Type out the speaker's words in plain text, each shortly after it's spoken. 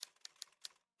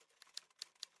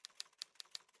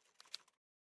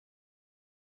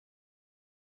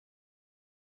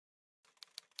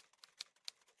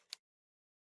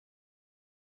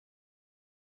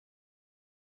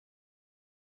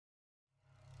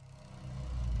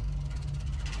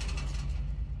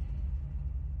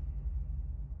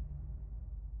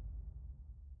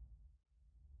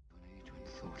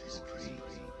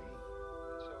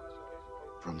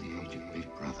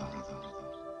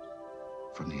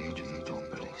the age of the dawn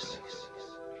police.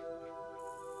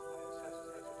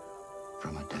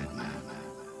 From a dead man,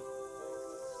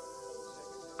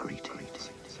 greetings.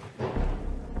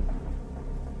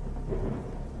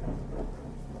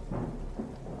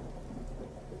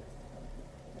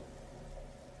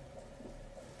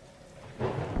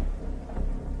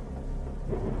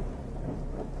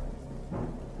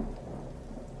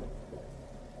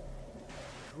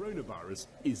 Coronavirus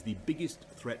is the biggest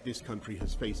threat this country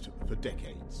has faced for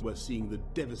decades. We're seeing the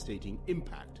devastating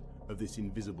impact of this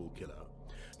invisible killer.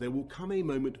 There will come a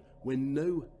moment when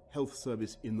no health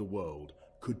service in the world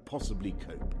could possibly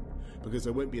cope, because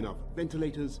there won't be enough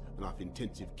ventilators, enough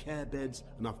intensive care beds,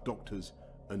 enough doctors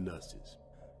and nurses.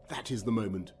 That is the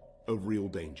moment of real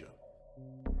danger.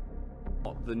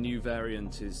 The new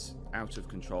variant is out of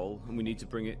control and we need to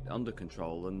bring it under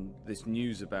control, and this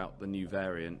news about the new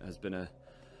variant has been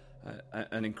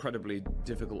an incredibly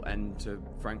difficult end to,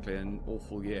 frankly, an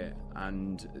awful year,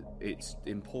 and it's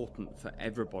important for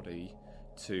everybody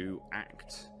to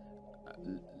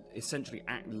essentially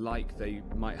act like they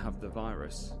might have the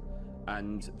virus,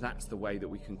 and that's the way that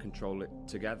we can control it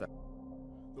together.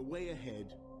 The way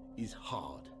ahead is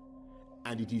hard,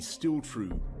 and it is still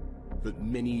true that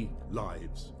many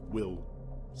lives will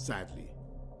sadly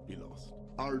be lost.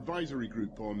 Our advisory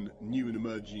group on new and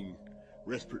emerging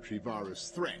respiratory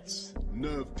virus threats,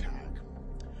 NERVTAG,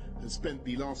 has spent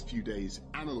the last few days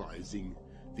analysing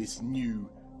this new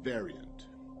variant.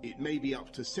 It may be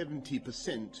up to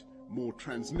 70% more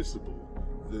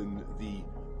transmissible than the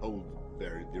old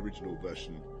variant, the original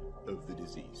version of the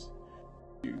disease.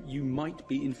 You might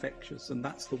be infectious, and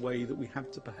that's the way that we have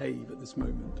to behave at this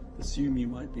moment. Assume you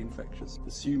might be infectious.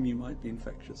 Assume you might be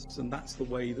infectious, and that's the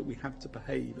way that we have to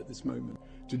behave at this moment.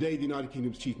 Today, the United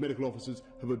Kingdom's chief medical officers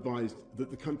have advised that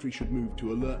the country should move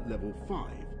to alert level 5,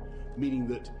 meaning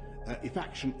that if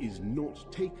action is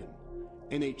not taken,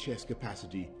 NHS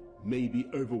capacity may be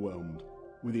overwhelmed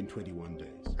within 21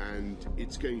 days. And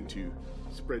it's going to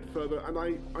spread further, and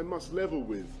I must level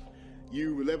with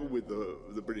you, level with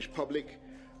the British public.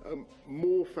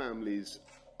 More families,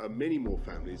 many more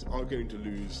families, are going to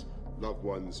lose loved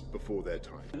ones before their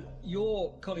time.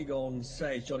 Your colleague on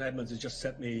Sage, John Edmonds, has just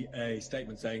sent me a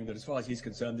statement saying that as far as he's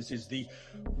concerned, this is the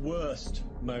worst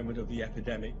moment of the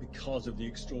epidemic because of the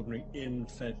extraordinary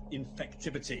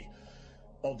infectivity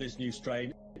of this new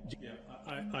strain. Yeah,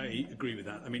 I agree with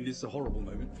that. I mean, this is a horrible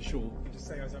moment for sure. I just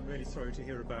say, I'm really sorry to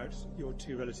hear about your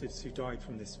two relatives who died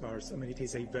from this virus. I mean, it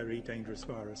is a very dangerous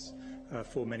virus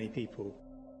for many people.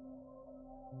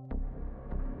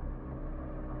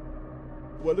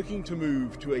 We're looking to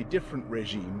move to a different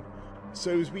regime,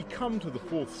 so as we come to the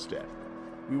fourth step,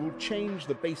 we will change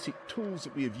the basic tools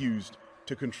that we have used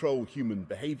to control human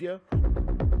behaviour.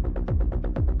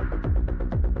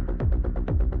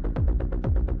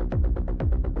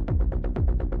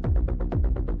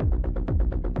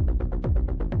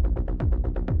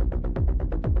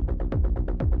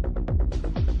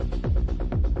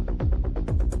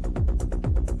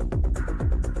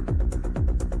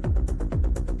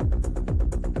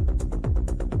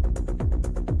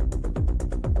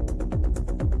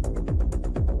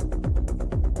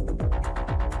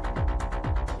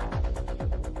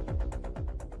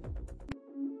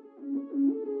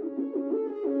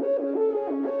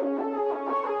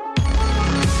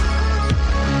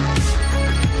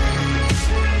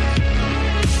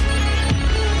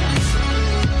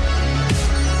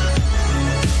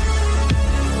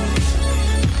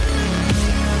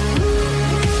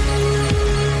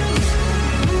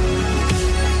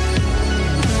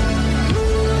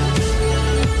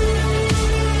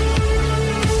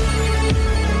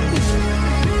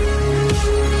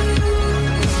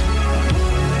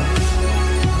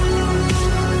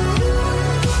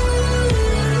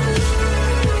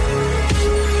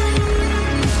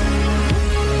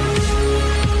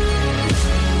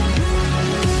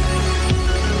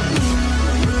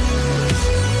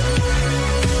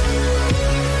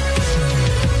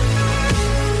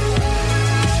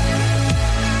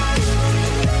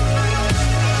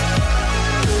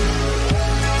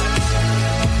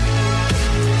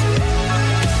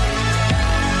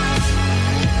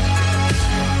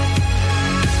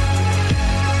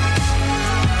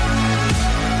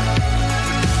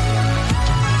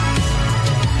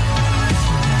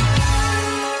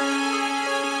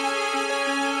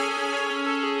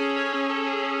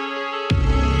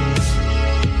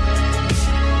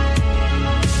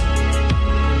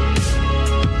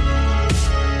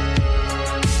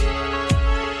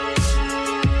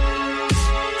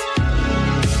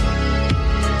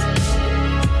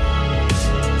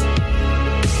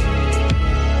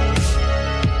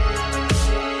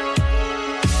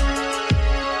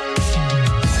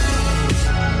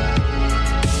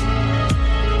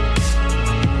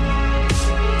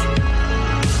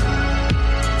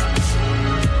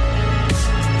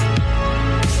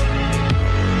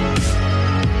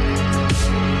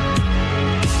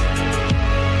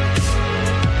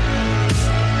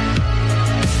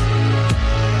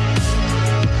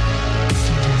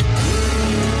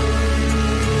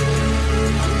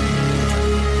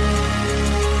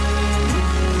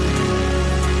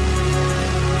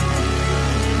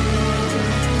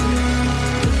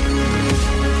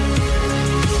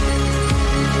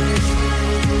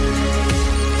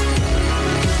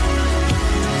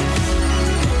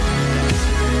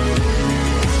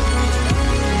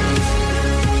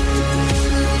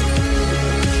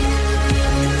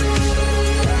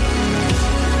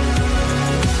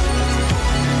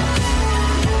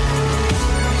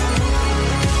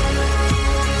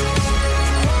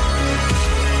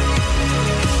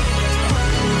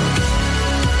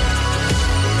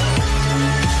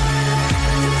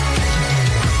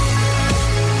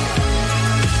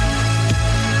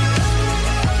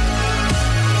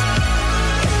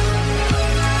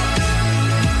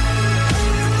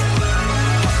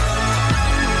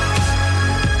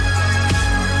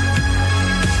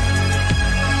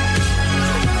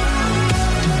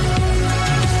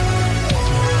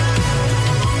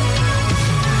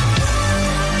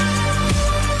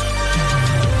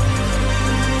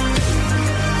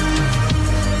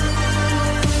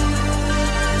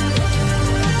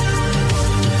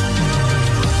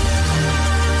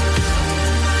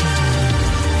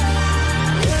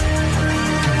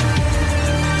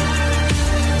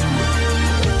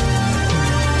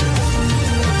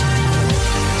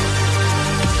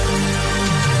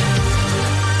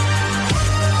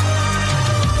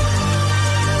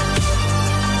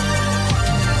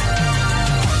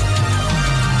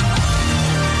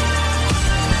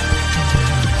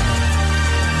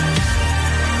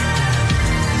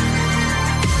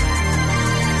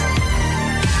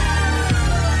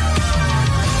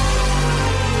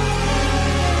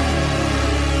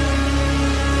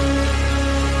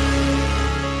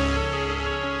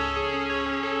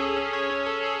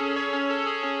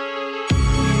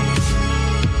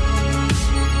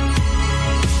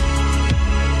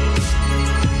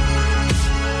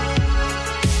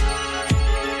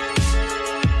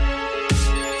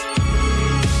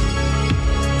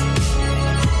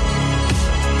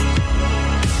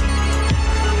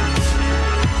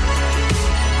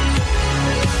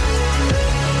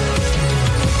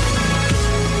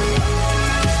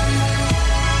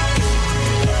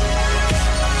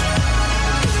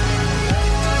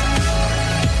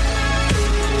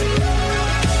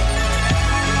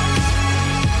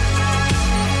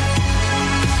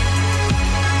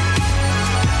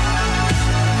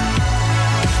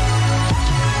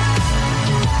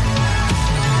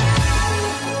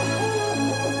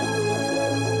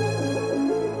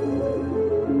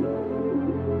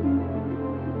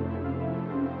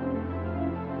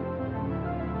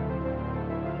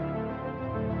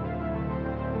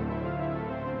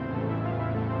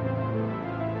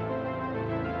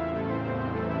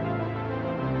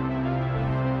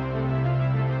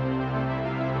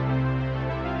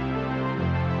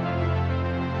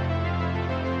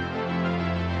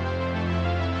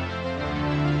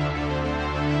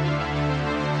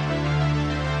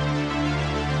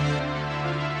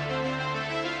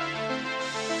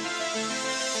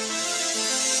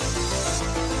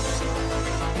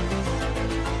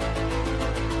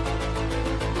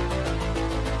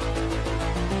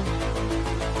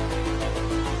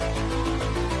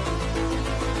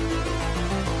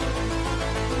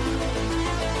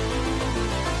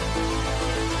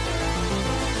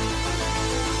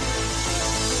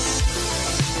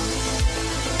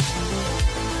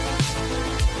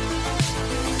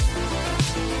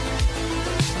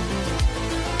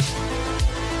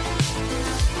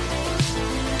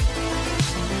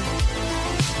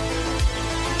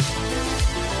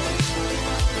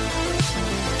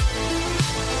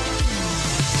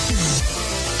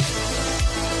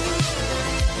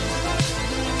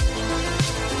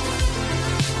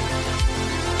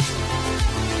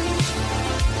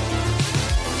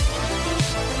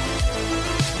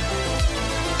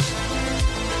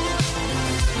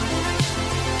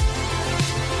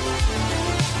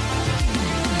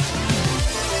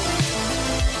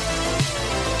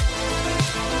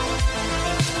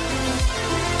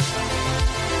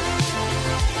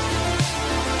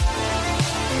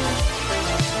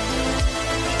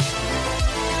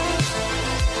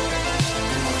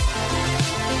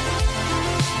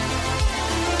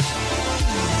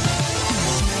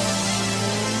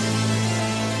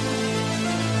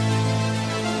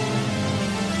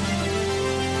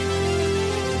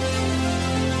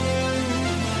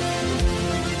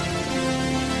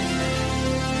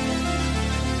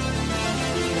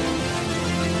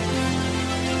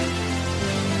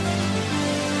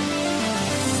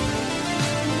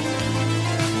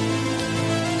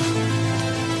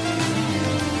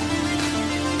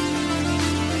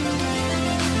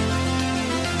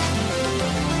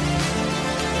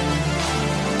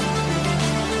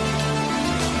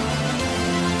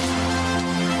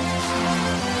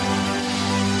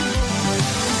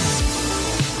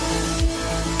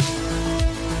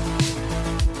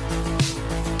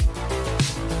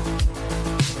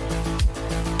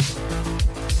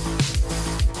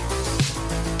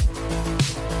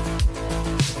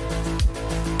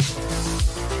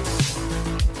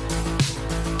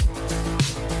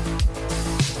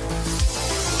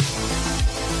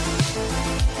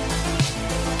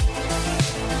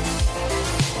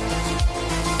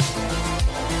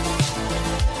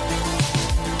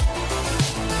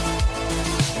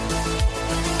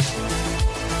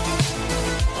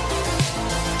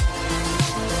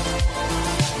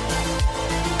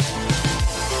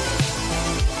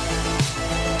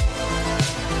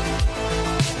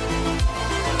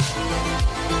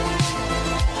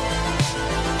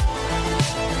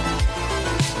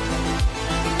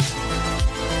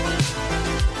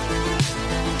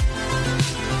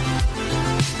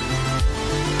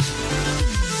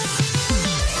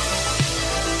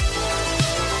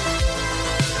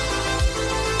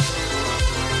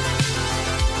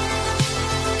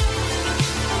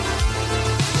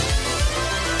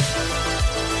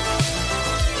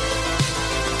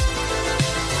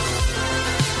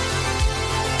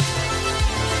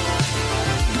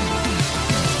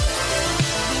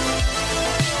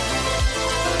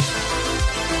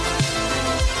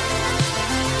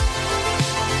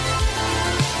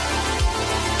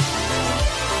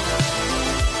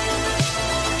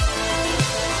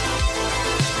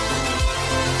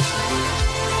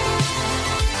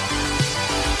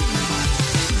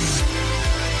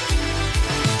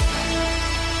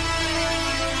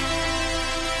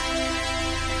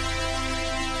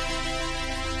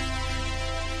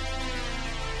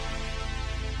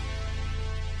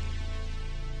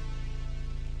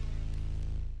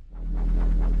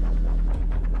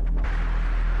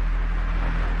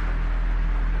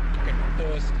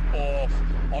 off.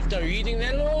 After reading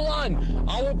that little line,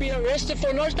 I will be arrested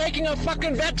for not taking a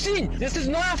fucking vaccine. This is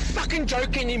not a fucking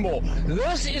joke anymore.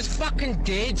 This is fucking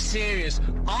dead serious.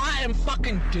 I am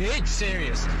fucking dead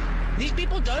serious. These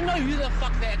people don't know who the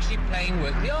fuck they're actually playing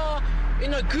with. Yeah,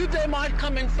 in a group they might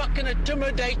come and fucking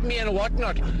intimidate me and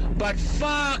whatnot, but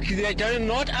fuck, they do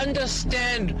not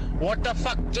understand what the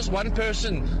fuck just one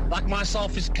person like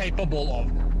myself is capable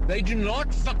of. They do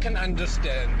not fucking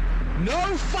understand. No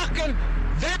fucking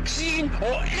vaccine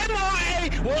or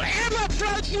mRNA will ever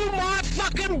flow through my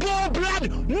fucking blood.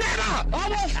 Never! I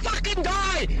will fucking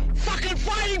die fucking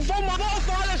fighting for my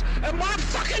forefathers and my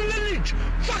fucking lineage.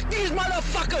 Fuck these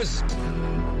motherfuckers!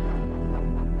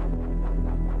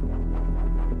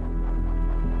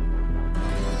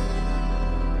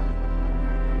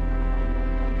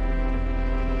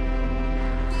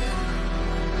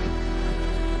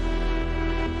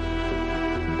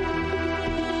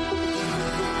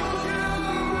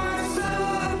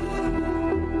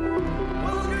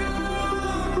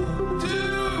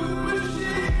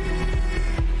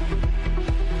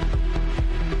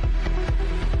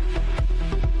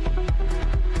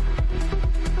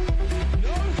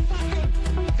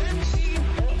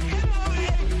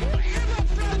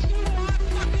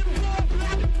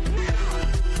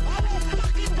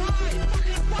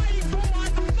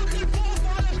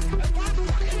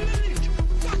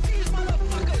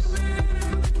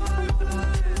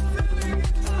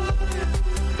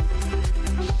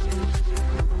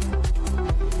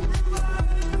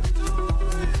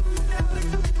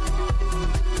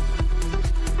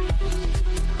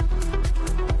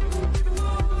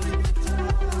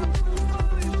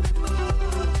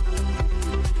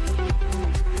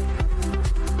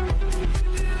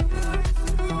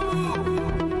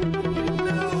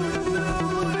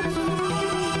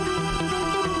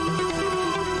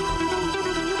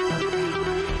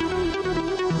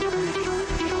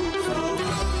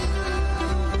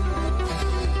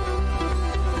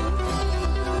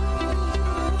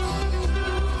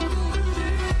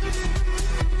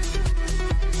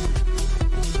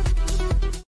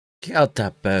 God,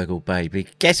 that burgle, baby.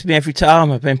 Gets me every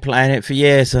time. I've been playing it for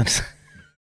years. And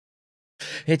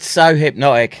it's so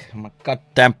hypnotic. My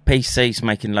goddamn PC's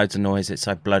making loads of noise. It's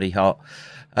so bloody hot.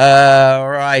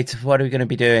 Right, what are we going to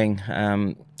be doing?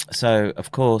 So,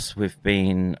 of course, we've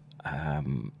been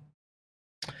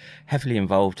heavily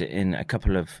involved in a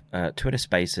couple of Twitter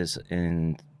spaces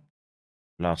in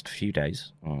the last few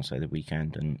days. I'll say the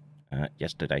weekend and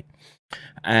yesterday.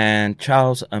 And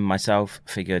Charles and myself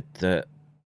figured that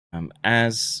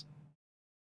as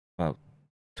well,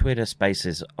 Twitter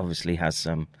Spaces obviously has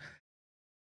some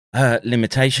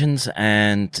limitations,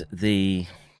 and there's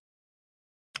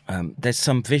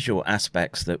some visual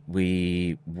aspects that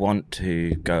we want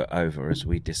to go over as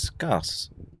we discuss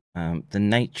the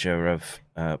nature of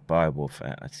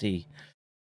biowarfare. I see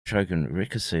Shogun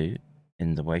Rixey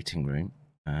in the waiting room.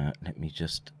 Let me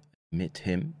just admit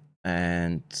him,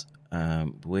 and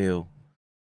we'll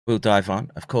dive on.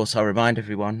 Of course, I'll remind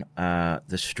everyone,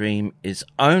 the stream is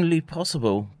only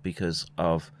possible because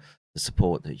of the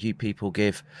support that you people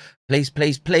give. Please,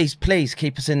 please, please, please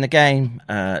keep us in the game.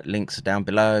 Links are down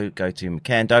below. Go to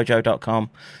mccairndojo.com.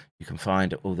 You can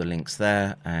find all the links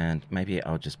there, and maybe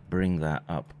I'll just bring that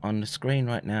up on the screen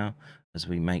right now as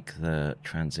we make the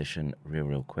transition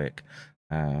real quick.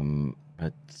 Yes,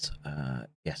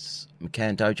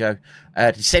 McCairn Dojo.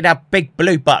 Did you see that big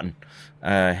blue button?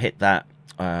 Hit that.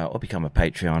 Or become a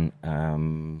Patreon,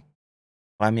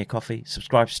 buy me a coffee,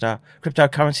 subscribe star,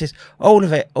 cryptocurrencies, all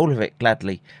of it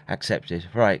gladly accepted.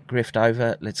 Right, grift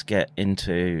over, let's get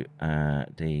into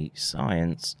the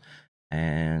science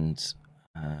and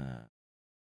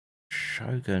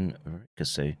Shogun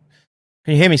Rixey.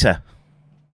 Can you hear me, sir?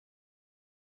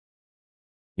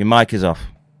 Your mic is off.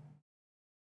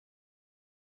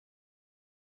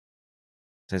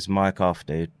 It says mic off,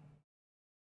 dude.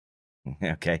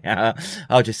 Okay,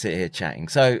 I'll just sit here chatting.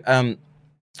 So, I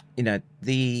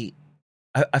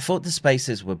thought the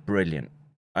spaces were brilliant.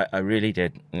 I really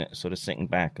did. Sort of sitting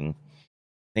back and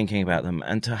thinking about them,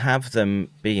 and to have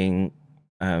them being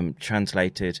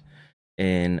translated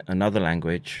in another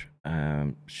language.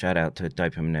 Shout out to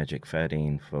Dopaminergic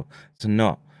 13 for it's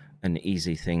not an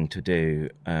easy thing to do,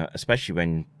 especially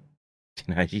when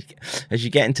as you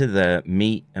get into the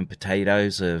meat and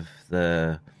potatoes of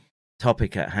the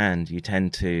topic at hand, you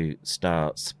tend to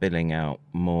start spilling out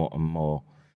more and more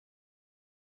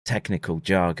technical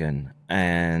jargon.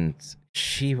 And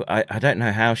I don't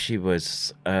know how she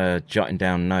was jotting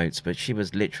down notes, but she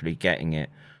was literally getting it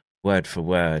word for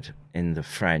word in the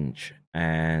French.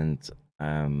 And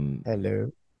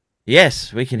hello.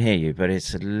 Yes, we can hear you, but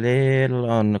it's a little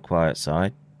on the quiet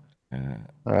side. All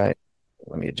right,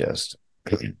 let me adjust.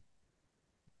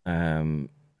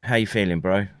 How you feeling,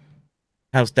 bro?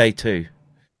 How's day 2?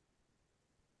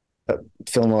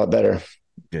 Feeling a lot better.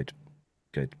 Good.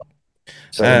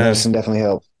 So the medicine definitely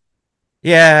helped.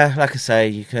 Yeah, like I say,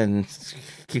 you can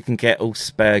get all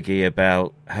spurgy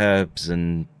about herbs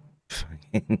and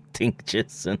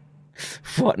tinctures and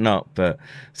whatnot, but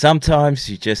sometimes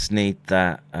you just need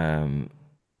that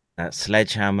that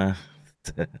sledgehammer.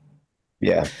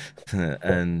 Yeah.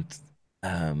 And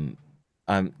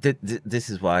this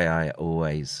is why I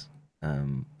always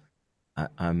I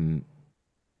don't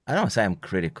want to say I'm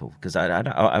critical, because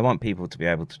I want people to be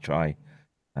able to try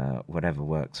whatever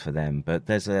works for them, but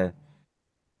there's a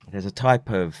type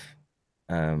of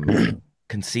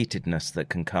conceitedness that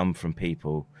can come from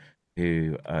people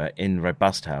who are in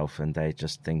robust health, and they're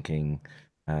just thinking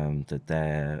that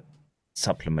their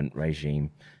supplement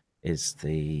regime is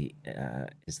the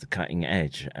cutting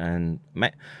edge, and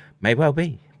may well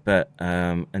be, but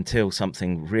until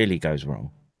something really goes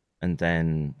wrong, and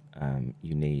then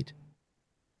you need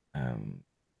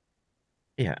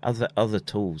other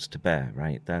tools to bear,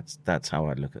 right? That's how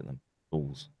I look at them.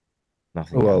 Tools.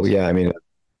 Nothing else. Yeah, I mean,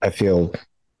 I feel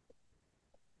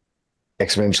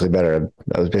exponentially better.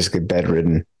 I was basically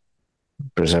bedridden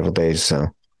for several days, so.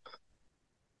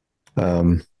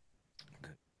 All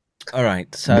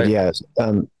right, so yeah,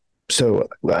 so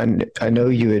I know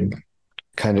you had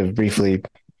kind of briefly,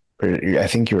 I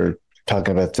think you were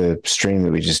talking about the stream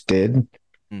that we just did.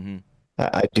 Mm-hmm.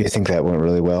 I do think that went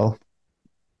really well.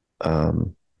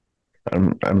 I'm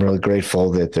really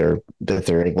grateful that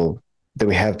they're able, that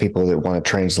we have people that want to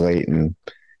translate and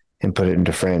put it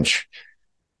into French.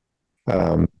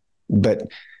 But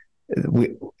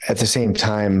we, at the same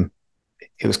time,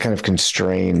 it was kind of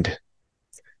constrained,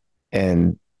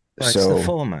 and well, so it's the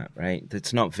format, right?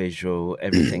 It's not visual.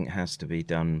 Everything has to be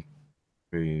done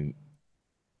through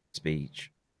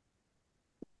speech.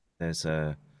 There's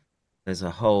a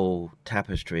whole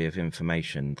tapestry of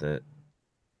information that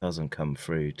doesn't come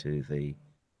through to the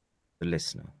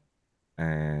listener,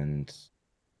 and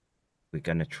we're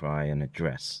going to try and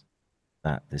address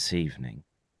that this evening.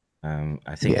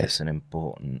 I think it's an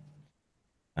important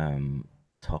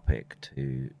topic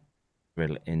to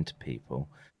drill into people,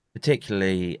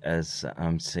 particularly as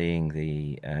I'm seeing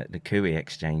the cooey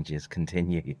exchanges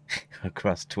continue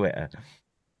across Twitter,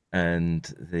 and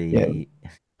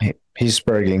he's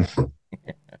spurging.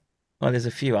 Well, there's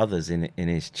a few others in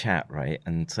his chat, right?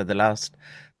 And so the last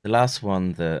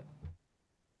one that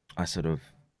I sort of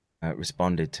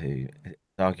responded to,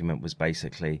 the argument was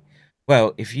basically,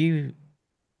 well, if you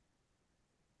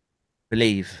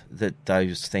believe that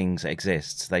those things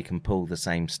exist, they can pull the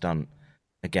same stunt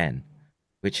again,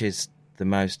 which is the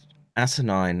most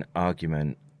asinine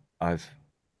argument I've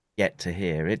yet to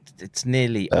hear. It's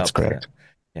nearly That's up correct.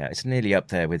 there. Yeah, it's nearly up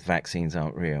there with vaccines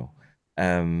aren't real.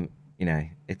 You know,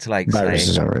 it's like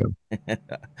viruses saying, aren't real.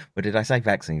 What did I say?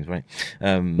 Vaccines, right?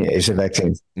 Yeah, you said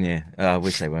vaccines. Yeah, I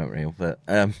wish they weren't real, but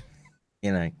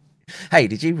you know. Hey,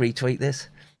 did you retweet this?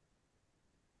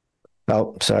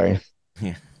 Oh, sorry.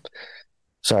 Yeah.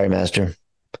 Sorry, Master.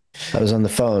 I was on the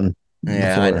phone.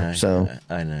 Yeah, before, I know. So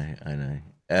I know.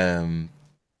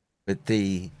 But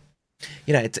the,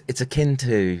 you know, it's akin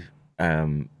to, you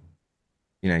know,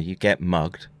 you get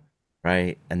mugged,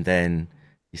 right? And then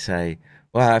you say,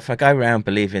 well, if I go around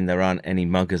believing there aren't any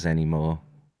muggers anymore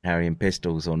carrying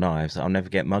pistols or knives, I'll never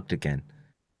get mugged again.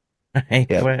 Right?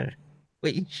 Yep.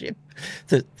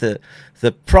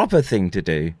 The proper thing to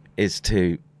do is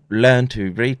to learn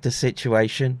to read the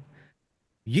situation.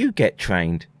 You get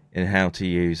trained in how to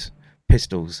use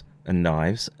pistols and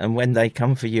knives, and when they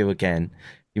come for you again,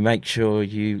 you make sure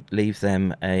you leave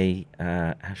them a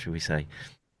how should we say,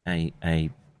 a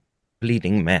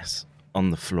bleeding mess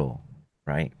on the floor,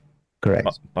 right?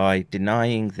 Correct. By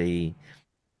denying the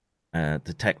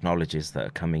technologies that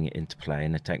are coming into play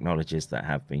and the technologies that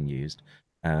have been used,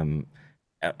 well,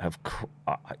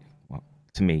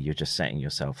 to me, you're just setting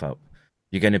yourself up.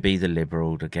 You're going to be the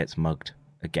liberal that gets mugged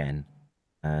again,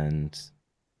 and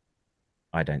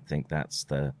I don't think that's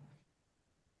the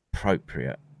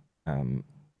appropriate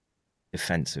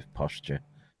defensive posture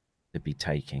to be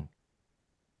taking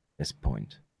at this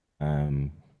point.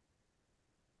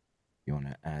 You want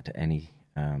to add any?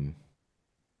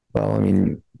 Well, I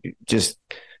mean, just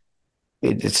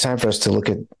it's time for us to look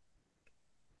at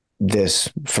this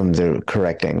from the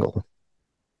correct angle.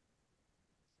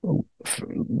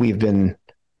 We've been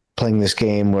playing this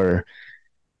game where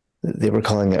they were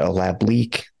calling it a lab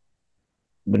leak,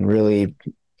 when really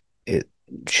it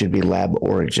should be lab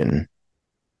origin.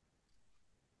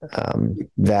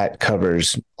 that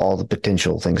covers all the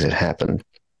potential things that happened.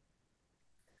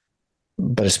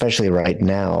 But especially right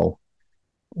now,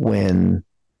 when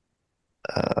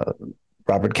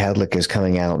Robert Kadlec is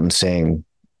coming out and saying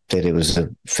that it was a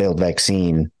failed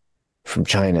vaccine from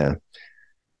China,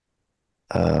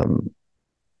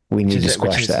 we need to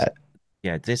squash that.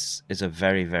 Yeah, this is a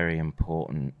very, very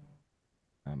important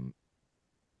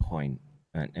point.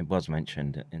 And it was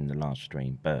mentioned in the last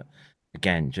stream, but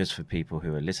again, just for people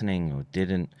who are listening or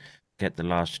didn't get the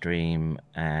last stream,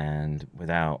 and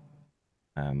without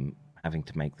having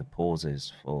to make the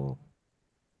pauses for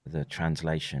the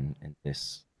translation in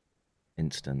this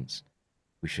instance,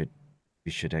 we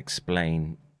should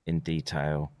explain in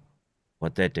detail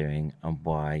what they're doing and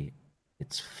why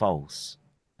it's false,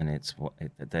 and it's what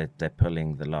they're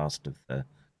pulling the last of the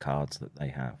cards that they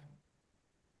have.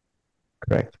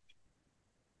 Correct.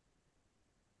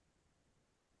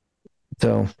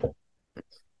 So,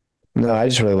 no, I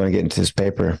just really want to get into this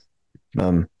paper.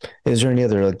 Is there any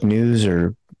other news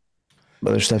or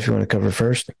other stuff you want to cover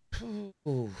first?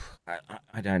 Ooh,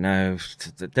 I don't know.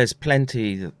 There's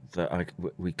plenty that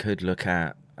we could look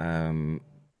at. I'm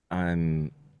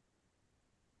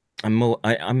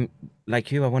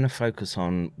like you. I want to focus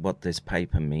on what this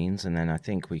paper means, and then I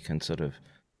think we can sort of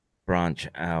branch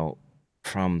out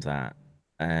from that.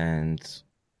 And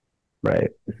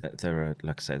right, there are,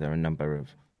 like I say, there are a number of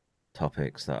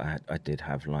topics that I did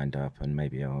have lined up, and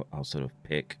maybe I'll sort of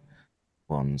pick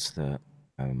ones that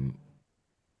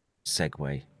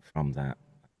segue from that,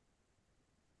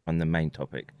 from the main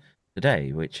topic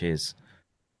today, which is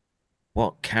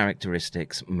what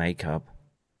characteristics make up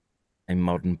a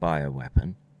modern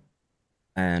bioweapon,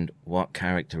 and what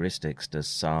characteristics does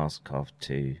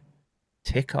SARS-CoV-2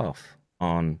 tick off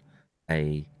on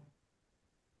a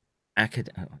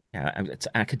it's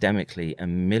academically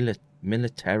and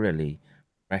militarily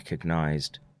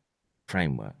recognized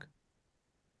framework.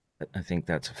 I think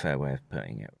that's a fair way of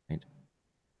putting it, right?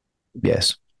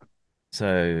 Yes.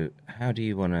 So how do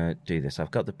you want to do this?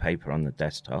 I've got the paper on the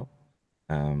desktop.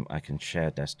 I can share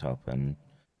desktop and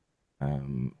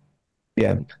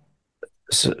yeah.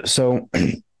 So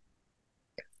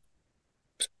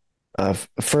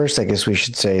first, I guess we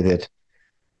should say that.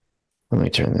 Let me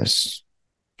turn this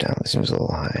down. This seems a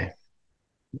little high.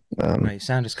 Your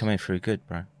sound is coming through good,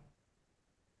 bro.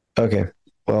 Okay.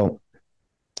 Well,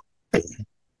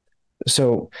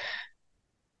 so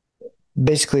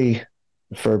basically,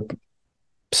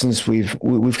 since we've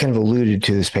kind of alluded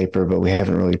to this paper, but we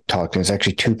haven't really talked, and it's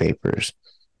actually two papers.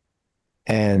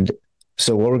 And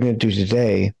so what we're going to do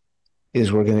today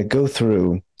is we're going to go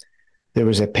through. There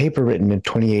was a paper written in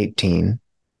 2018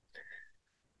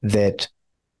 that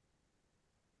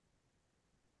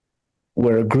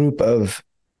where a group of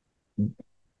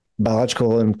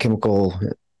biological and chemical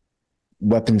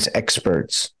weapons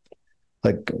experts,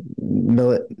 like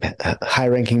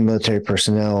high-ranking military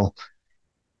personnel,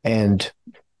 and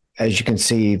as you can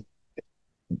see,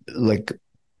 like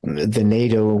the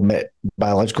NATO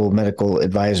Biological Medical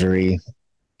Advisory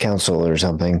Council or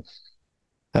something.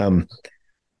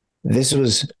 This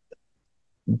is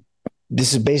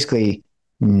basically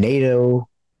NATO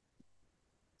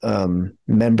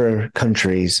member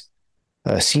countries,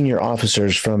 senior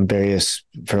officers from I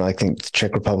think the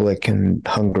Czech Republic and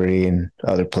Hungary and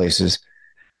other places.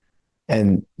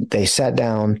 And they sat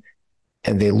down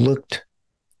and they looked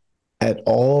at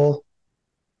all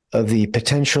of the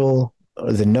potential,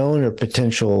 or the known or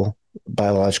potential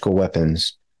biological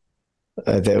weapons.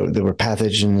 There were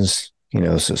pathogens,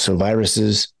 so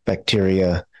viruses,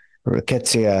 bacteria,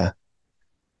 rickettsia,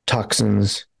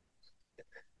 toxins.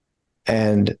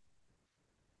 And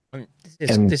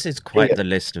this is quite the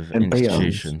list of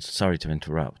institutions. Sorry to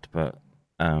interrupt, but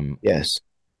yes,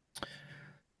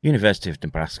 University of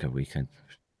Nebraska.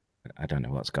 I don't know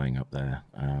what's going up there,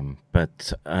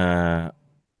 but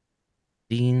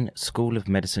Dean School of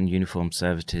Medicine, Uniformed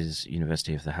Services,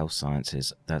 University of the Health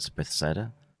Sciences. That's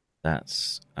Bethesda.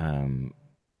 That's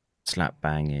slap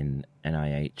bang in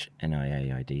NIH,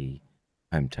 NIAID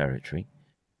home territory.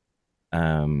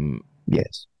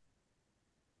 Yes.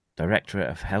 Directorate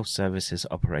of Health Services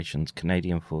Operations,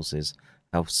 Canadian Forces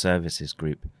Health Services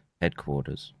Group,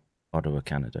 Headquarters, Ottawa,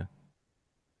 Canada.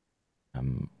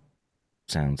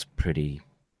 Sounds pretty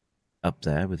up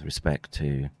there with respect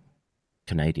to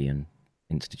Canadian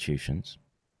institutions.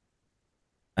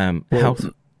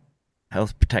 Health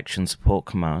Protection Support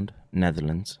Command,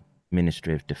 Netherlands,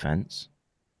 Ministry of Defence.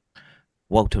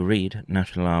 Walter Reed,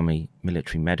 National Army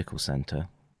Military Medical Center.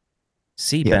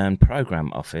 CBRN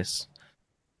Program Office.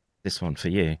 This one for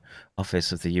you.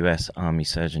 Office of the U.S. Army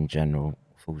Surgeon General,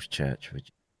 Falls Church,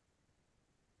 Virginia.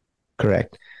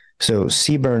 Correct. So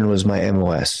CBRN was my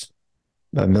MOS,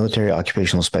 military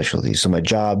occupational specialty. So my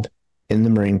job in the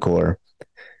Marine Corps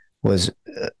was,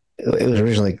 it was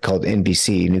originally called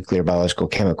NBC, nuclear biological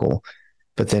chemical,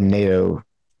 but then NATO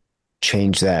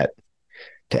changed that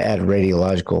to add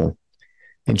radiological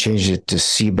and changed it to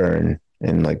CBRN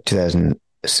in like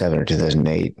 2007 or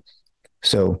 2008.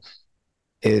 So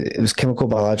it was chemical,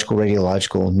 biological,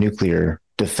 radiological, nuclear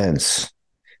defense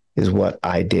is what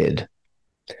I did.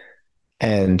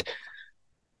 And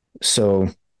so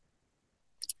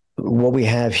what we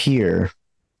have here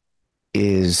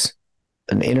is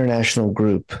an international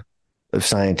group of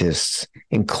scientists,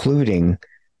 including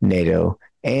NATO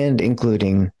and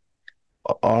including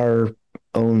our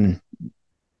own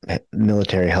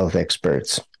military health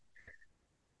experts.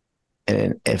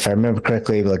 And if I remember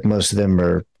correctly, like most of them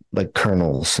are like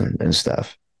colonels and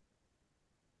stuff.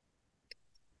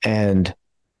 And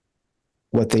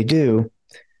what they do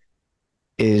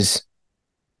is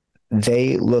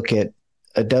they look at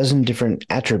a dozen different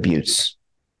attributes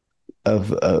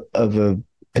of a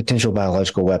potential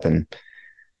biological weapon,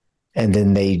 and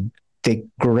then they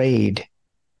grade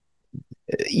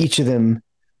each of them,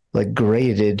 like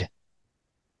graded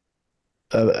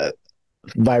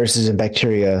viruses and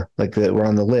bacteria like that were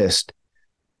on the list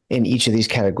in each of these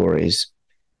categories,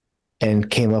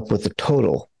 and came up with a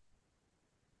total.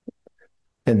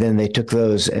 And then they took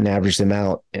those and averaged them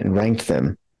out and ranked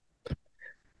them.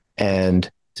 And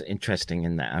it's interesting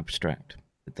in the abstract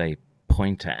that they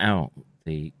point out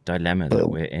the dilemma that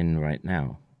we're in right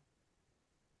now.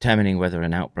 Determining whether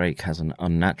an outbreak has an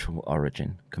unnatural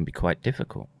origin can be quite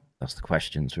difficult. Thus, the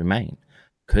questions remain.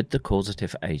 Could the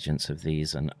causative agents of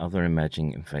these and other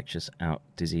emerging infectious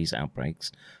disease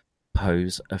outbreaks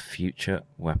pose a future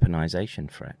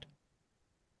weaponization threat?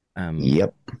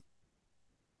 Yep.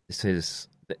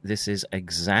 This is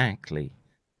exactly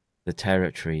the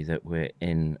territory that we're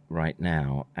in right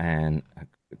now. And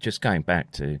just going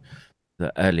back to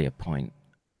the earlier point,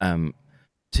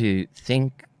 to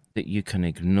think that you can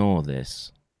ignore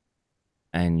this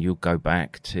and you'll go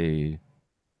back to,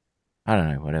 I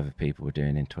don't know, whatever people were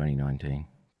doing in 2019.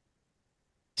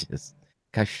 Just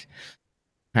go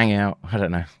hang out, I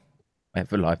don't know,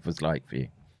 whatever life was like for you.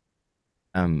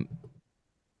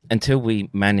 Until we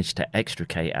manage to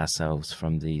extricate ourselves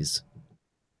from these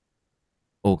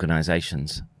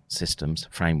organizations, systems,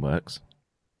 frameworks,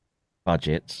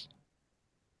 budgets,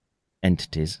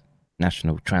 entities,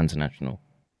 national, transnational,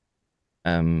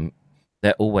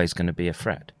 they're always going to be a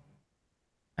threat.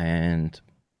 And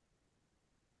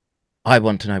I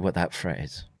want to know what that threat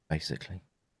is, basically.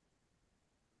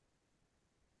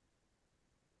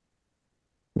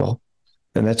 Well,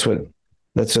 and that's what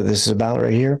this is about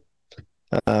right here.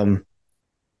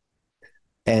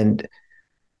 And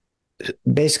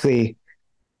basically,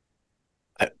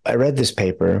 I read this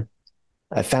paper,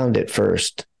 I found it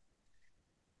first,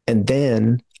 and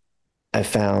then I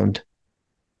found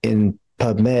in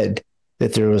PubMed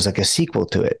that there was like a sequel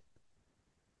to it.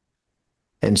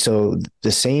 And so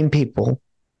the same people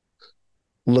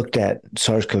looked at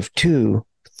SARS-CoV-2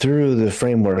 through the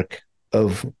framework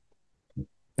of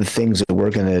the things that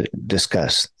we're going to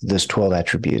discuss, those 12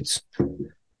 attributes.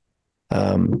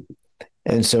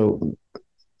 And so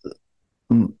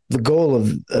the goal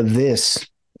of this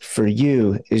for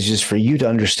you is just for you to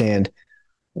understand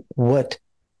what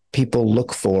people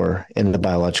look for in the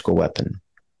biological weapon.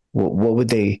 What would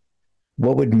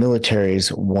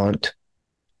militaries want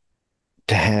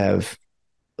to have?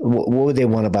 What would they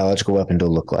want a biological weapon to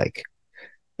look like?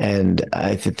 And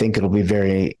I think it'll be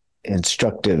very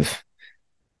instructive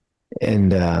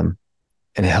and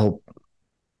help.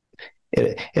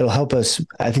 It'll help us.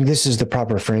 I think this is the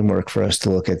proper framework for us to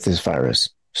look at this virus.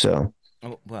 So,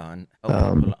 well, and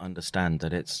help people understand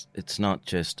that it's not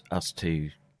just us two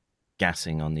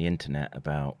gassing on the internet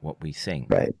about what we think.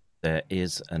 Right. There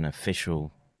is an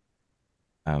official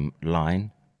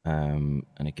line, and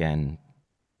again,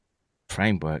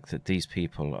 framework that these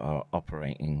people are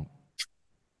operating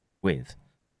with.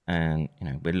 And, you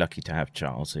know, we're lucky to have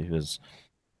Charles, who has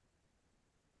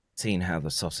seen how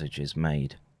the sausage is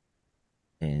made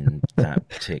in that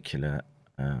particular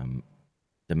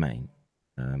domain.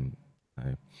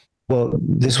 Well,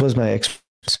 this was my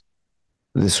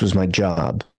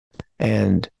job,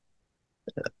 and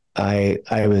I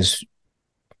was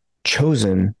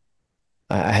chosen.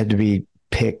 I had to be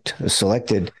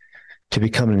selected to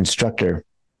become an instructor,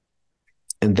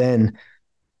 and then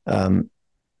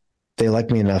they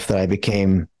liked me enough that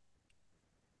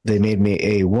they made me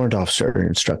a warrant officer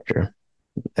instructor,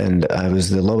 and I was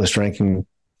the lowest ranking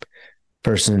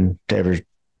person to ever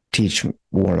teach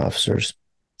warrant officers.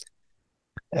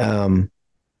 So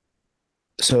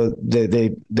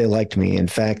they liked me. In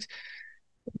fact,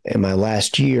 in my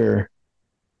last year,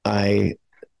 I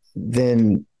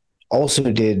then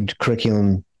also did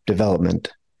curriculum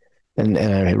development, and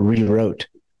I rewrote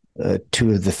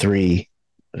 2 of the 3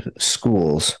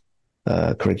 schools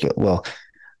curriculum. Well,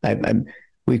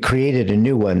 we created a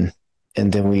new one,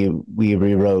 and then we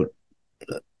rewrote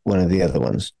one of the other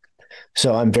ones.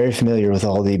 So I'm very familiar with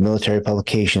all the military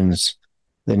publications,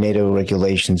 the NATO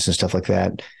regulations, and stuff like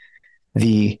that.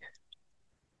 The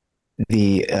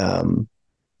USMC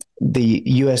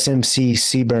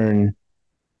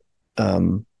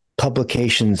CBRN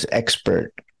publications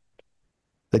expert,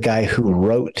 the guy who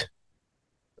wrote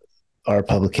our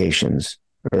publications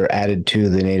or added to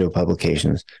the NATO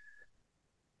publications,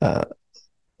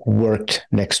 worked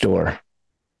next door.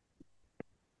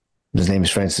 His name is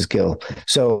Francis Gill.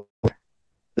 So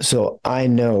I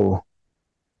know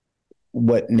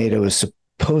what NATO is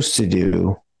supposed to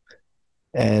do,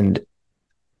 and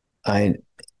I'm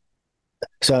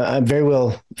very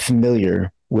well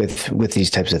familiar with these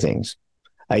types of things.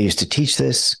 I used to teach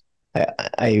this.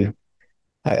 I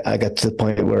got to the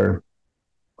point where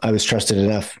I was trusted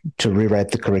enough to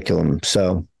rewrite the curriculum.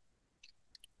 So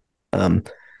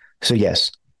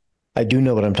yes, I do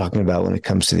know what I'm talking about when it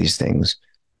comes to these things,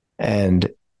 and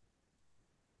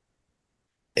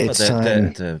it's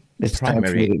time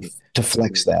for me to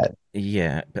flex that.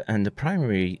 Yeah, and the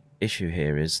primary issue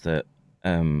here is that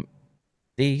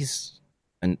these,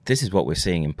 and this is what we're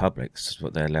seeing in public. This is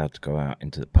what they're allowed to go out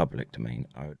into the public domain.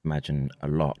 I would imagine a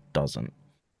lot doesn't.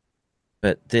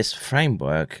 But this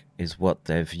framework is what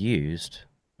they've used,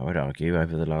 I would argue,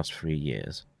 over the last 3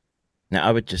 years. Now,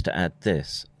 I would just add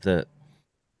this, that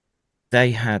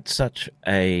they had such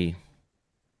a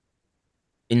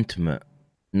intimate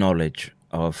knowledge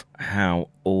of how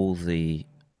all the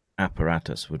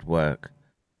apparatus would work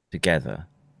together,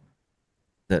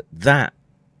 that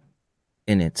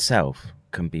in itself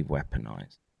can be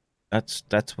weaponized.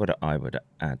 That's what I would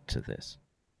add to this.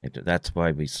 That's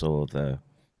why we saw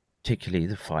particularly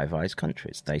the Five Eyes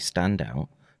countries. They stand out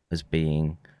as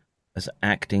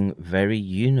acting very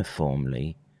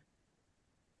uniformly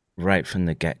right from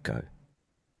the get-go.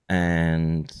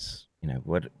 And,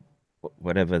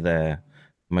 whatever their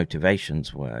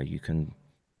motivations were, you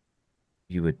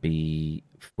would be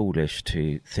foolish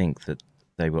to think that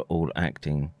they were all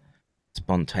acting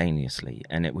spontaneously,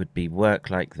 and it would be work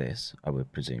like this, I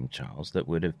would presume, Charles, that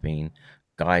would have been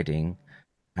guiding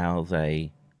how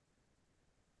they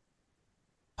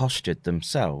postured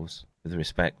themselves with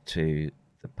respect to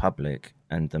the public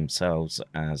and themselves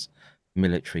as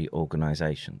military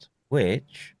organizations,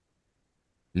 which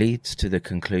leads to the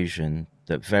conclusion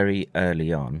that very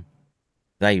early on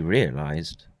they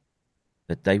realized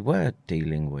that they were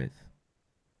dealing with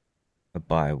a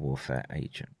biowarfare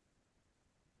agent.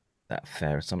 Is that a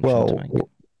fair assumption to make?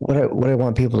 What I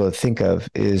want people to think of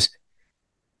is,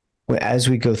 as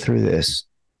we go through this,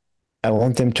 I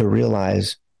want them to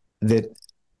realize that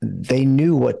they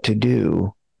knew what to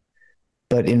do,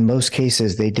 but in most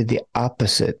cases they did the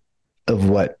opposite of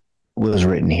what was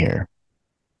written here.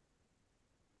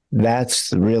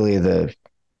 That's really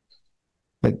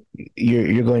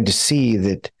you're going to see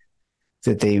that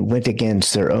they went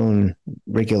against their own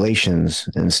regulations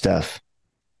and stuff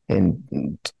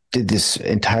and did this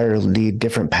entirely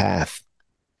different path.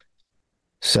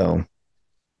 So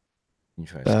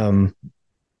interesting.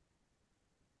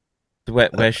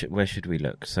 Where should we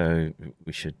look? So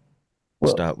we should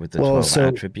start with the 12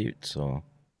 attributes, or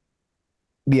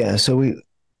let's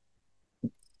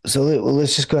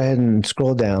just go ahead and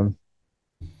scroll down.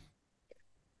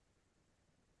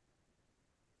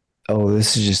 Oh,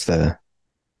 this is just this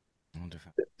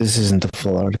isn't the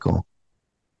full article.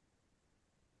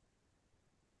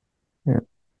 Yeah.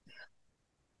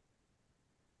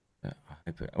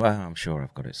 Well, I'm sure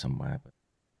I've got it somewhere, but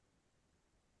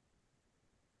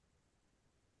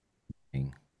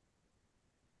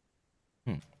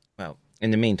well,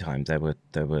 in the meantime, there were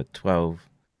 12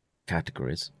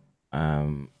 categories.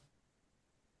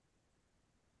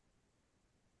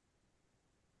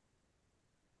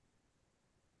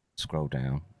 Scroll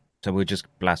down. So we'll just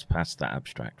blast past that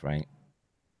abstract, right?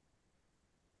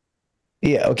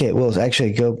 Yeah. Okay. Well,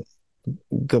 actually, go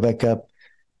back up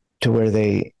to where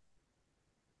they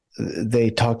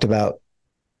talked about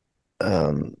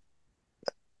how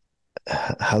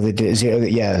they did.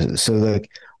 Yeah. So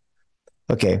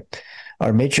okay,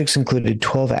 our matrix included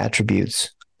 12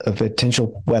 attributes of a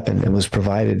potential weapon and was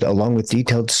provided along with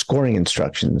detailed scoring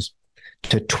instructions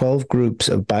to 12 groups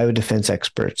of biodefense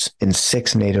experts in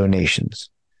 6 NATO nations.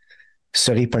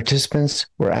 Study participants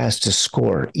were asked to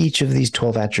score each of these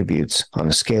 12 attributes on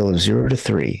a scale of 0 to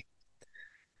 3.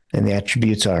 And the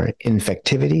attributes are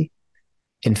infectivity,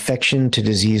 infection to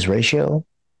disease ratio,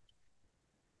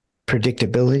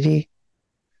 predictability,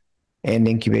 and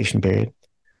incubation period,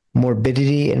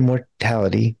 morbidity and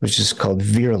mortality, which is called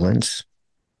virulence,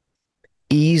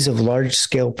 ease of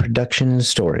large-scale production and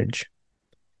storage,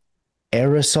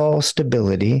 aerosol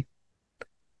stability,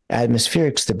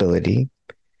 atmospheric stability,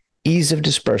 ease of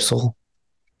dispersal,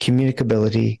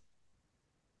 communicability,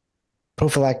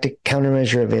 prophylactic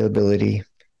countermeasure availability,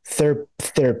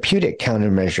 therapeutic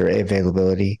countermeasure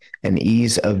availability, and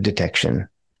ease of detection.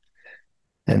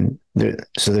 And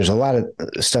so there's a lot of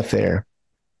stuff there.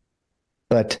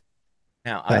 But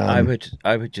now I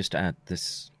would just add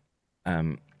this.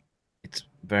 It's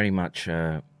very much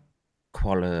a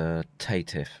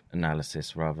qualitative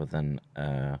analysis rather than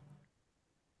a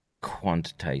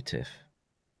quantitative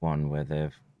one, where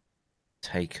they've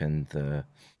taken the,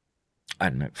 I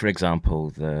don't know, for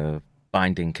example, the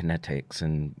binding kinetics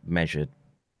and measured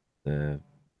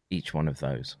each one of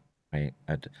those, right,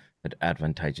 at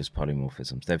advantageous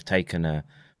polymorphisms. They've taken a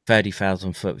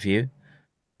 30,000 foot view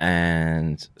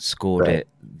and scored it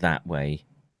that way,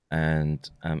 and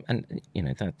you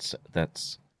know, that's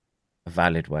a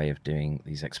valid way of doing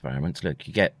these experiments. Look,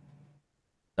 you get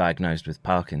diagnosed with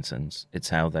Parkinson's, it's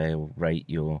how they'll rate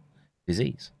your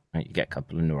disease, right? You get a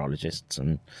couple of neurologists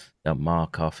and they'll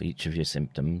mark off each of your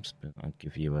symptoms, but I'll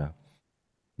give you a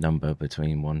number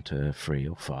between 1 to 3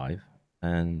 or 5,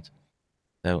 and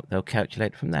they'll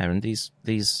calculate from there. And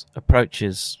these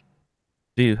approaches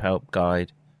do help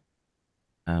guide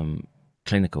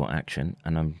clinical action,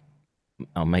 and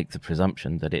I'll make the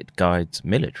presumption that it guides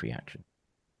military action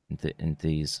in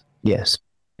these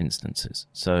instances.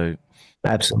 So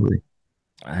absolutely,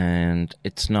 and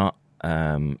it's not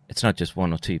just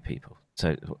 1 or 2 people. So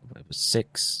it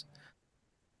was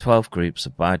 12 groups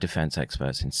of biodefense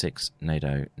experts in 6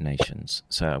 NATO nations.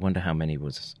 So I wonder how many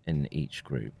was in each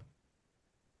group.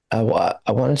 I want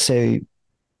to say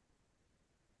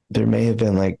there may have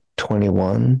been like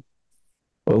 21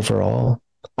 overall.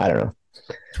 I don't know.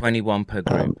 21 per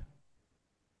group.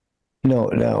 No.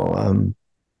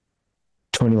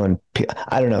 21.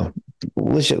 I don't know.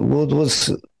 We'll scroll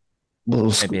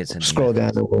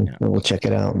down and we'll check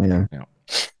it out. Yeah.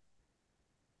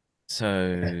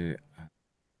 So,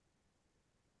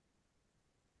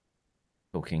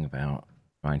 talking about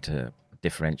trying to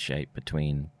differentiate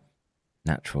between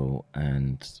natural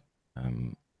and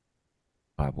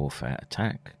biowarfare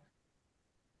attack.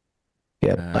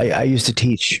 Yeah, I used to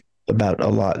teach about a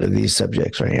lot of these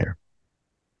subjects right here.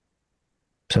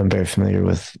 So I'm very familiar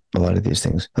with a lot of these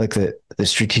things, like the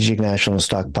strategic national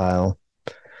stockpile.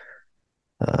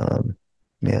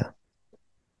 Yeah.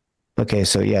 Okay,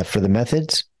 so yeah, for the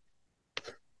methods.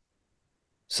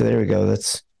 So there we go.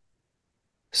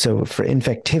 So for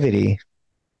infectivity,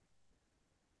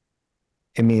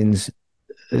 it means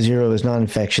 0 is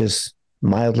non-infectious,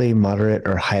 mildly, moderate,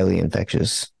 or highly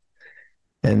infectious.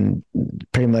 And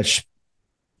pretty much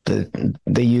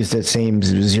they use that same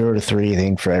 0 to 3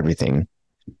 thing for everything.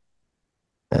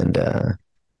 And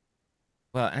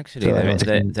well, actually,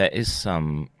 there is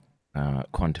some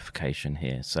quantification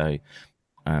here. So,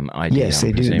 yes,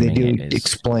 they do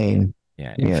explain.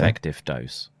 Yeah, infective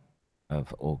dose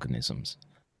of organisms,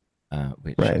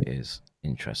 which is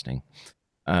interesting.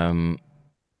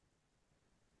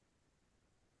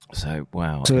 So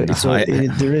wow. So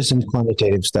there is some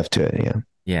quantitative stuff to it. Yeah.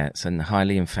 Yeah, so in the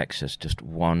highly infectious, just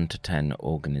 1 to 10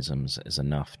 organisms is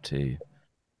enough to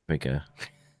trigger.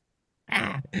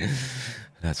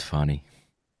 That's funny.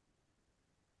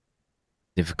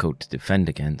 Difficult to defend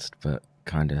against, but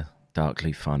kind of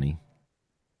darkly funny.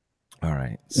 All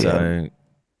right, so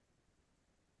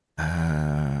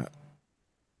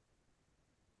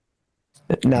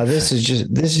now this is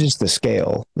just the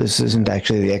scale. This isn't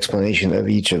actually the explanation of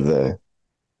each of the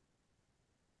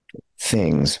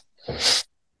things.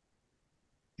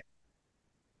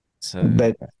 So,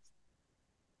 but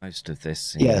most of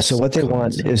this, so what they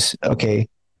want is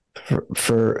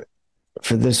for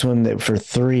this one, that for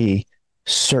 3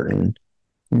 certain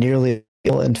nearly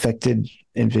all infected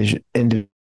individual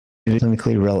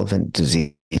clinically relevant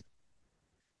disease.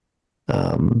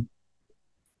 And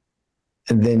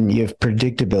then you have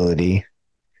predictability.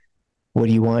 What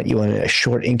do you want? You want a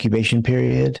short incubation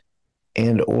period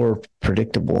and or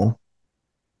predictable.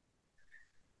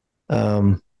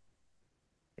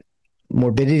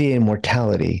 Morbidity and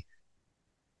mortality.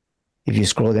 If you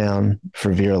scroll down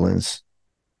for virulence,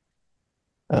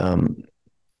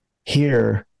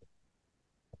 here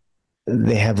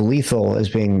they have lethal as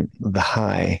being the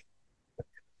high,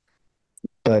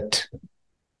 but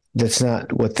that's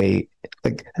not what they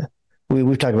like.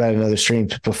 We've talked about it in other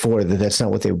streams before that that's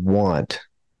not what they want.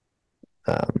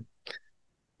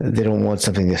 They don't want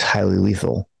something that's highly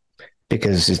lethal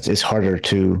because it's harder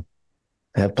to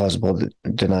have plausible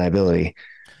deniability.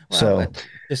 Well, so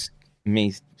just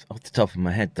me off the top of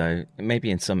my head, though,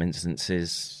 maybe in some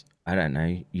instances, I don't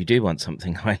know, you do want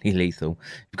something highly lethal.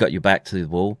 You've got your back to the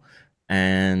wall,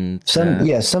 and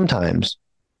sometimes,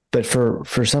 but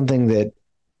for something that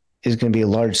is going to be a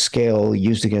large scale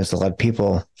used against a lot of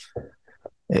people,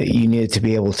 you need it to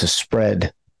be able to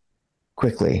spread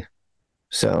quickly.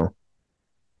 So,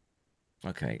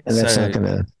 okay, and that's not going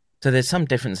to. So there's some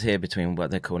difference here between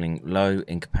what they're calling low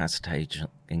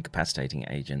incapacitating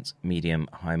agents, medium,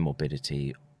 high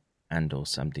morbidity, and or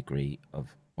some degree of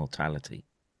mortality.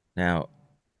 Now,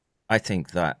 I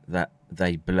think that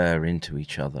they blur into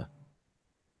each other.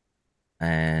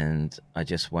 And I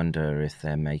just wonder if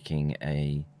they're making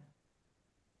a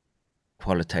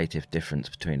qualitative difference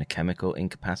between a chemical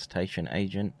incapacitation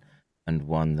agent and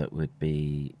one that would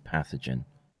be pathogen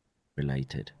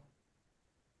related.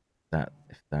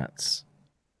 If that's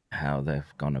how they've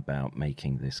gone about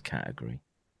making this category.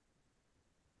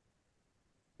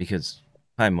 Because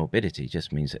high morbidity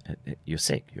just means that you're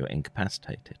sick, you're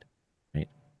incapacitated, right?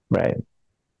 Right.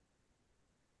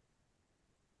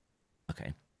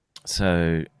 Okay.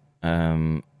 So,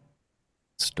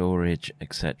 storage,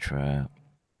 etc.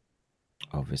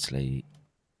 Obviously,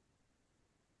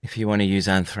 if you want to use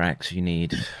anthrax, you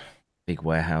need big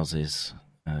warehouses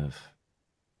of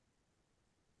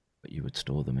what you would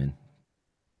store them in.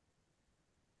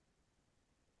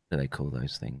 What do they call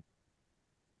those things?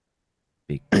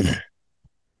 Big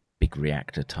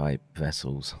reactor type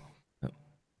vessels.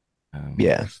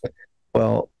 Yeah.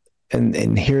 Well,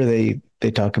 and here they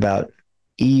talk about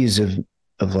ease of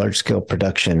large scale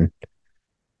production.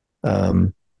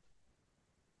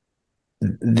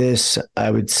 This, I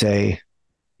would say,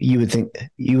 you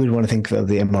would want to think of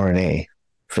the mRNA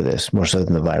for this more so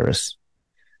than the virus.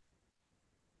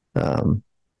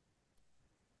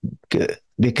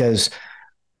 Because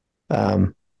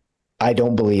I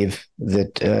don't believe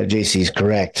that JC is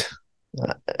correct,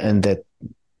 and that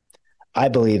I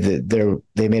believe that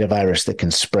they made a virus that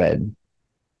can spread,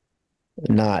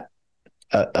 not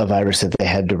a virus that they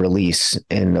had to release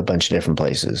in a bunch of different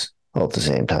places all at the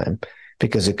same time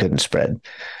because it couldn't spread.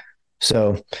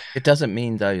 So it doesn't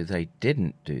mean though they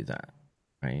didn't do that,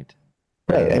 right?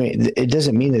 Right. I mean, it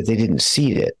doesn't mean that they didn't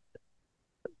seed it,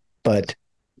 but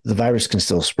the virus can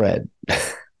still spread.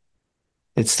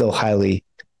 It's still highly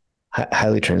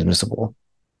transmissible.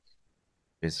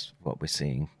 Is what we're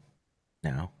seeing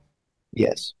now.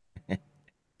 Yes.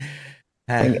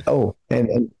 And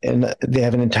they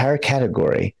have an entire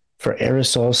category for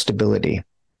aerosol stability.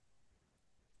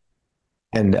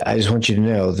 And I just want you to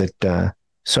know that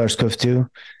SARS-CoV-2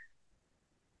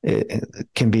 it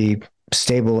can be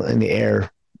stable in the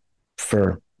air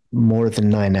for more than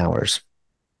 9 hours.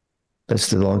 That's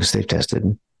the longest they've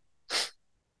tested.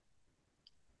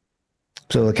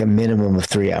 So like a minimum of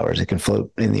 3 hours, it can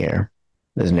float in the air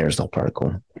as an aerosol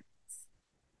particle.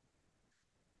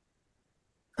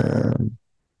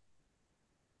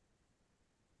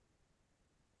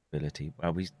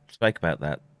 Well, we spoke about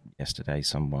that yesterday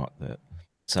somewhat, that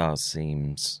SARS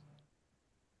seems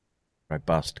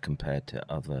robust compared to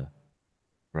other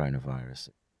coronaviruses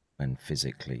when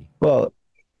physically. Well,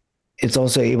 it's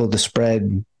also able to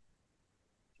spread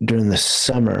during the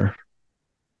summer.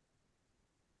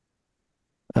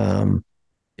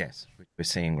 Yes, which we're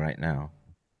seeing right now.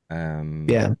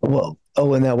 Yeah. Well,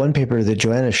 in that one paper that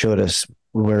Joanna showed us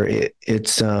where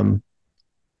it's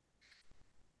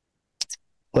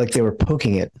like they were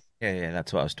poking it. Yeah,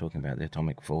 that's what I was talking about, the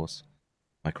atomic force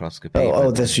microscopy. That's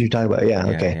what you're talking about. Yeah,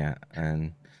 okay. Yeah,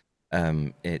 and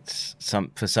it's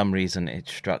for some reason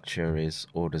its structure is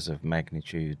orders of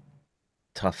magnitude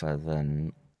tougher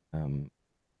than I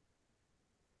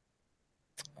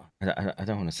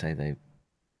don't want to say they.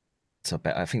 So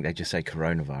I think they just say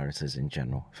coronaviruses in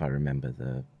general, if I remember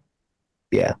the.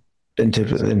 Yeah, in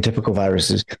typical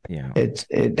viruses. Yeah,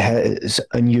 it has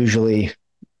unusually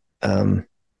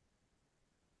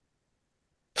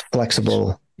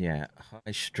flexible. Yeah,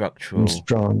 high structural,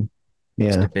 strong.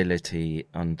 Yeah, stability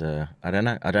under. I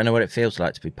don't know what it feels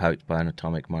like to be poked by an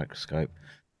atomic microscope,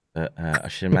 but I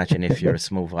should imagine if you're a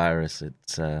small virus,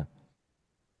 it's an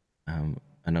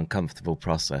uncomfortable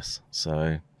process.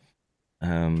 So.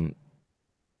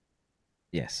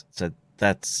 Yes, so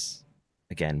that's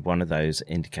again one of those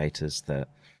indicators that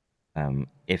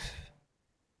if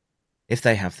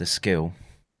they have the skill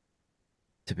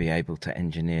to be able to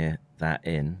engineer that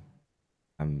in,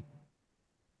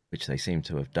 which they seem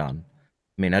to have done.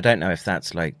 I mean, I don't know if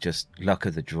that's like just luck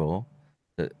of the draw,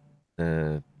 that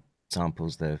the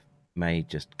samples they've made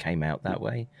just came out that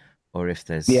way, or if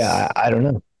there's... Yeah, I don't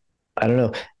know. I don't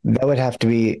know. That would have to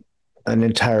be an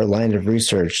entire line of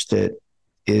research that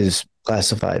is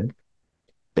classified,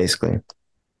 basically.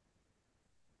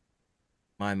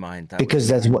 My mind, that because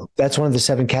that's one of the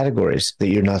 7 categories that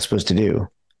you're not supposed to do.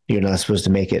 You're not supposed to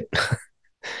make it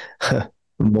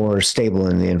more stable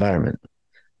in the environment.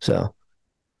 So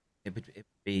it would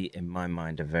be, in my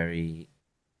mind, a very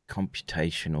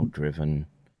computational driven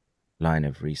line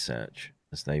of research,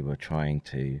 as they were trying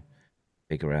to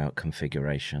figure out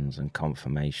configurations and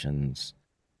conformations,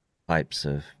 types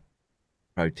of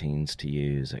proteins to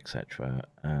use, etc.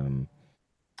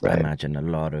 Right. I imagine a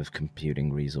lot of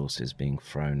computing resources being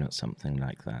thrown at something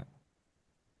like that.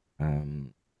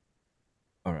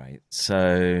 All right,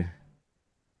 so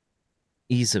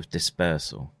ease of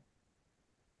dispersal.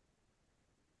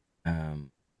 The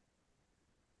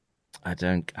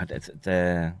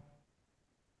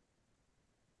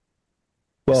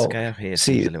scale here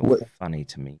seems a little funny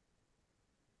to me.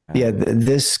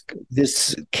 This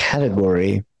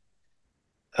category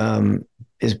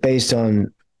is based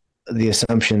on the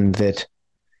assumption that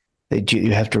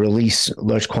you have to release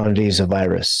large quantities of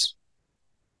virus.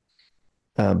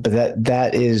 But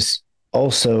that is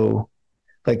also,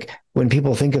 like, when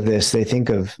people think of this, they think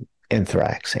of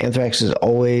anthrax. Anthrax is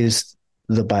always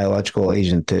the biological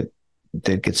agent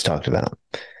that gets talked about.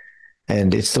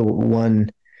 And it's the one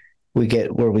we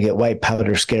get white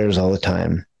powder scares all the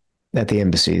time at the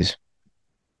embassies.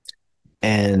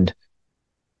 And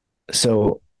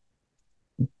so,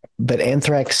 but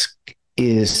anthrax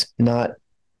is not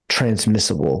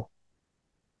transmissible.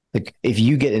 Like, if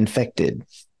you get infected,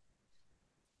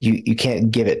 you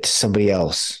can't give it to somebody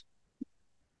else.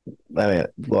 I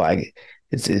mean,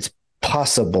 it's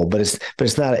possible, but it's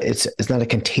not a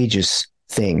contagious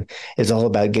thing. It's all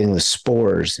about getting the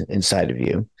spores inside of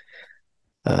you.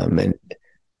 And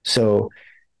so,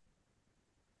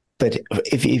 but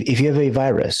if you have a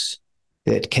virus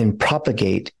that can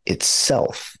propagate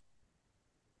itself,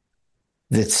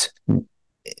 that's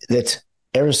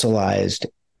aerosolized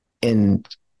and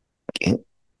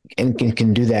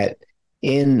can do that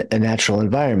in a natural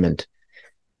environment,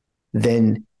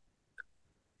 then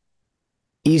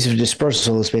ease of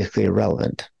dispersal is basically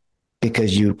irrelevant,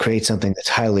 because you create something that's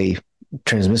highly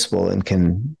transmissible and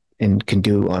can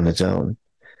do on its own.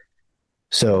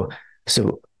 So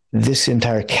this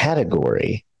entire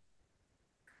category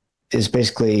is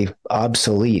basically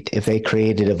obsolete if they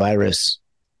created a virus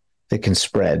that can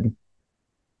spread,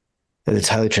 that's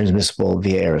highly transmissible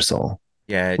via aerosol.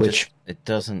 Yeah, which it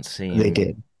doesn't seem they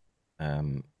did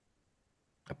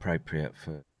appropriate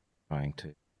for trying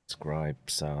to describe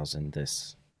SARS in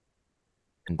this.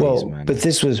 Well, but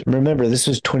this was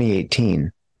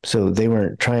 2018, so they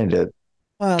weren't trying to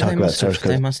talk about SARS-CoV.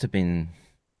 There must have been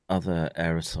other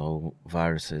aerosol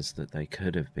viruses that they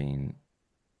could have been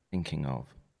thinking of.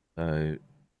 So,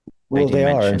 well, they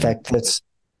are. In fact,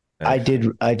 I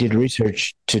did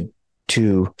research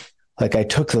to like, I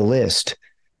took the list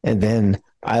and then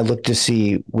I looked to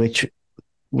see which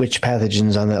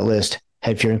pathogens on that list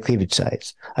had furin cleavage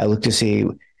sites. I looked to see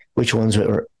which ones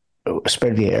were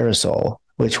spread via aerosol,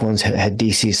 which ones had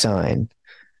DC sign.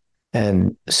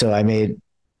 And so I made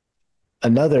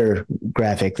another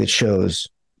graphic that shows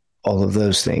all of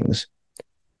those things.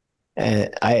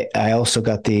 And I also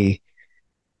got the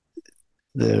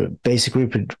basic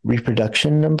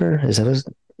reproduction number. Is that what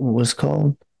it was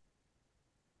called?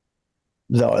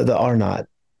 The R naught.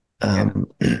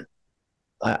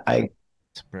 I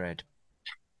spread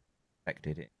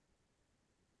affected it.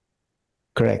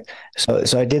 Correct. So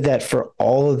I did that for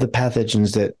all of the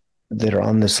pathogens that are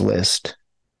on this list.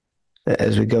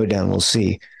 As we go down, we'll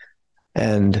see.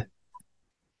 And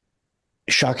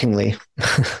shockingly,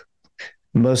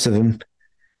 most of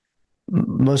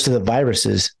the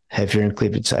viruses have furin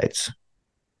cleavage sites.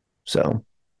 So,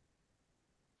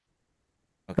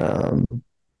 okay.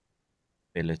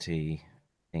 Ability, I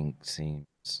think, seems.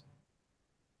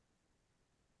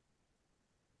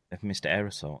 They've missed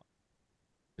aerosol. I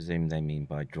presume they mean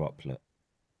by droplet.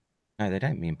 No, they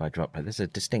don't mean by droplet. There's a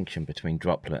distinction between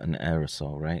droplet and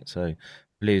aerosol, right? So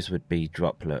blues would be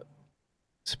droplet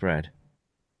spread.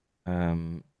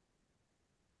 Am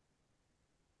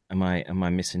I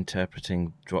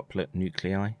misinterpreting droplet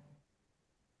nuclei?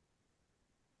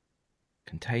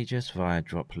 Contagious via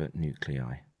droplet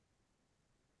nuclei.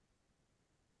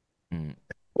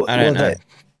 I don't know.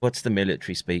 What's the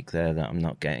military speak there that I'm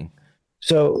not getting?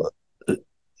 So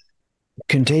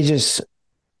contagious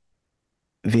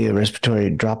via respiratory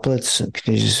droplets,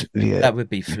 contagious via That would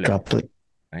be flu, droplet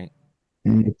right?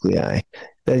 nuclei.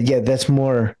 Yeah, that's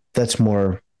more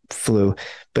flu,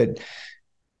 but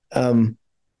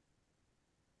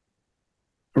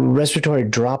respiratory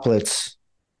droplets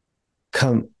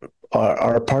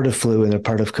are a part of flu and they're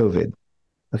part of COVID.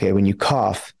 Okay, when you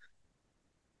cough,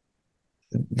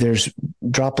 there's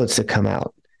droplets that come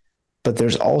out, but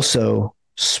there's also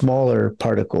smaller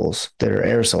particles that are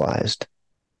aerosolized,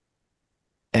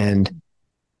 and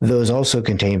those also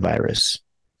contain virus.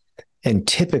 And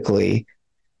typically,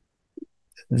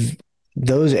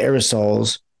 those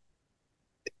aerosols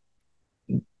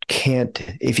can't,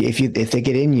 if they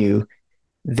get in you,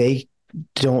 they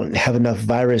don't have enough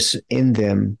virus in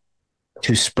them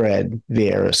to spread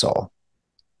via aerosol.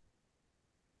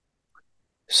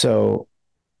 So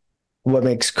what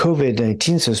makes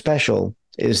COVID-19 so special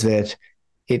is that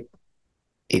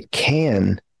it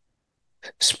can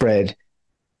spread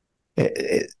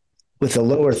with a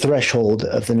lower threshold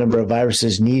of the number of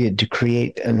viruses needed to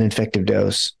create an infective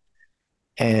dose,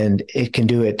 and it can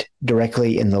do it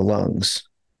directly in the lungs.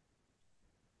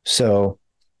 So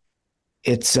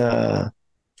it's Well,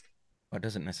 it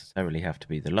doesn't necessarily have to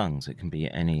be the lungs. It can be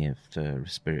any of the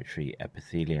respiratory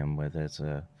epithelium where there's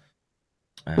a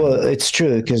well, it's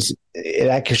true because it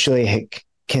actually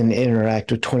can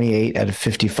interact with 28 out of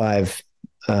 55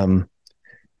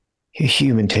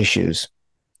 human tissues.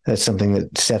 That's something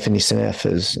that Stephanie Seneff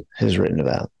has written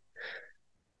about.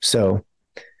 So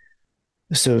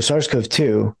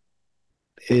SARS-CoV-2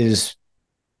 is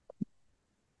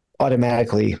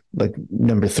automatically like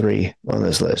number 3 on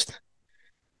this list.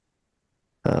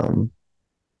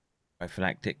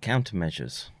 prophylactic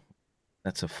countermeasures.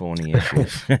 That's a thorny issue.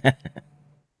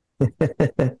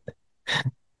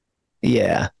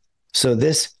 Yeah. So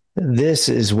this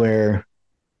is where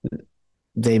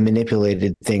they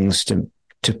manipulated things to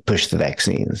push the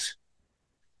vaccines.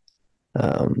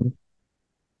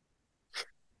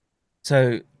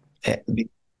 So,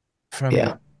 from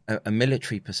yeah. a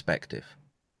military perspective,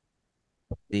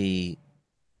 they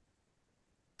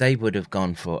would have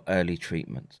gone for early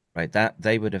treatment, right? That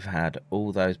they would have had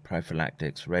all those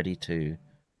prophylactics ready to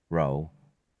roll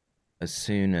as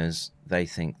soon as they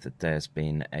think that there's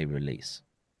been a release.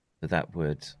 So that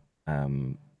would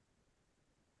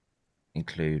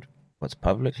include what's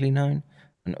publicly known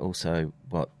and also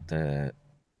what they're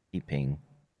keeping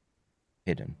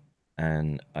hidden.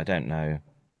 And I don't know,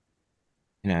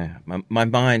 my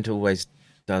mind always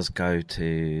does go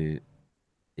to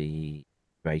the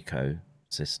Draco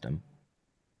system.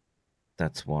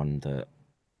 That's one that,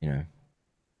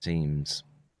 seems...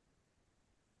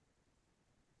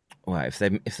 Well, if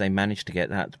they manage to get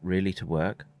that really to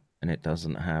work and it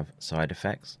doesn't have side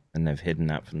effects and they've hidden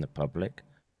that from the public,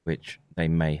 which they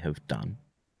may have done.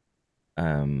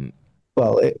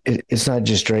 Well, it's not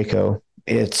just Draco.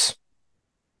 It's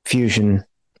fusion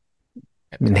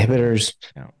inhibitors.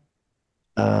 Yeah.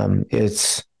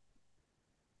 It's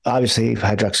obviously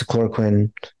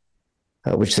hydroxychloroquine,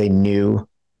 which they knew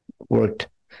worked.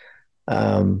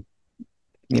 Ivermectin,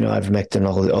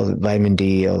 all the vitamin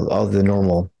D, all the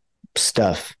normal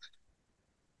stuff.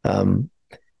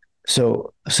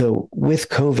 So with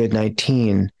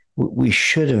COVID-19, we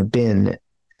should have been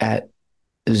at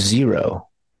 0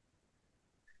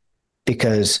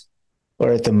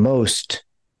 or at the most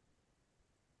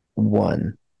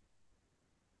 1.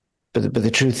 But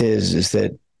the truth is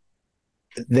that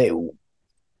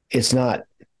it's not.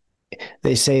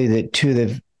 They say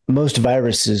that most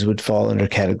viruses would fall under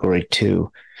category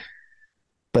 2,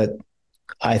 but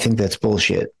I think that's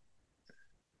bullshit,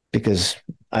 because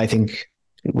I think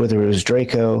whether it was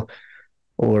Draco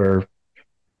or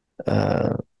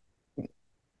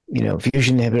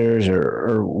fusion inhibitors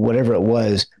or whatever it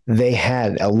was, they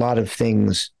had a lot of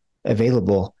things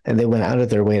available and they went out of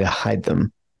their way to hide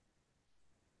them.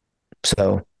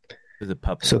 So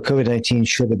COVID-19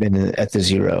 should have been at the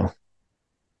 0.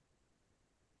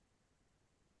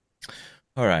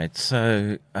 All right,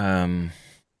 so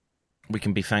we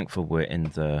can be thankful we're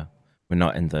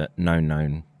not in the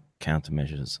known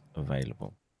countermeasures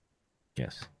available.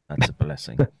 Yes, that's a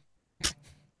blessing.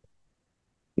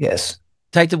 Yes.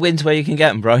 Take the wins where you can get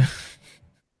them, bro.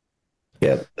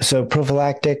 Yeah. So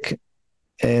prophylactic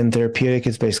and therapeutic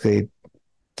is basically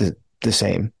the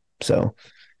same. So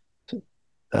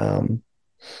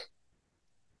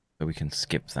we can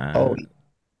skip that. Oh,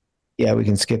 yeah, we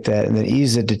can skip that, and then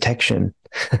ease of detection.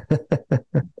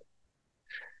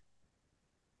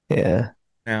 Yeah.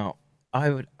 Now,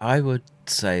 I would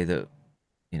say that,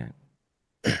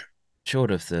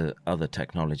 short of the other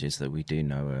technologies that we do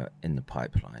know are in the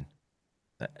pipeline,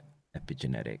 the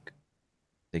epigenetic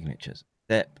signatures.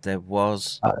 There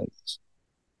was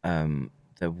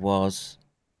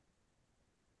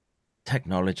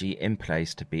technology in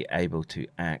place to be able to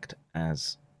act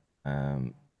as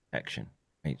detection.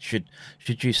 I mean,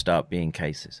 should you start being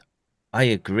cases? I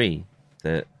agree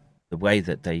that the way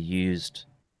that they used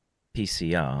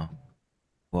PCR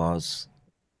was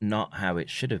not how it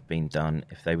should have been done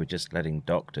if they were just letting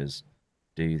doctors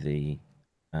do the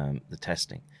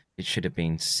testing. It should have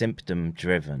been symptom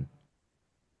driven,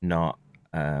 not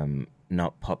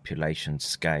population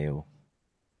scale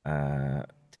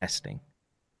testing.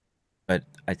 But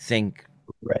I think,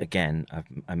 again,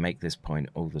 I make this point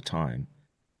all the time.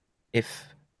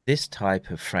 If this type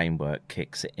of framework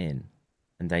kicks it in,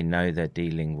 and they know they're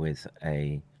dealing with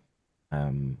a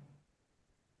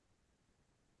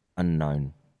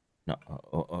unknown,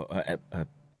 or a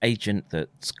agent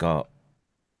that's got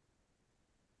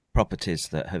properties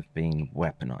that have been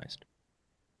weaponized,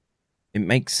 it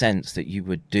makes sense that you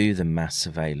would do the mass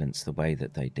surveillance the way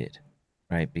that they did,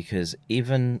 right? Because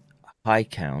even high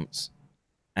counts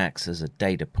acts as a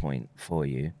data point for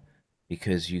you,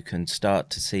 because you can start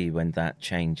to see when that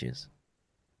changes,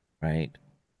 right?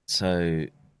 So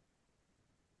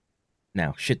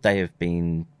now, should they have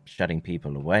been shutting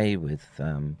people away with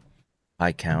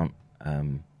high count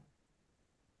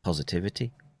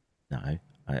positivity? No,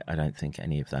 I don't think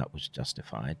any of that was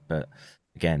justified. But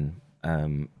again,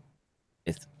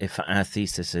 if our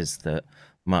thesis is that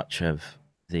much of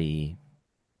the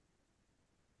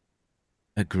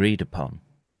agreed upon,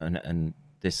 and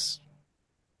this,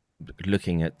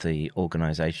 looking at the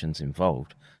organizations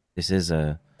involved, this is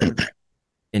a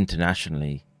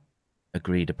internationally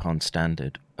agreed upon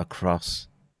standard across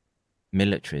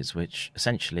militaries, which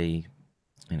essentially,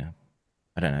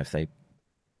 I don't know if they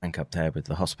rank up there with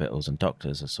the hospitals and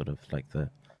doctors as sort of like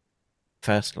the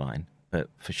first line, but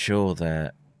for sure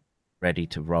they're ready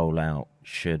to roll out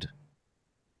should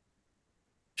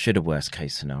a worst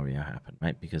case scenario happen,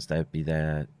 right? Because they'd be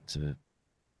there to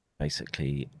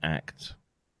basically act.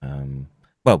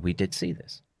 Well, we did see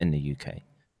this in the UK.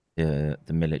 The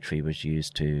military was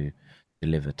used to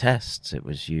deliver tests. It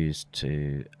was used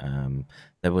to.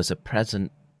 There was a presence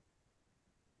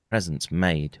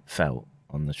felt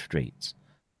on the streets,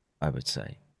 I would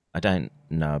say. I don't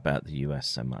know about the US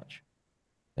so much.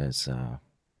 There's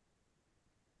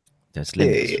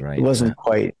limits, right? It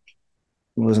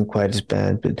wasn't quite as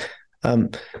bad, but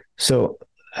so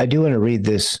I do want to read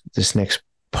this next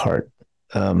part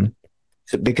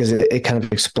because it kind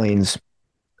of explains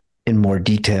in more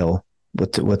detail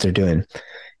what they're doing.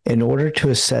 In order to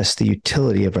assess the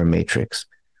utility of our matrix,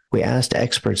 we asked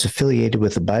experts affiliated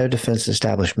with the biodefense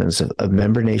establishments of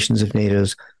member nations of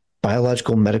NATO's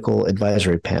Biological Medical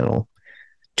Advisory Panel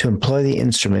to employ the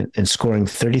instrument in scoring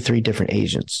 33 different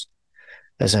agents,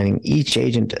 assigning each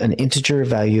agent an integer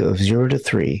value of 0 to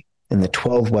 3 in the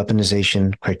 12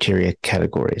 weaponization criteria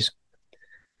categories.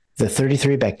 The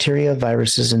 33 bacteria,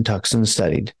 viruses, and toxins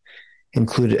studied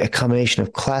included a combination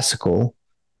of classical,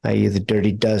 i.e. the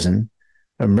dirty dozen,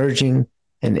 emerging,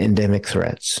 and endemic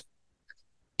threats.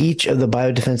 Each of the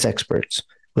biodefense experts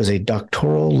was a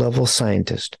doctoral-level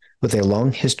scientist with a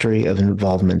long history of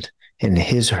involvement in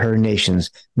her nation's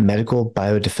medical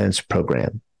biodefense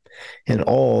program. In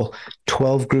all,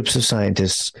 12 groups of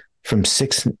scientists from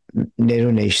 6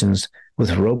 NATO nations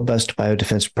with robust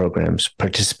biodefense programs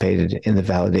participated in the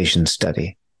validation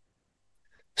study.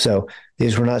 So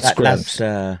these were not scrubs.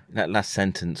 That last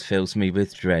sentence fills me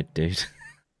with dread, dude.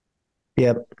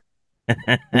 Yep.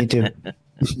 Me too.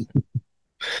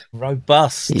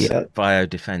 Robust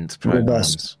biodefense programs.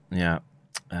 Robust. Yeah.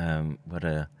 What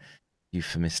a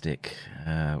euphemistic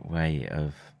way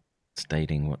of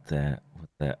stating what they're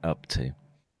up to.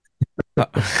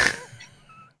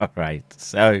 All right.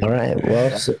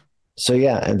 Well, so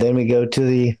yeah, and then we go to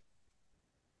the.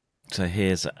 So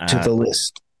here's to the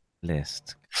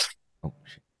list. Oh,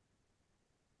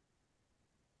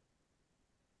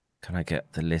 can I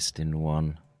get the list in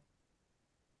one?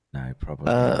 No, probably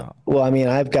not. Well, I mean,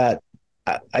 I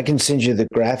can send you the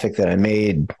graphic that I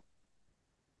made.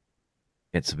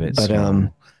 It's a bit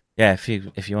small. Yeah, if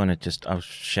you want to I'll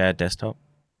share desktop.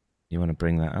 You want to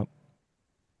bring that up?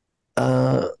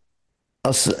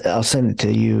 I'll send it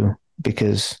to you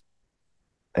because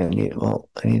I need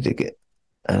to get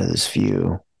out of this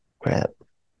view. Crap.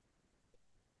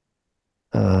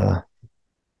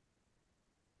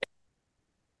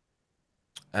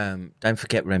 Don't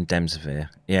forget remdesivir.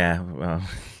 Yeah, well,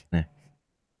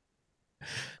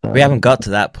 we haven't got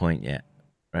to that point yet,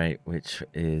 right? Which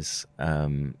is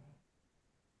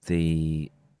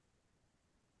the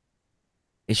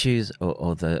issues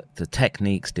or the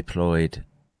techniques deployed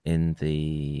in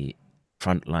the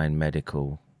frontline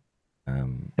medical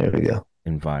there we go.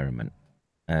 environment.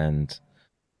 And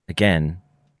again,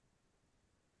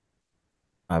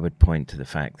 I would point to the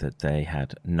fact that they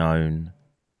had known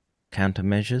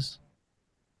countermeasures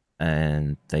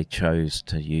and they chose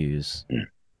to use,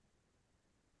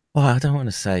 well, I don't want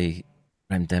to say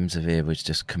remdesivir was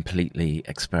just completely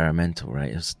experimental,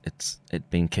 right? It'd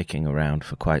been kicking around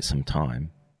for quite some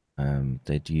time.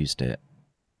 They'd used it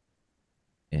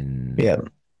in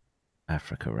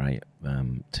Africa, right,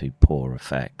 to poor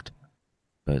effect.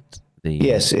 But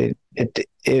yes, it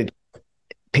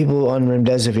people on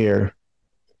remdesivir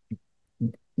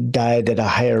died at a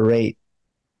higher rate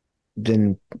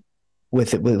than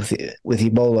with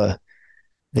Ebola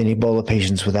than Ebola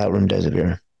patients without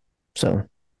remdesivir. So.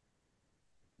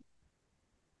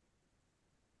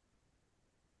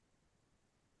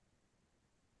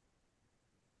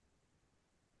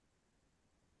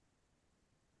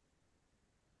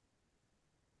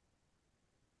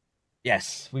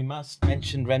 Yes, we must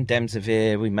mention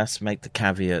remdesivir. We must make the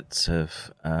caveats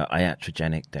of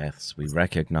iatrogenic deaths. We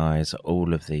recognize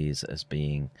all of these as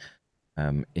being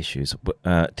issues.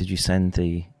 Did you send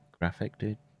the graphic,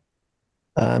 dude?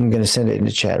 I'm going to send it in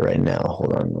the chat right now.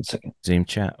 Hold on 1 second. Zoom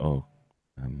chat or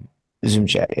Zoom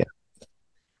chat? Yeah.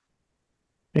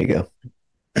 There you go.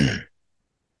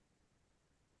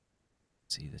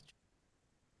 See the.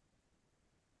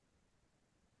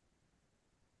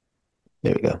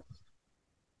 There we go.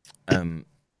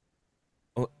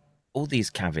 All these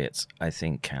caveats, I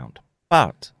think, count.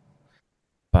 But,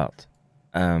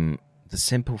 the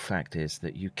simple fact is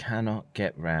that you cannot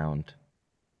get round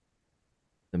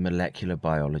the molecular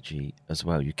biology as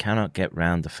well. You cannot get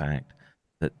round the fact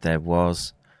that there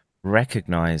was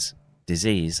recognized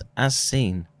disease as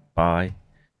seen by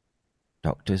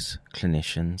doctors,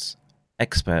 clinicians,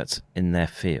 experts in their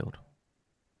field.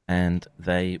 And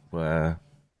they were,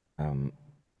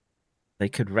 they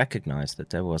could recognize that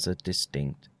there was a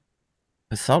distinct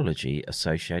pathology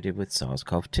associated with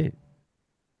SARS-CoV-2.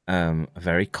 A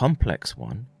very complex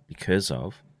one because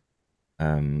of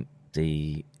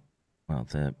the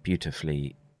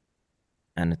beautifully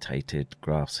annotated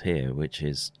graphs here, which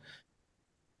is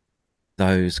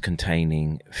those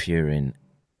containing furin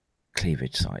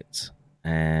cleavage sites.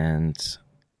 And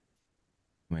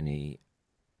many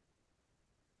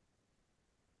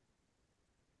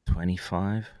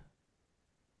 25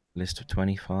 list of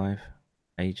 25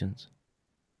 agents.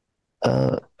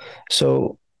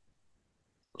 So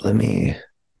let me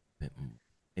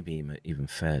maybe even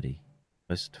 30,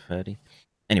 close to 30.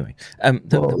 Anyway,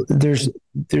 there's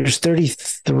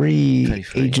 33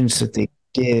 agents that they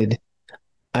did.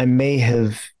 I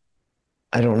don't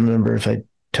remember if I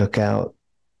took out.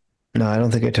 No, I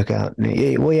don't think I took out.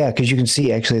 Well, yeah, because you can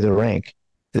see actually the rank.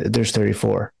 There's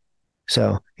 34.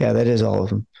 So yeah, that is all of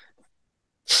them.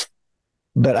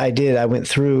 But I went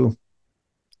through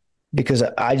because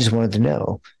I just wanted to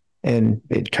know. And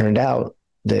it turned out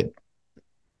that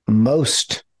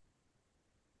most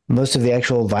of the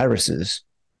actual viruses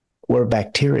or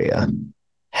bacteria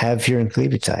have furin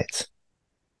cleavage sites.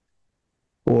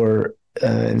 Or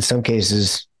in some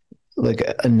cases, like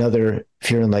another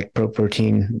furin-like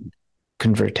protein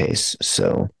convertase.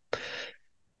 So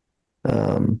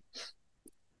and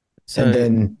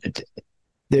then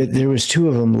there was two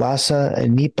of them, Lassa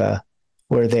and Nipah,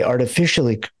 where they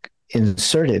artificially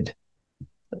inserted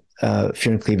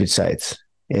furin cleavage sites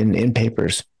in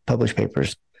papers, published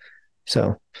papers.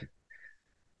 So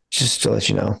just to let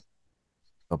you know.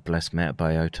 God bless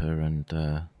Metabiota and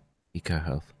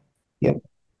EcoHealth. Yep.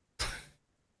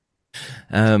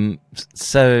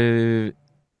 So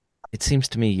it seems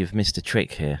to me you've missed a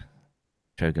trick here,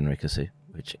 Shogun Rikasu,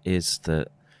 which is that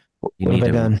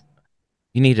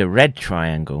you need a red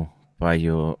triangle by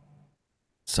your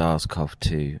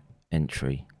SARS-CoV-2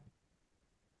 entry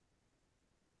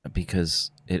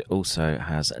because it also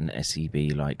has an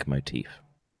SEB-like motif.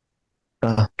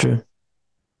 True.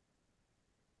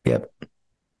 Yep.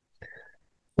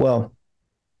 Well,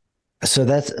 so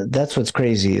that's what's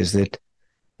crazy is that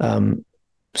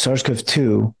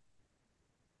SARS-CoV-2,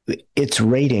 its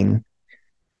rating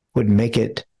would make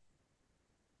it.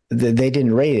 They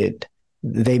didn't rate it.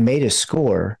 They made a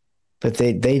score, but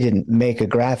they didn't make a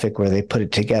graphic where they put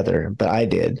it together. But I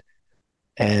did,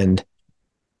 and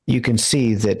you can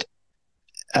see that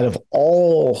out of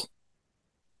all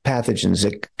pathogens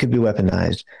that could be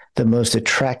weaponized, the most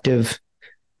attractive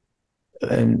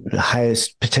and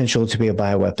highest potential to be a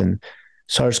bioweapon,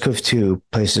 SARS-CoV-2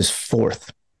 places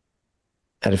 4th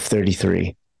out of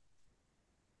 33.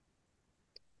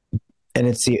 And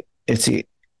it's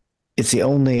the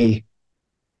only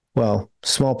Well,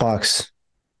 smallpox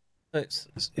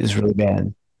is really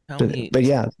bad. But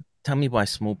yeah, tell me why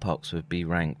smallpox would be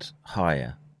ranked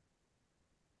higher.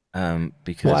 Well,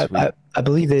 I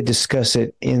believe they discuss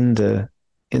it in the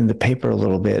paper a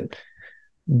little bit,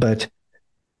 but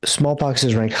smallpox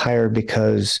is ranked higher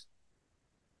because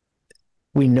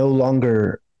we no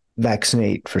longer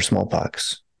vaccinate for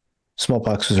smallpox.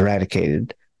 Smallpox was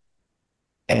eradicated,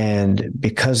 and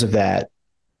because of that,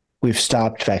 we've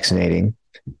stopped vaccinating,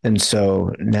 and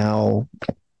so now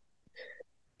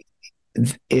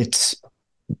it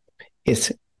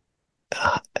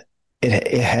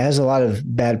has a lot of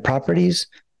bad properties,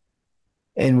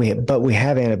 and we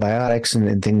have antibiotics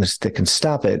and things that can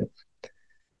stop it,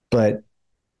 but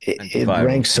it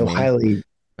ranks so highly.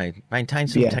 Maintain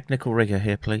some technical rigor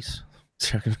here, please.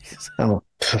 Oh,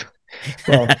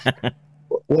 well,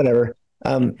 whatever.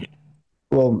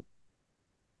 Well,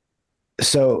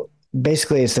 so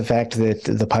basically, it's the fact that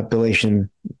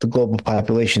the global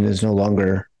population, is no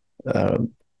longer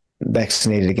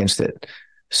vaccinated against it.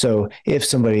 So if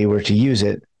somebody were to use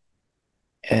it,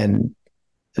 and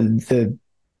the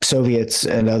Soviets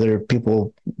and other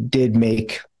people did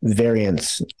make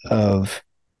variants of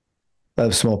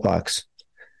smallpox.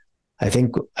 I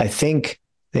think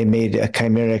they made a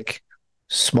chimeric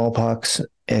smallpox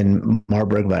and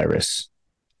Marburg virus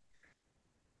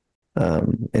in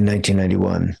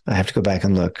 1991. I have to go back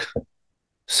and look.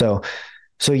 So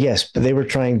yes, but they were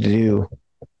trying to do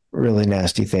really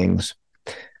nasty things.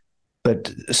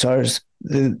 But SARS,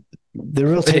 the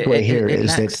real takeaway here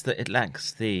is that it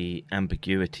lacks the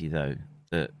ambiguity, though,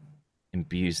 that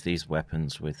imbues these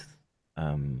weapons with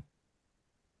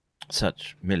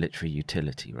such military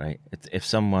utility, right? If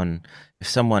someone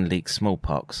leaks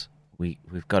smallpox,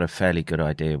 we've got a fairly good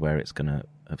idea where it's going to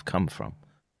have come from,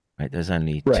 right? There's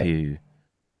only two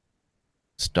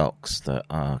stocks that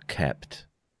are kept,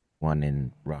 one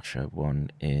in Russia,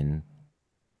 one in,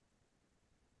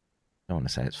 I don't want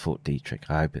to say it's Fort Detrick.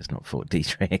 I hope it's not Fort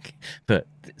Detrick, but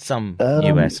some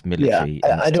U.S. military.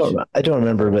 Yeah, I don't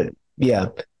remember, but yeah,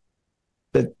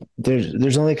 but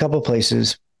there's only a couple of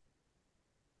places,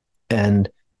 but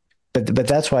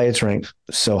that's why it's ranked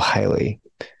so highly.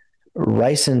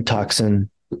 Ricin toxin,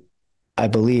 I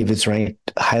believe it's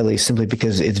ranked highly simply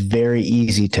because it's very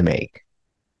easy to make.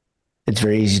 It's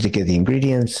very easy to get the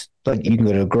ingredients. Like, you can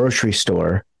go to a grocery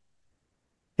store,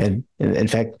 and in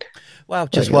fact, well,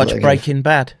 just watch Breaking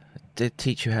Bad. They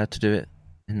teach you how to do it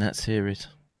in that series.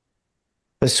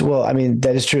 Well, I mean,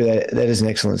 that is true. That is an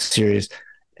excellent series,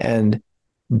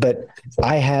 but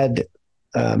I had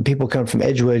people come from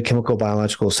Edgewood Chemical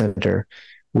Biological Center,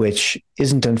 which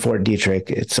isn't on Fort Detrick.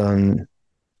 It's on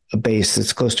a base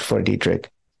that's close to Fort Detrick,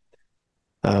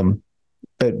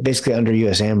 but basically under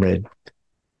U.S. AMRID.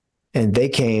 And they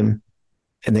came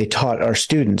and they taught our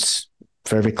students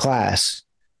for every class.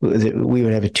 We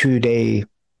would have a 2-day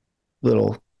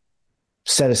little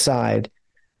set aside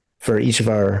for each of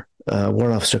our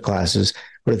warrant officer classes,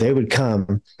 where they would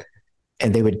come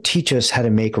and they would teach us how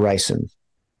to make ricin.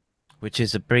 Which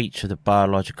is a breach of the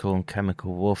biological and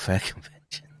chemical warfare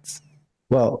conventions.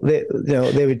 Well,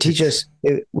 they would teach us.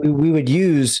 We would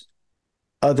use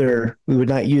we would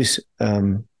not use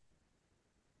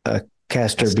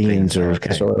castor beans or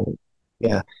castor oil.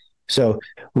 Yeah. So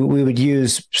we would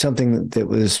use something that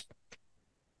was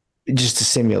just to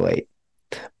simulate,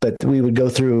 but we would go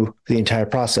through the entire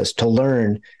process to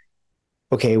learn,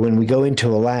 okay, when we go into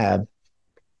a lab,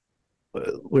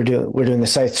 we're doing a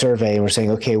site survey and we're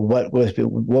saying, okay, what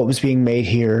was being made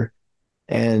here,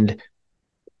 and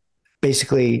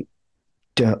basically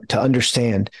to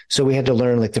understand. So we had to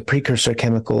learn like the precursor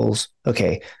chemicals.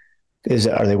 Okay,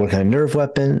 are they working on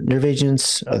nerve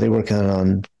agents? Are they working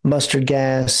on mustard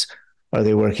gas? Are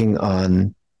they working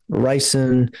on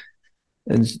ricin?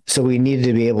 And so we needed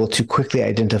to be able to quickly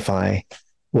identify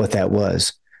what that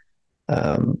was,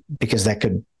 because that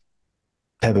could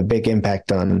have a big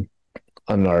impact on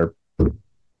our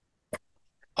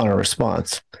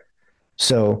response.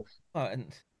 So,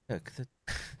 and look, the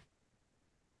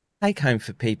take home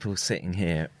for people sitting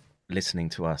here listening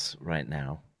to us right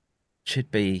now should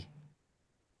be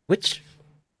which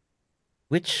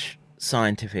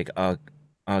scientific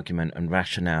argument and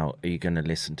rationale are you going to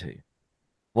listen to?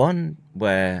 One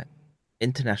where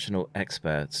international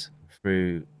experts,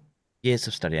 through years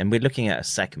of study, and we're looking at a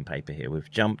second paper here.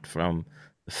 We've jumped from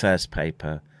the first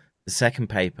paper. The second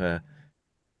paper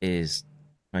is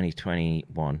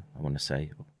 2021, I want to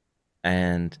say,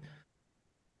 and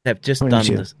they've just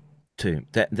 22.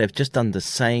 They've just done the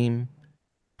same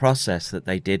process that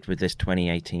they did with this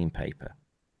 2018 paper,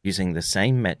 using the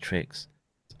same metrics,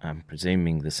 I'm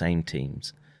presuming the same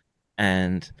teams,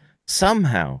 and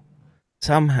somehow,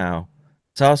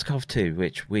 SARS-CoV-2,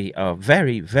 which we are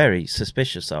very, very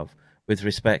suspicious of with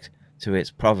respect to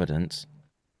its provenance,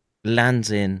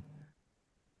 lands in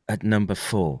at number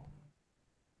 4.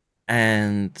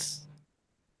 And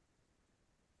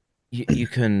you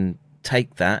can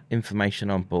take that information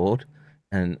on board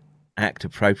and act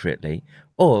appropriately,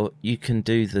 or you can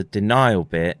do the denial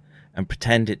bit and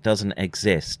pretend it doesn't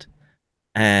exist.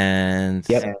 And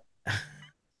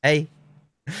hey,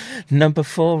 number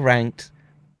 4 ranked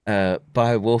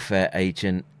biowarfare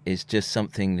agent is just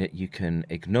something that you can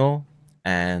ignore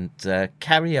and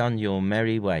carry on your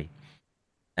merry way.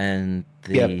 And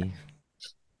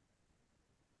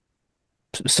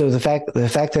so the fact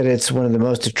that it's one of the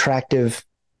most attractive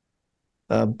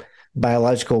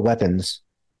biological weapons,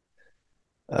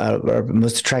 or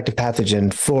most attractive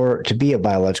pathogen to be a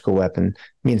biological weapon,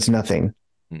 means nothing.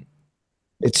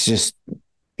 It's just,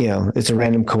 it's a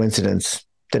random coincidence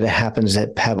that it happens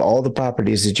to have all the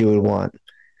properties that you would want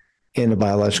in a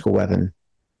biological weapon.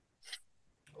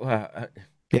 Well,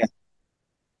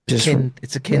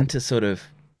 it's akin to sort of,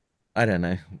 I don't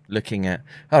know, looking at,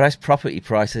 those property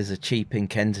prices are cheap in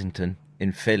Kensington,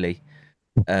 in Philly.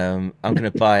 I'm going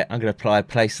to apply a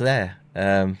place there.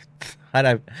 I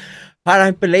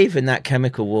don't believe in that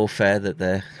chemical warfare that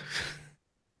they're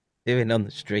doing on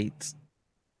the streets.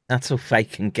 That's all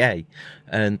fake and gay.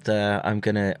 And I'm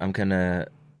gonna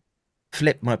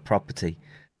flip my property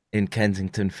in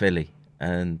Kensington, Philly,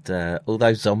 and all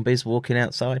those zombies walking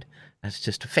outside. That's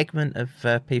just a figment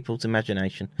of people's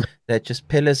imagination. They're just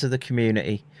pillars of the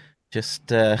community. Just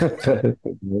part of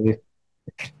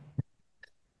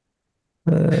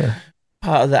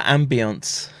the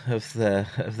ambience of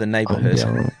the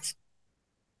neighborhood.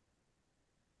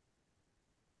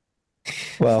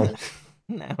 Well,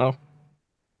 no.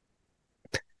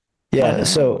 Yeah,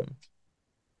 so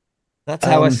that's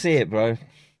how I see it, bro.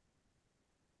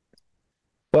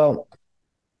 Well,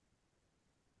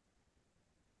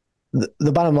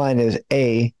 the bottom line is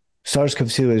A,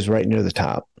 SARS-CoV-2 is right near the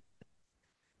top.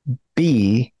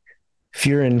 B,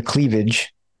 furin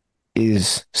cleavage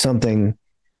is something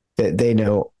that they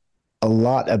know a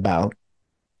lot about,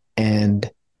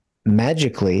 and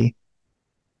magically,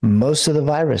 most of the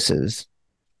viruses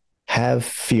have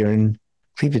furin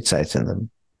cleavage sites in them,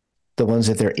 the ones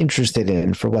that they're interested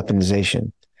in for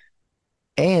weaponization.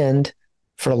 And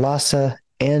for Lassa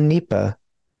and Nipah,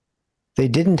 they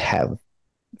didn't have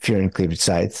furin cleavage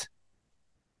sites,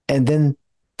 and then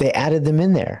they added them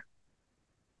in there.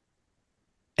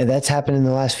 And that's happened in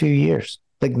the last few years.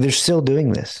 Like, they're still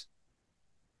doing this.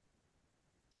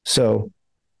 So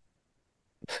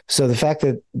the fact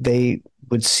that they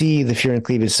would see the furin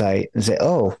cleavage site and say,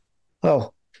 oh,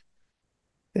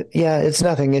 yeah, it's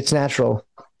nothing, it's natural.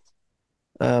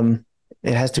 It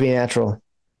has to be natural,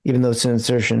 even though it's an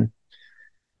insertion.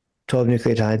 12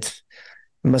 nucleotides,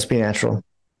 it must be natural.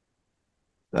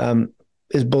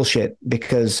 Is bullshit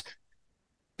because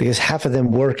half of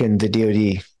them work in the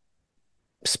DoD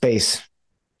space.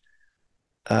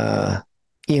 Ian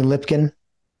Lipkin,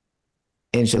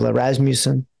 Angela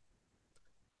Rasmussen,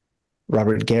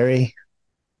 Robert Gary,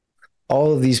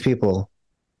 all of these people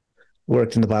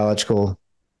worked in the biological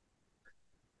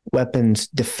weapons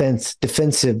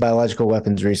defensive biological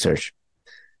weapons research.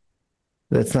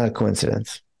 That's not a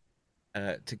coincidence.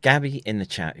 To Gabby in the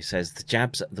chat, who says the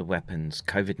jabs are the weapons,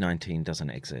 COVID-19 doesn't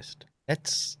exist.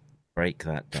 Let's break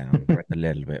that down a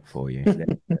little bit for you.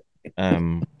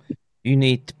 You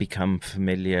need to become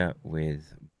familiar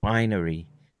with binary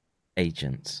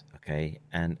agents, okay,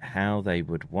 and how they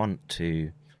would want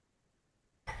to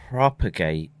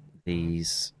propagate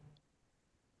these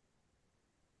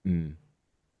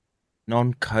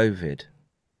non-COVID,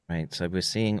 right? So we're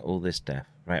seeing all this death,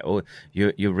 right? Or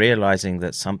you're realizing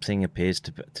that something appears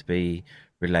to be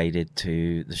related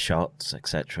to the shots,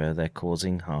 etc. They're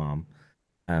causing harm,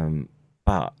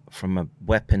 but from a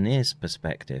weaponeer's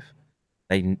perspective,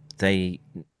 they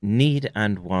need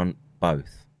and want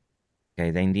both.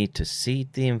 Okay, they need to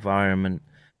seed the environment,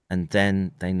 and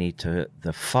then they need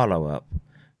the follow up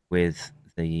with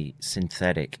the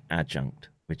synthetic adjunct,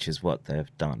 which is what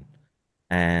they've done.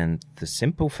 And the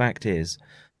simple fact is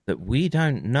that we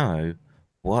don't know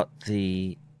what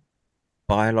the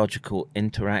biological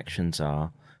interactions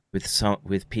are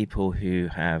with people who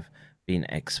have been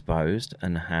exposed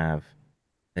and have,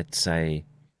 let's say,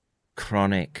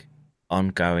 chronic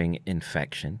ongoing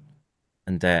infection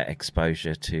and their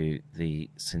exposure to the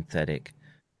synthetic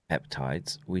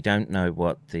peptides. We don't know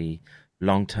what the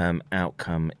long-term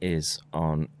outcome is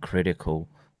on critical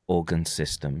organ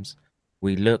systems.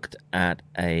 We looked at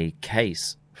a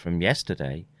case from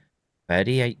yesterday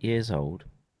 38 years old,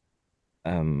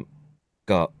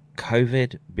 got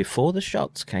COVID before the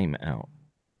shots came out,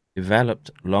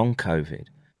 developed long COVID,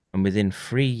 and within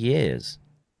 3 years,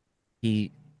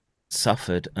 he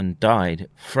suffered and died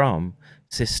from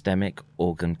systemic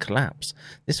organ collapse.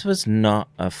 This was not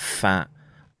a fat,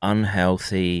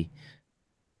 unhealthy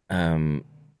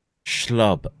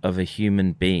schlub of a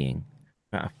human being.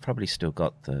 But I've probably still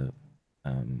got the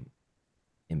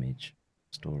image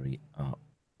story up.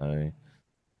 So,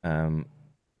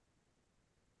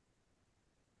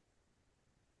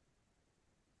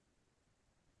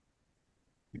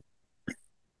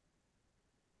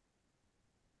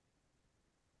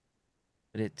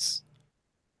 but it's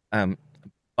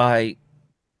by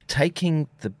taking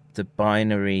the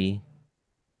binary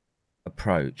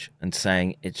approach and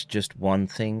saying it's just one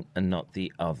thing and not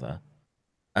the other,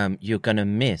 you're going to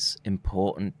miss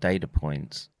important data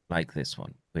points like this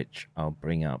one, which I'll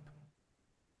bring up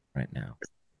right now.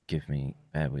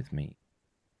 Bear with me.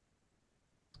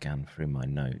 Scan through my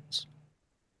notes.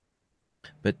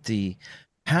 But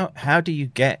how do you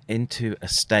get into a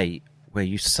state where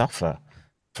you suffer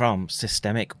from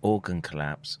systemic organ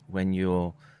collapse when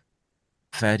you're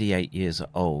 38 years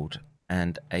old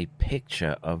and a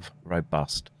picture of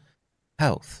robust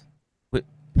health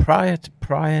prior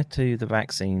to the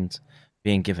vaccines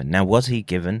being given? Now, was he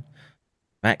given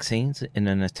vaccines in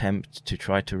an attempt to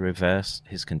try to reverse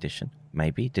his condition?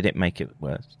 Maybe. Did it make it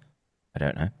worse? I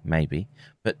don't know. Maybe.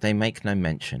 But they make no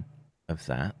mention of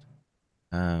that.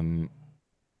 God,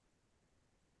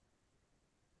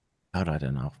 I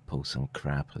don't know. I'll pull some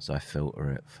crap as I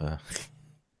filter it for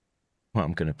what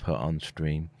I'm going to put on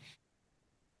stream.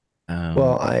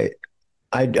 Well,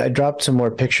 I dropped some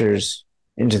more pictures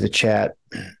into the chat.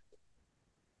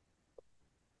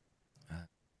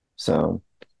 So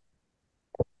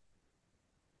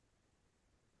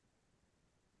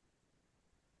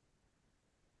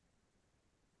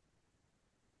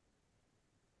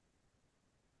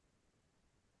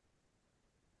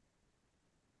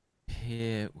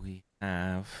here we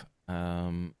have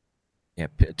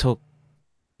talk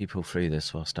people through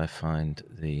this whilst I find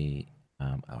the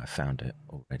I found it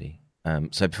already.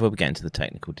 So before we get into the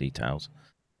technical details,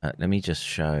 let me just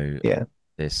show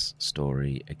this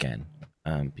story again,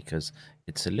 because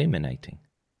it's illuminating.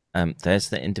 There's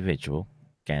the individual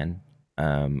again,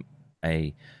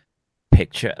 a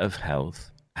picture of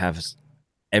health, has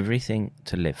everything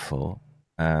to live for,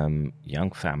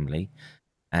 young family,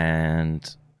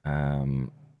 and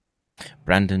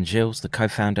Brandon Gilles, the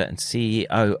co-founder and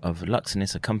CEO of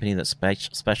Luxonis, a company that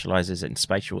specializes in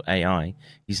spatial AI.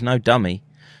 He's no dummy.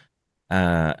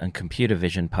 And computer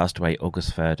vision, passed away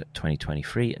August 3rd,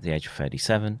 2023 at the age of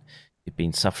 37. He'd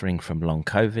been suffering from long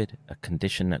COVID, a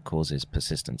condition that causes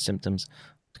persistent symptoms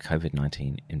of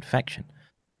COVID-19 infection.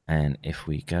 And if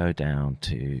we go down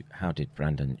to how did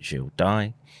Brandon Gilles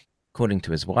die? According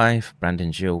to his wife,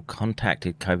 Brandon Gilles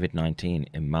contacted COVID-19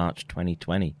 in March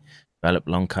 2020, developed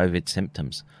long COVID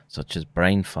symptoms such as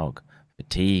brain fog,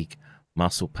 fatigue,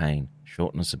 muscle pain,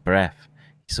 shortness of breath.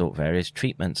 He sought various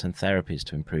treatments and therapies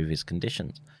to improve his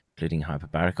conditions, including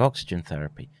hyperbaric oxygen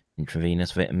therapy,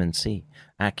 intravenous vitamin C,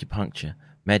 acupuncture,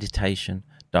 meditation,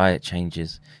 diet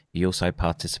changes. He also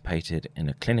participated in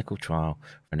a clinical trial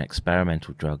for an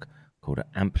experimental drug called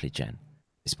Ampligen.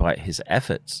 Despite his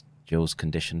efforts, Gilles'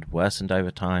 condition worsened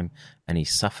over time, and he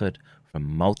suffered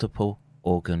from multiple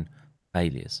organ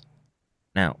failures.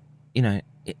 Now,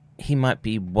 he might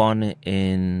be 1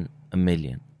 in a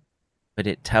million, but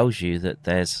it tells you that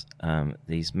there's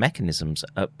these mechanisms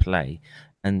at play,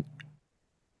 and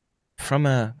from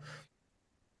a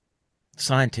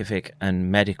scientific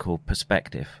and medical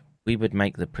perspective, we would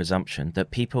make the presumption that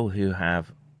people who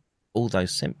have all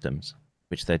those symptoms,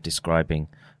 which they're describing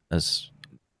as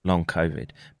long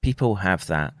COVID, people have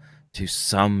that to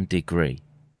some degree.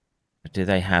 Do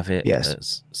they have it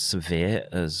as severe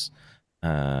as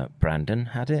Brandon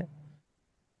had it?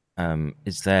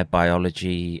 Is their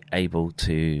biology able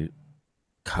to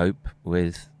cope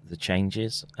with the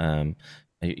changes?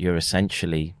 You're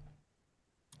essentially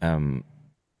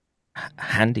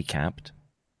handicapped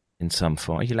in some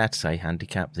form. Are you allowed to say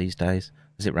handicapped these days?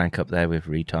 Does it rank up there with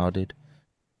retarded?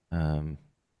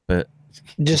 But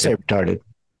just say retarded.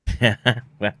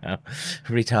 Well,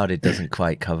 retarded doesn't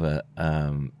quite cover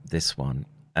this one.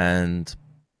 And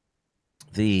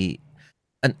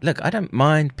look, I don't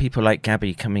mind people like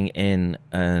Gabby coming in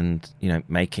and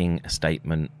making a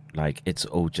statement like it's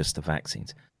all just the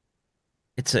vaccines.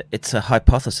 It's a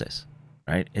hypothesis,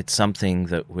 right? It's something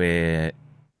that we're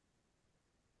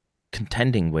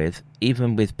contending with,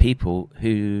 even with people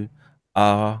who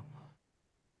are,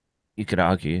 you could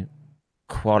argue,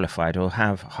 qualified or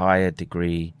have higher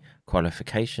degree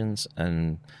qualifications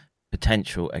and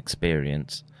potential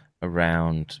experience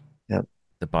around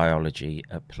the biology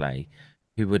at play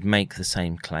who would make the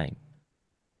same claim.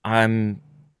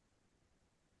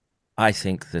 I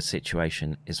think the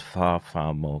situation is far,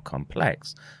 far more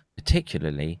complex,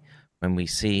 particularly when we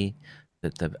see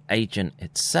that the agent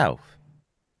itself,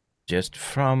 just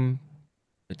from,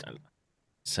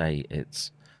 say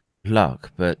it's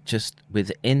luck, but just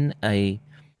within a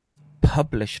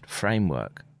published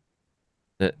framework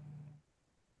that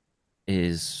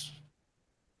is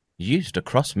used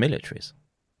across militaries,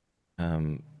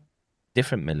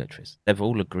 different militaries, they've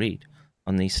all agreed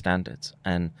on these standards,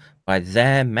 and by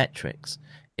their metrics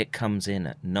it comes in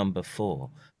at number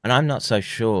 4, and I'm not so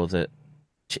sure that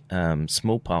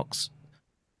smallpox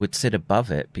would sit above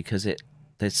it, because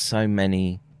there's so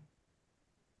many,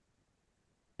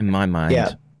 in my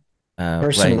mind,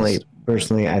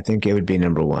 personally I think it would be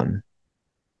number 1,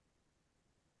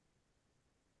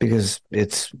 because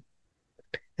it's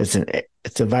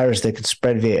a virus that can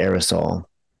spread via aerosol,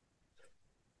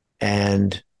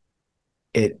 and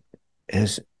it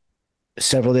has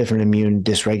several different immune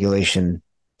dysregulation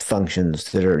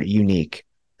functions that are unique,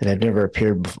 that have never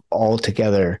appeared all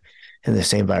together in the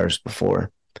same virus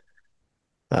before.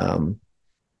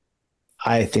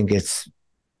 I think it's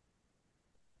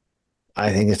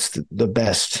the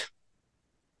best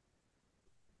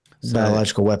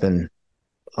biological weapon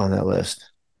on that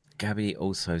list. Gabby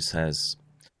also says,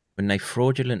 when they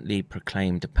fraudulently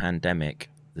proclaimed a pandemic,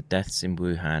 the deaths in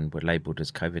Wuhan were labeled as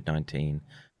COVID-19.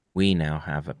 We now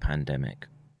have a pandemic.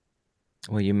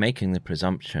 Well, you're making the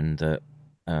presumption that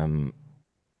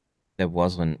there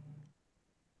wasn't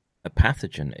a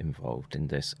pathogen involved in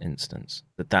this instance,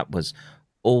 that was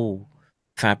all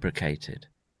fabricated,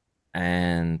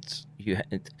 and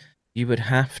you would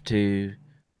have to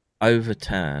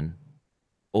overturn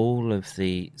all of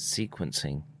the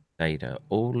sequencing data,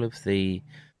 all of the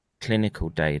clinical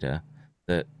data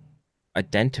that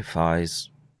identifies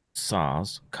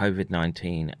SARS,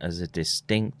 COVID-19, as a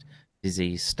distinct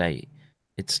disease state.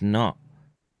 It's not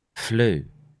flu,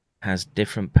 has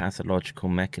different pathological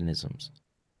mechanisms.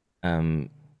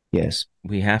 Yes,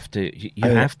 we have to. You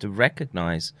have to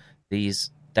recognize these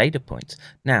data points.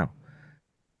 Now,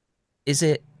 is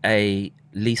it a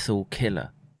lethal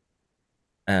killer?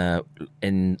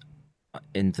 In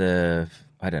the,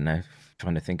 I don't know,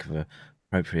 trying to think of an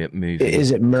appropriate movie.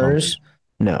 Is it MERS?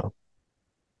 No.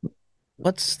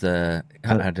 What's the?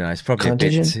 I don't know. It's probably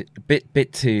Contagion? a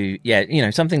bit too. Yeah,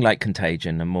 something like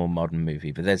Contagion, a more modern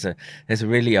movie. But there's a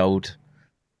really old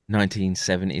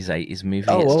 1970s, 80s movie.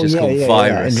 It's just called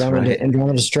Virus. Right?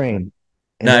 Andromeda Strain.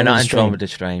 No, not Andromeda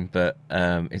Strain, but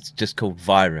it's just called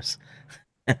Virus.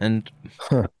 And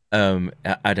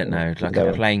I don't know, like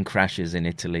a plane crashes in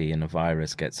Italy and a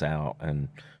virus gets out, and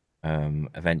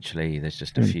eventually there's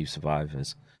just a few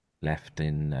survivors left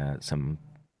in some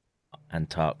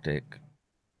Antarctic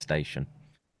station,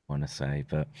 I want to say.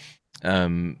 But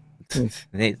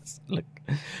it's, look,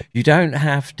 you don't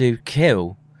have to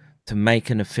kill to make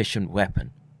an efficient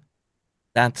weapon.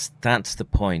 That's the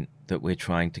point that we're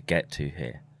trying to get to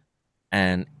here.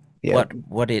 And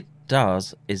what it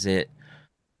does is it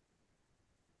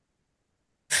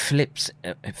flips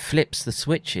the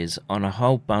switches on a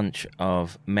whole bunch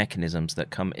of mechanisms that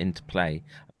come into play.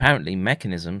 Apparently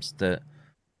mechanisms that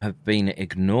have been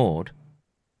ignored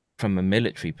from a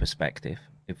military perspective,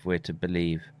 if we're to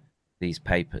believe these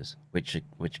papers, which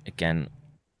again,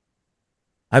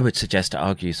 I would suggest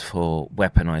argues for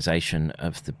weaponization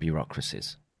of the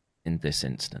bureaucracies in this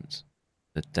instance.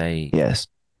 That they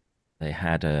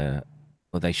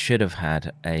should have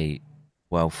had a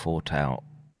well thought out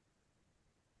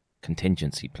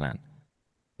contingency plan.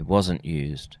 It wasn't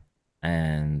used,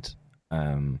 and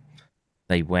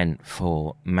they went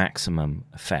for maximum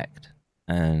effect.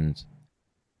 And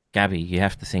Gabby, you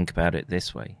have to think about it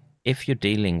this way. If you're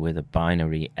dealing with a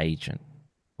binary agent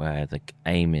where the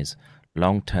aim is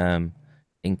long-term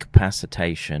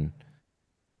incapacitation,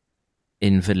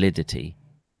 invalidity,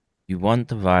 you want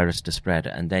the virus to spread,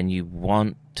 and then you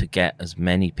want to get as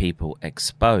many people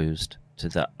exposed to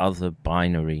the other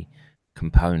binary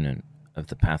component of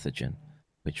the pathogen,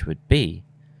 which would be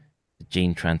the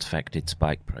gene transfected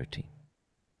spike protein.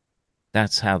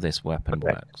 That's how this weapon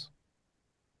works.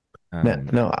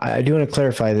 No, I do want to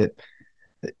clarify that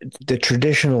the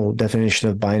traditional definition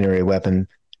of binary weapon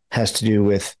has to do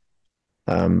with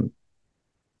two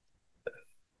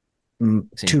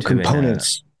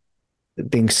components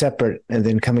being separate and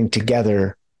then coming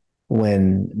together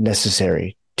when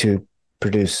necessary to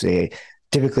produce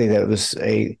typically there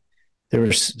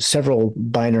were several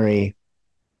binary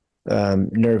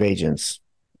nerve agents,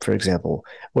 for example,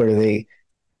 where they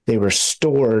were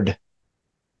stored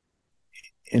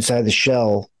inside the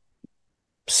shell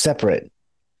separate,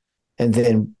 and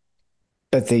then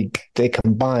but they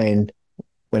combine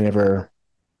whenever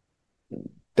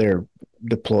they're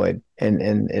deployed,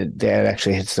 and that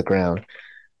actually hits the ground.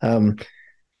 Um,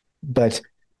 but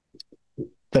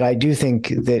I do think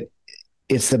that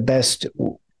it's the best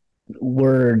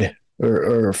word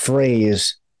or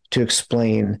phrase to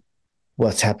explain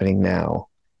what's happening now,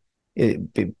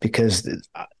 because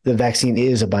the vaccine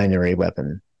is a binary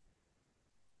weapon.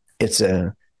 It's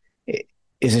a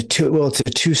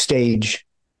two-stage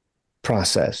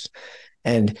process,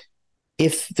 and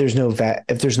if there's no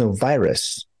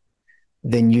virus,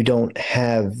 then you don't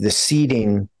have the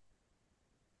seeding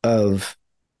of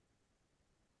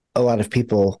a lot of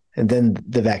people, and then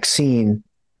the vaccine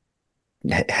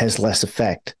has less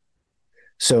effect.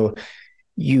 So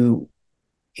in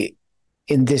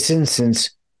this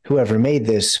instance, whoever made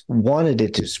this wanted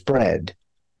it to spread,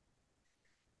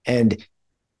 and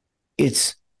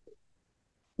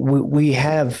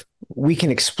we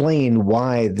can explain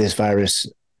why this virus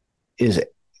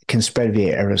can spread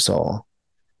via aerosol.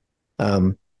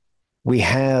 We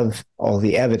have all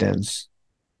the evidence,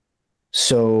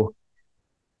 so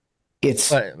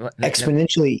it's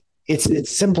exponentially.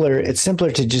 It's simpler. It's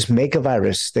simpler to just make a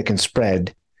virus that can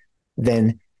spread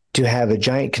than to have a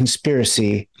giant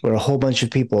conspiracy where a whole bunch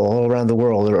of people all around the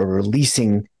world are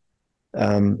releasing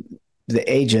the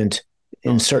agent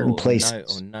in certain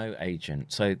places. No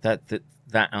agent. So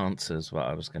that answers what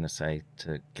I was going to say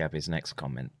to Gabby's next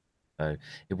comment. So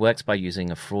it works by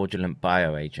using a fraudulent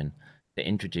bioagent to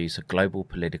introduce a global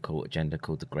political agenda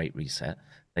called the Great Reset.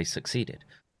 They succeeded.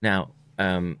 Now,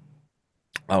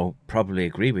 I'll probably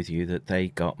agree with you that they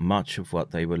got much of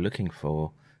what they were looking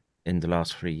for in the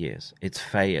last 3 years. It's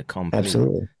fait accompli.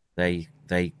 Absolutely.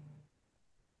 They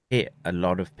hit a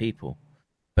lot of people,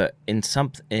 but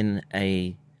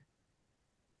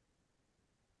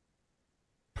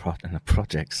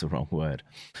project's the wrong word.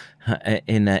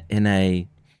 In a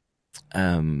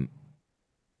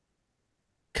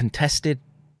contested,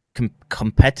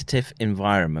 competitive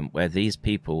environment where these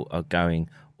people are going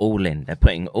all in, they're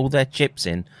putting all their chips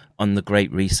in on the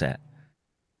Great Reset.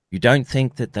 You don't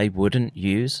think that they wouldn't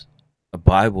use a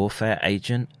biowarfare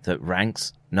agent that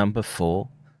ranks number 4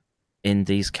 in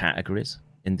these categories,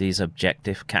 in these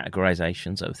objective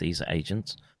categorizations of these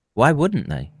agents? Why wouldn't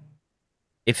they?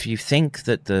 If you think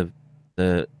that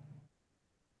the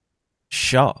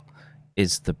shot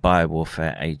is the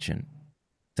biowarfare agent,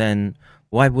 then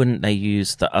why wouldn't they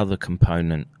use the other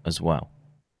component as well?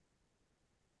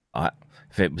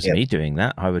 If it was me doing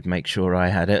that, I would make sure I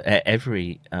had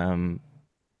every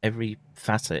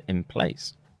facet in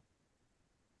place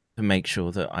to make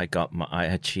sure that I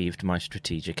achieved my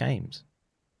strategic aims.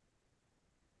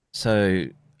 So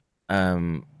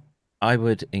I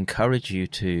would encourage you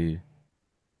to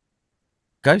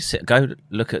go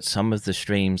look at some of the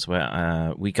streams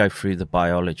where we go through the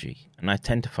biology, and I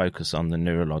tend to focus on the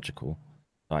neurological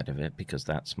side of it because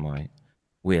that's my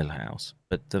wheelhouse.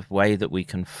 But the way that we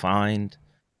can find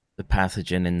the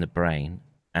pathogen in the brain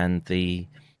and the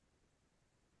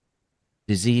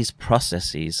disease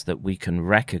processes that we can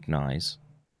recognize,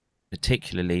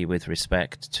 particularly with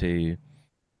respect to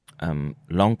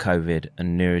long COVID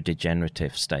and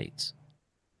neurodegenerative states.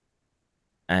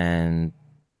 And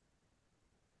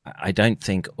I don't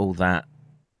think all that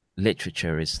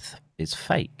literature is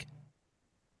fake.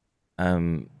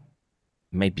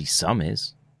 Maybe some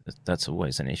is. That's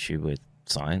always an issue with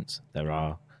science. There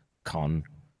are con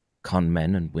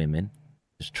men and women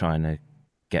just trying to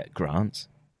get grants.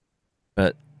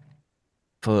 But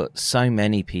for so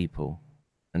many people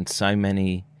and so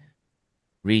many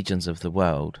regions of the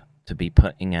world to be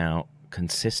putting out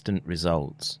consistent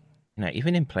results,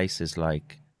 even in places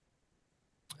like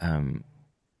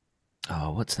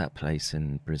what's that place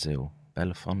in Brazil?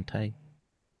 Belafonte? I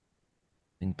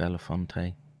think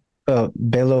Belafonte.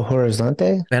 Belo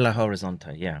Horizonte? Belo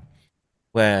Horizonte, yeah.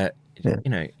 Where,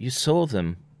 you saw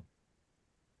them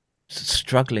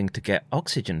struggling to get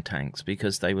oxygen tanks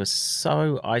because they were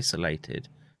so isolated,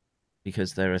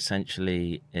 because they're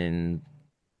essentially in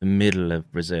the middle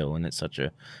of Brazil and it's such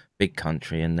a big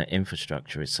country and the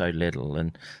infrastructure is so little,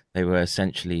 and they were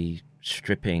essentially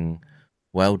stripping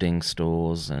welding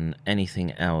stores and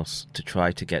anything else to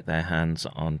try to get their hands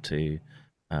onto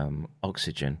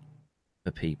oxygen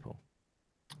for people.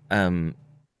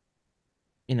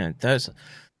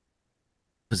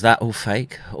 Was that all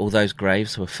fake? All those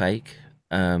graves were fake?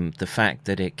 the fact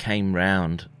that it came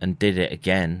round and did it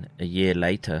again a year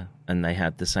later, and they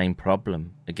had the same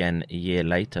problem again a year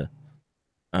later,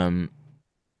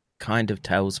 kind of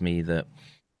tells me that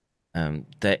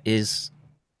there is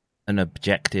an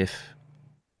objective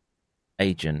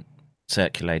agent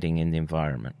circulating in the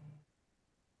environment.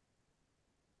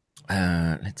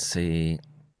 Let's see.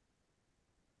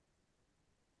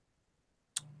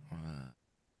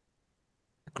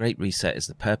 The Great Reset is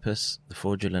the purpose. The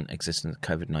fraudulent existence of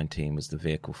COVID-19 was the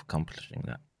vehicle for accomplishing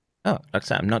that. Oh, like I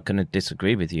said, I'm not going to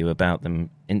disagree with you about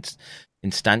them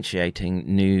instantiating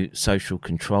new social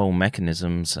control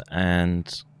mechanisms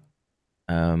and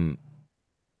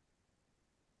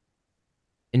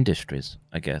industries,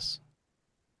 I guess.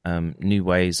 New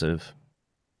ways of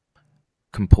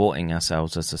comporting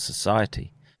ourselves as a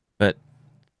society. But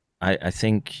I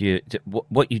think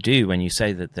what you do when you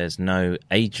say that there's no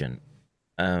agent,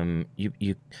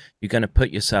 you're going to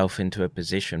put yourself into a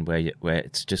position where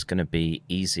it's just going to be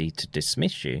easy to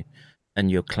dismiss you and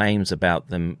your claims about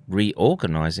them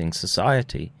reorganizing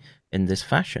society in this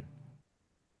fashion.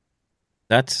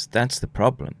 That's the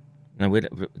problem. Now,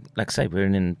 like I say, we're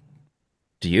in.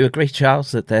 Do you agree,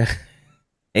 Charles, that they're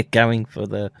going for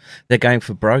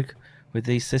broke with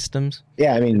these systems?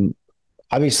 Yeah, I mean,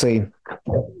 obviously,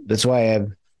 that's why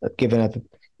I've given up.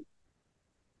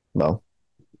 Well,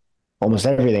 almost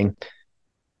everything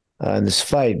in this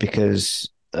fight because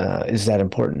is that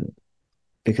important?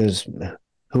 Because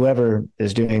whoever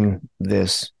is doing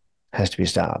this has to be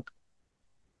stopped,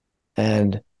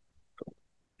 and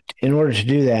in order to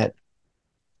do that,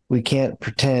 we can't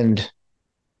pretend.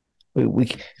 We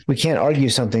can't argue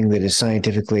something that is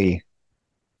scientifically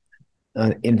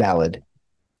invalid.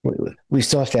 We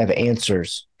still have to have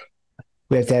answers.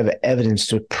 We have to have evidence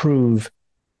to prove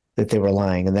that they were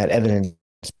lying, and that evidence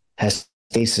has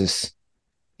basis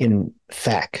in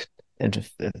fact and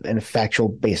a factual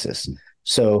basis.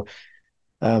 So,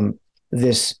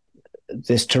 this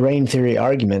terrain theory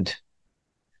argument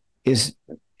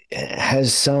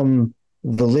has some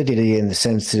validity in the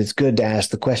sense that it's good to ask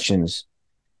the questions,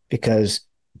 because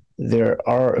there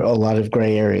are a lot of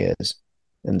gray areas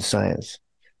in science.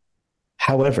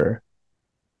 However,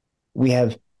 we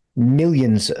have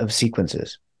millions of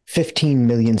sequences, 15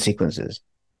 million sequences.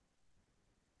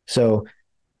 So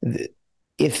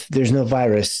if there's no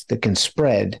virus that can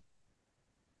spread,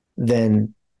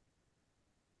 then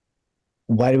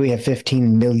why do we have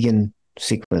 15 million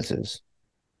sequences?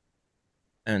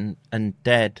 And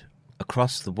dead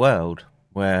across the world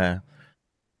where,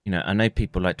 I know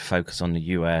people like to focus on the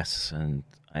US and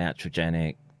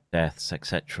iatrogenic deaths,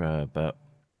 etc., but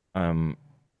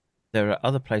there are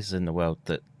other places in the world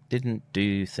that didn't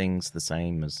do things the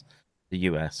same as the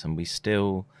US, and we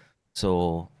still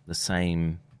saw the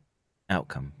same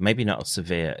outcome. Maybe not as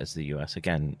severe as the US.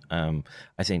 Again,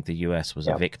 I think the US was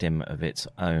a victim of its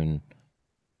own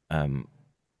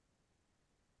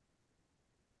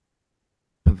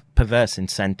perverse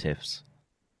incentives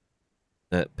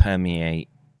that permeate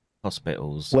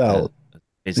hospitals. Well,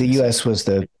 the U.S. was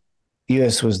the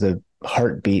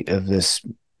heartbeat of this,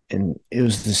 and it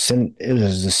was the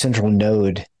central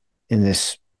node in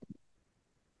this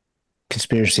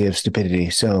conspiracy of stupidity.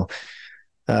 So,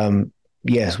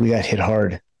 yes, we got hit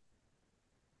hard,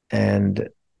 and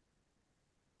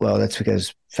well, that's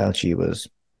because Fauci was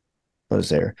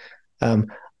there.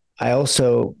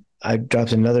 I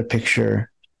dropped another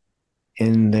picture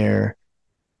in there,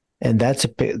 and that's a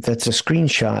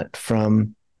screenshot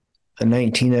from a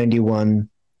 1991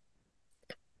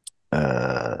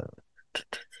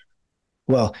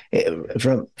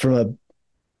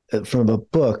 from a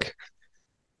book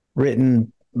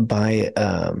written by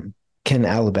Ken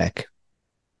Alibek,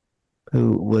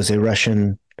 who was a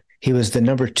Russian. He was the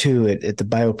number 2 at the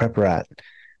Biopreparat,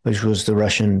 which was the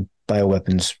Russian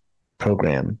bioweapons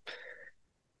program.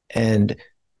 And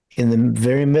in the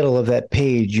very middle of that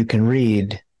page, you can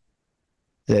read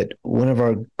that one of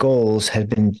our goals had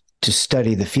been to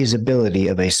study the feasibility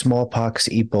of a smallpox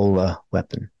Ebola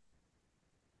weapon.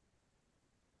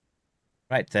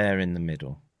 Right there in the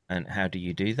middle. And how do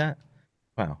you do that?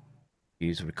 Well,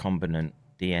 use recombinant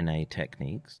DNA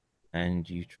techniques, and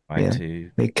you try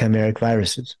to make chimeric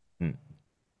viruses.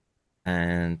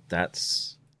 And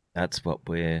that's what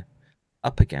we're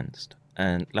up against.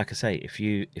 And like I say, if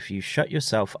you shut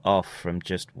yourself off from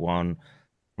just one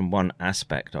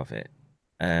aspect of it,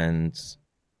 and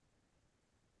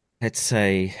let's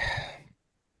say,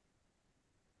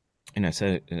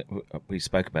 so we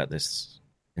spoke about this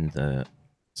in the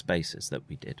spaces that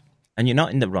we did, and you're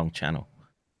not in the wrong channel,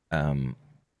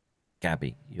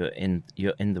 Gabby. You're in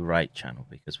the right channel,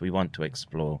 because we want to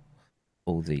explore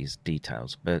all these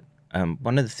details, but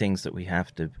one of the things that we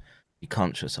have to be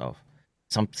conscious of,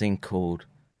 something called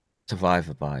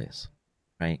survivor bias,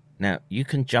 right? Now, you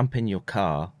can jump in your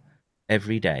car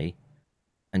every day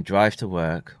and drive to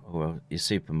work or your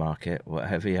supermarket, or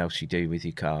whatever else you do with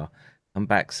your car, come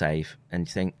back safe, and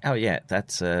you think, oh yeah,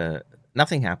 that's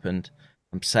nothing happened,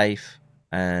 I'm safe,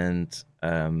 and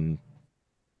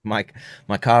my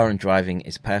car and driving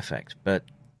is perfect. But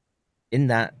in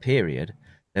that period,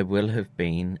 there will have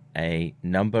been a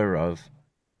number of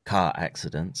car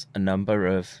accidents, a number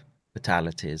of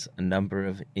fatalities, a number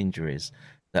of injuries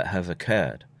that have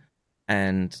occurred.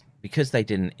 And because they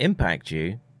didn't impact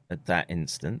you at that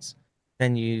instance,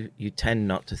 then you tend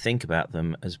not to think about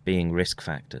them as being risk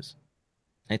factors.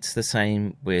 It's the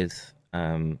same with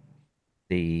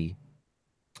the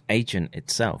agent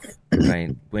itself,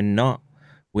 right? We're not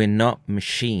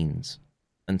machines,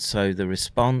 and so the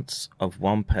response of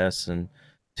one person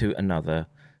to another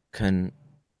can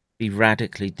be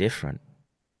radically different.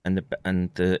 And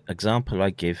the example I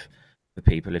give for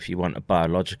people, if you want a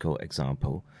biological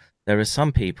example, there are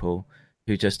some people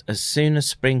who just, as soon as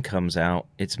spring comes out,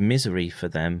 it's misery for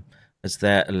them, as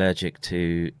they're allergic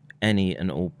to any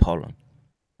and all pollen.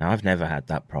 Now, I've never had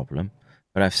that problem,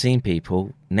 but I've seen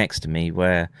people next to me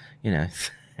where, you know,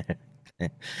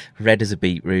 red as a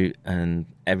beetroot and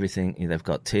everything, you know, they've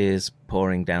got tears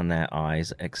pouring down their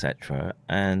eyes, etc.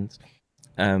 And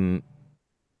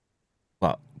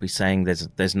what we're saying,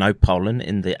 there's no pollen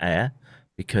in the air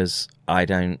because I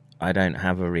don't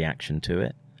have a reaction to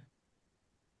it.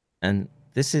 And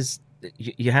this is,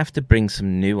 you have to bring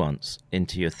some nuance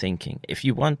into your thinking if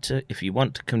you want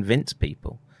to convince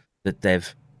people that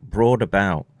they've brought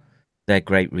about their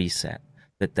great reset,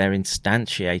 that they're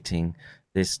instantiating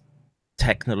this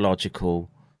technological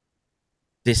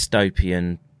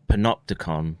dystopian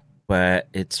panopticon where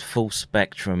it's full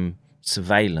spectrum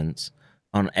surveillance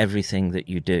on everything that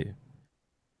you do.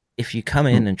 If you come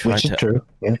in and try which is true,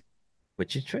 yeah.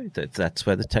 Which is true, that's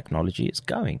where the technology is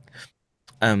going.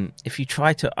 If you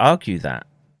try to argue that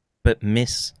but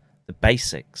miss the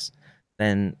basics,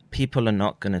 then people are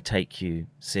not going to take you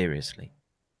seriously.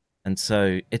 And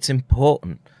so it's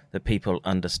important that people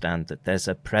understand that there's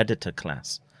a predator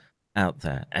class out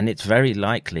there, and it's very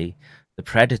likely the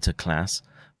predator class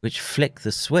which flicked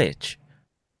the switch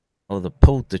or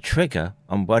pulled the trigger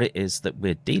on what it is that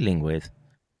we're dealing with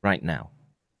right now.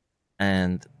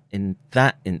 And in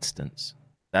that instance,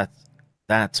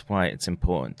 that's why it's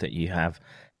important that you have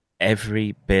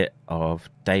every bit of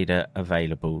data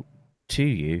available to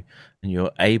you, and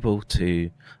you're able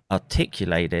to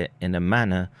articulate it in a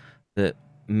manner that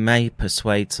may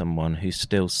persuade someone who's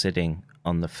still sitting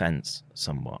on the fence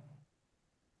somewhat.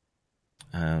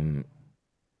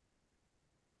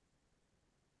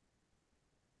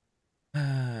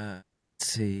 Let's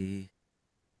see.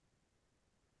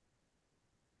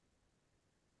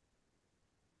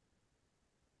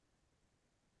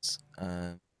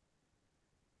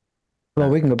 Well,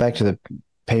 we can go back to the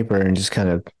paper and just kind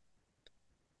of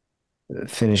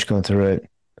finish going through it.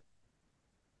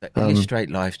 Illustrate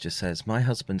Life just says, my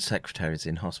husband's secretary is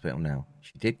in hospital now.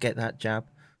 She did get that jab,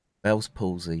 Bell's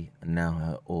palsy, and now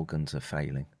her organs are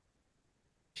failing.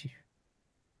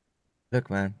 Look,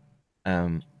 man, I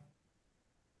don't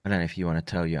know if you want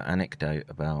to tell your anecdote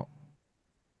about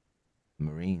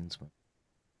Marines.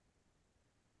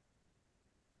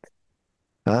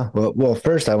 Well,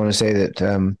 first I want to say that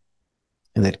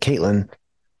that Caitlin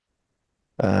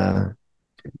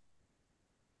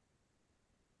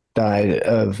died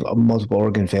of multiple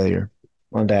organ failure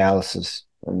on dialysis,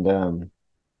 and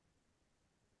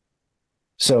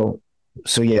so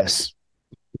yes,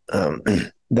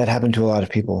 that happened to a lot of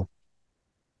people.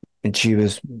 And she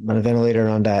was on a ventilator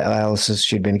on dialysis.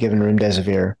 She'd been given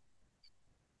remdesivir.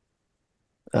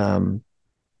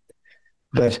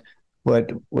 But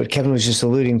what Kevin was just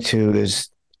alluding to is,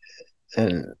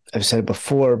 and I've said it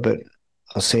before, but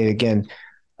I'll say it again.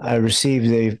 I received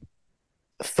a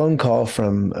phone call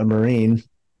from a Marine,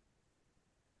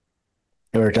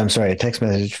 or I'm sorry, a text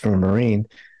message from a Marine,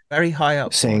 very high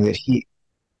up, saying that he.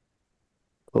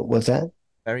 What's that?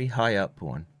 Very high up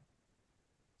one.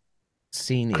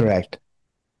 Senior. Correct.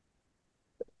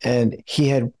 And he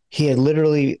had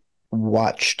literally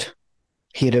watched,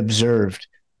 he had observed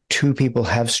 2 people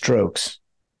have strokes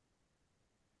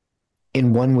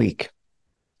in 1 week.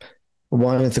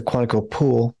 One at the Quantico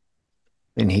pool,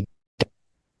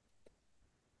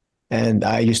 and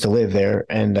I used to live there,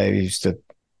 and I used to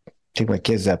take my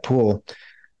kids to that pool.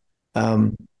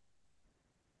 And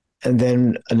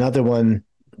then another one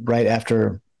right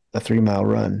after a 3-mile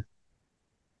run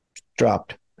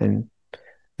dropped, and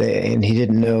and he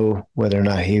didn't know whether or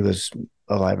not he was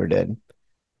alive or dead.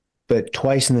 But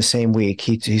twice in the same week,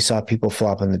 he saw people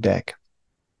flop on the deck.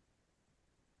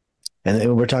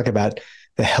 And we're talking about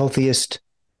the healthiest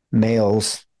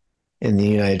males in the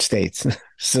United States.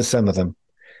 So some of them.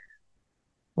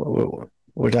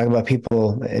 We're talking about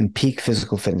people in peak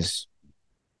physical fitness.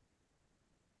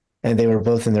 And they were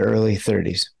both in their early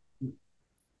 30s. I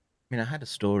mean, I had a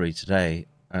story today.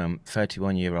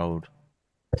 31-year-old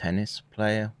tennis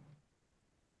player.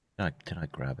 Did I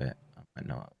grab it? I might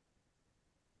not.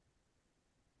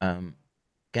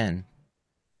 Again,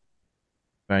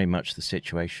 very much the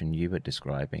situation you were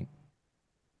describing.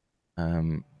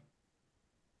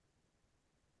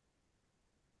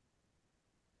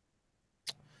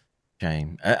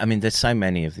 Shame. I mean, there's so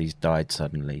many of these died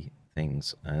suddenly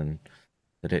things, and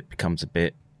that it becomes a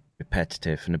bit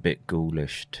repetitive and a bit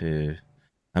ghoulish to.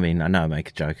 I mean, I know I make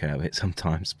a joke out of it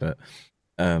sometimes, but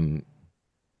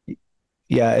yeah,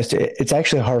 it's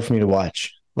actually hard for me to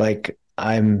watch. Like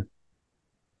I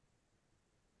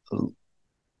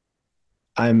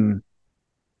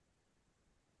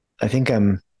think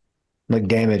I'm like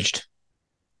damaged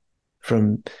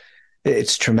from.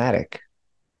 It's traumatic.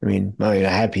 I mean, I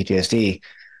had PTSD,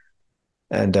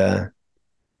 and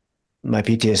my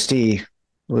PTSD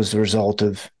was the result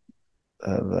of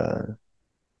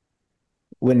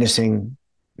witnessing,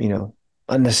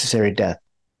 unnecessary death.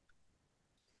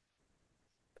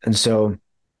 And so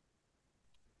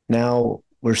now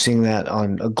we're seeing that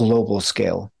on a global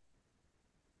scale.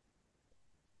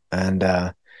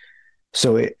 And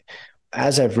so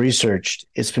as I've researched,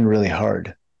 it's been really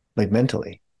hard, like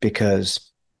mentally,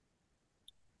 because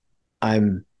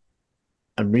I'm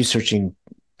researching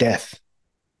death.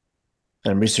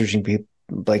 I'm researching people,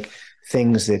 like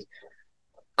things that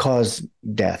cause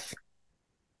death.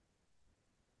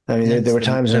 I mean, there were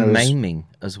times when I was maiming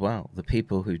as well. The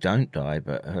people who don't die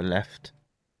but are left,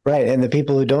 right, and the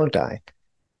people who don't die.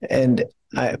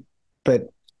 But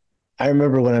I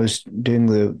remember when I was doing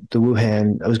the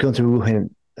Wuhan, I was going through Wuhan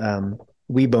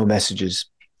Weibo messages,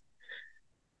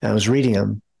 and I was reading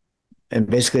them, and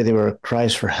basically they were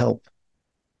cries for help,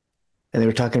 and they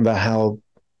were talking about how,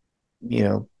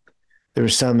 there were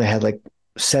some that had like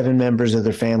 7 members of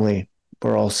their family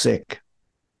were all sick.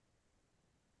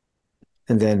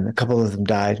 And then a couple of them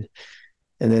died.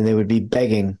 And then they would be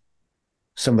begging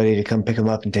somebody to come pick them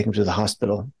up and take them to the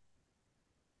hospital.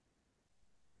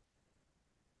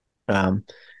 And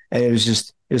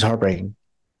it was heartbreaking.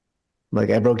 Like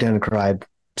I broke down and cried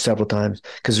several times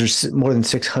because there's more than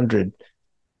 600.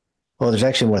 Well, there's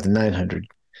actually more than 900,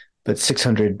 but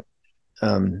 600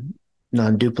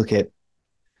 non-duplicate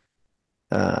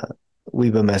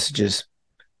Weibo messages.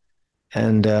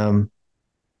 And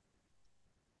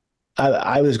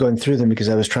I was going through them because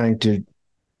I was trying to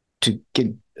get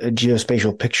a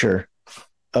geospatial picture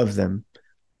of them,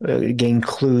 gain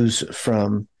clues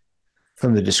from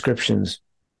the descriptions.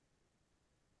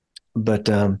 But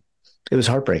it was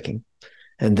heartbreaking.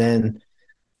 And then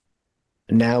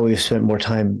now we've spent more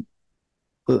time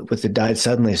with the died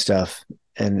suddenly stuff,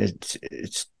 and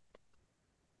it's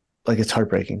like it's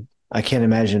heartbreaking. I can't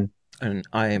imagine. And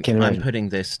I'm putting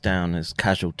this down as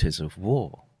casualties of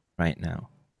war right now.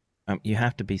 You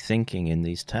have to be thinking in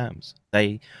these terms.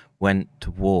 They went to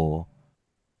war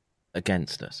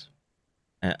against us,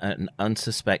 an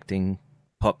unsuspecting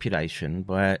population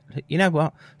where, you know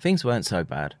what, things weren't so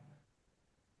bad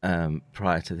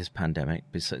prior to this pandemic,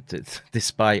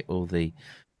 despite all the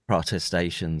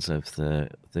protestations of the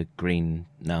green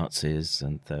Nazis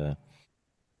and the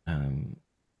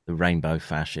rainbow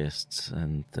fascists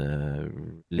and the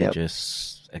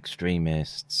religious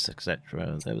extremists,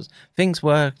 etc. Things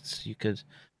worked. You could,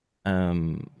 we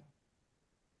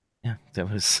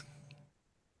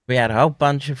had a whole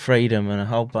bunch of freedom and a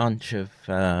whole bunch of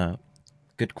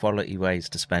good quality ways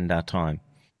to spend our time,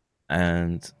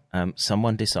 and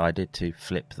someone decided to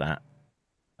flip that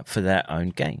for their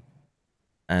own gain.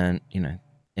 And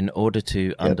in order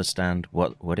to understand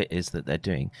what it is that they're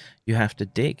doing, you have to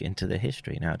dig into the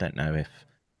history. Now, I don't know if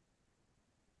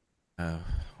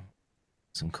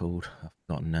what's them called? I've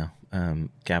forgotten now.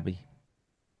 Gabby.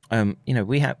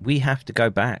 We have to go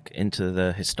back into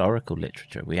the historical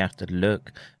literature. We have to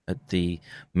look at the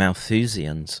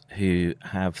Malthusians who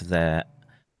have their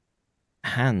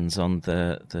hands on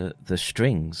the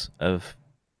strings of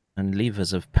and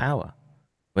levers of power,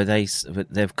 where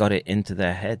they've got it into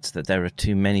their heads that there are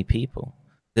too many people,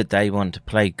 that they want to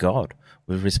play God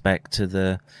with respect to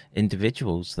the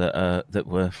individuals that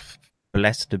were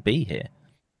blessed to be here,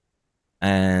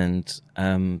 and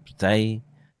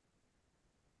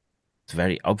it's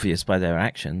very obvious by their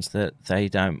actions that they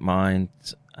don't mind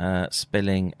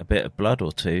spilling a bit of blood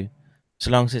or two,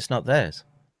 so long as it's not theirs.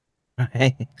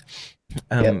 Right?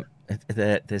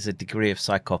 There's a degree of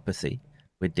psychopathy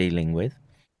we're dealing with,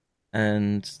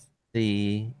 and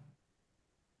they're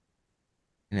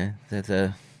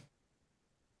the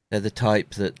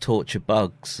type that torture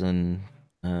bugs and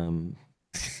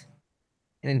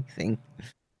anything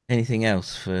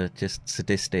else for just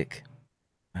sadistic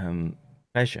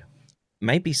pleasure.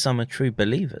 Maybe some are true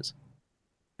believers.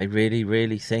 They really,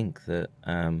 really think that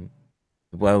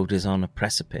the world is on a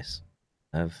precipice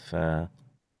of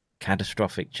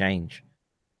catastrophic change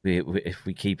if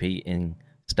we keep eating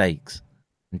steaks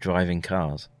and driving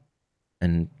cars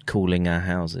and cooling our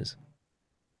houses.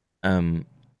 I'm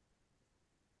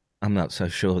not so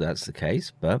sure that's the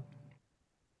case, but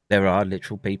there are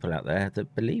literal people out there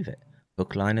that believe it,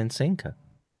 hook, line, and sinker.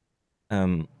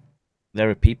 There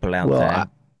are people out there.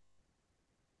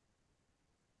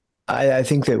 I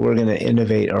think that we're going to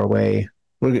innovate our way.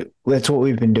 That's what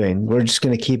we've been doing. We're just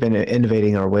going to keep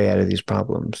innovating our way out of these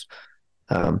problems.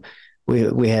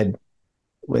 We had,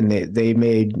 when they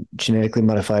made genetically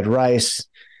modified rice,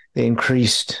 they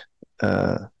increased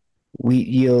wheat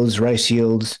yields, rice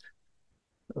yields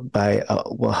by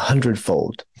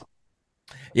 100-fold.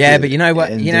 Yeah, but you know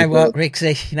what,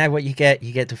 Rixey? You know what you get?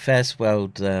 You get the first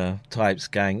world types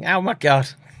going, oh my God,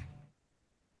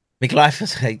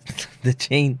 glyphosate, the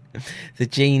gene,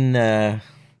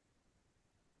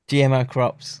 GMO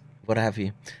crops, what have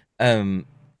you.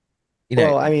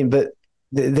 Well, I mean, but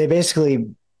they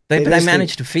basically they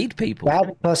managed to feed people.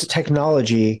 That plus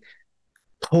technology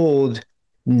pulled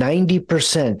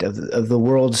 90% of the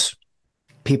world's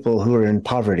people who are in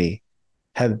poverty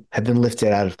have been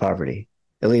lifted out of poverty,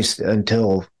 at least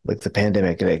until like the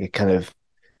pandemic. It kind of.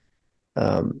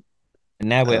 And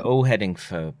now we're all heading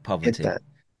for poverty. Come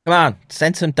on,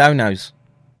 send some donos.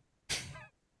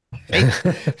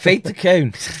 Feed the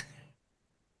coon.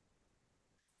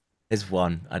 There's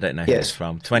one. I don't know who it's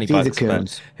from. $20,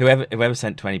 but whoever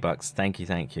sent $20, thank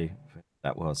you.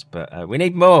 That was, but we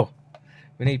need more.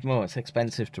 It's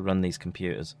expensive to run these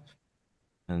computers,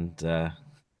 and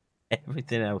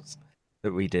everything else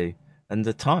that we do, and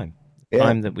the time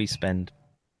that we spend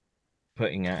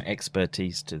putting our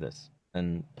expertise to this.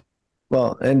 And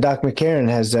Doc McCarran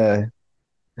has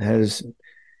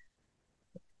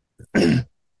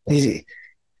he's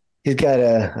got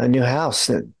a new house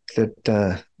that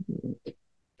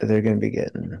they're going to be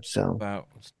getting. So,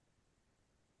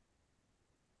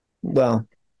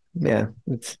 yeah,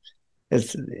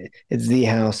 it's the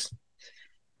house.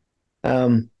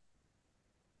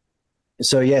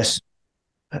 So yes,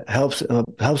 help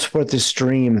support this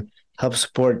stream. Help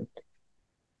support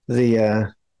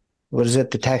the what is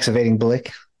it? The tax evading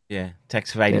Blick. Yeah,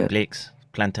 tax evading Blicks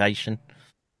plantation.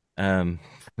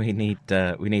 We need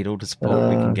all the support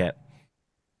we can get.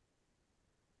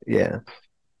 Yeah.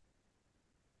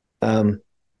 No,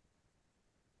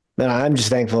 I'm just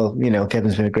thankful.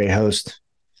 Kevin's been a great host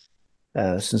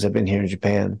since I've been here in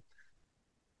Japan.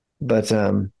 But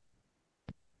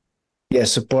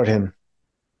support him.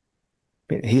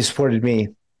 He supported me,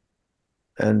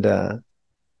 and I'm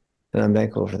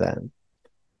thankful for that.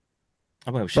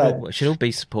 Well, we should all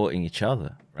be supporting each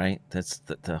other, right? That's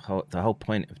the whole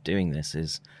point of doing this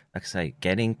is, like I say,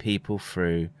 getting people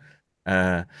through.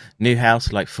 New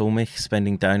house like Fulmich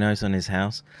spending donos on his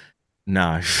house.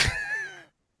 No,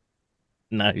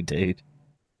 no, dude.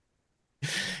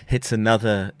 It's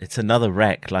another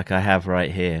wreck like I have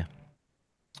right here,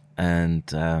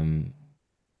 and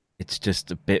it's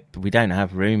just a bit. We don't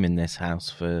have room in this house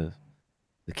for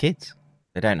the kids.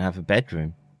 They don't have a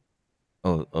bedroom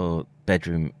or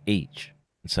bedroom each,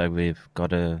 so we've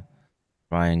got to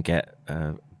try and get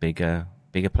a bigger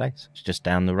place. It's just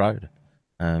down the road.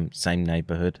 Same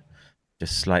neighborhood,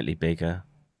 just slightly bigger.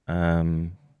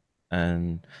 And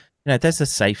there's a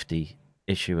safety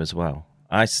issue as well.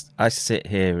 I sit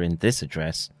here in this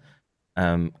address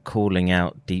calling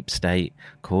out deep state,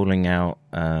 calling out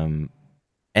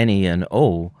any and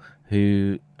all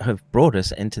who have brought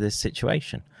us into this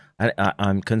situation.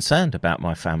 I'm concerned about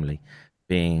my family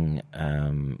being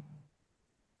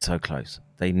so close.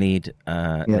 They need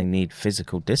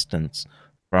physical distance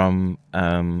from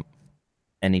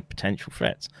any potential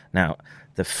threats. Now,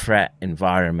 the threat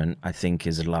environment, I think,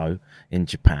 is low in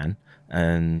Japan,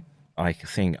 and I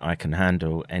think I can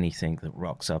handle anything that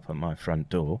rocks up at my front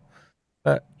door,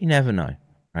 but you never know,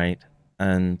 right?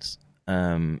 And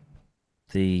I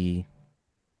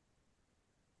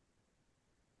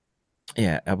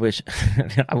wish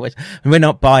we're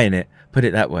not buying it. Put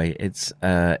it that way. It's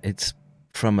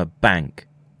from a bank,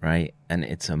 right? And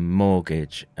it's a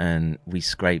mortgage, and we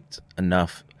scraped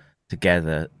enough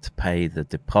together to pay the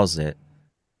deposit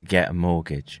to get a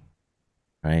mortgage,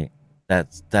 right?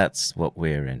 That's what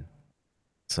we're in.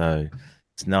 So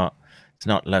it's not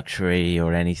luxury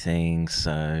or anything.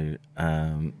 So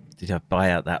did I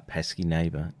buy out that pesky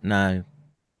neighbor? No,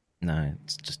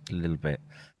 it's just a little bit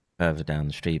further down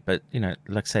the street. But like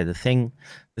I say, the thing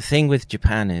with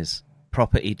Japan is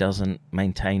property doesn't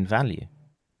maintain value,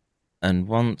 and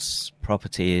once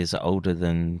property is older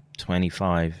than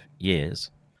 25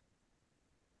 years,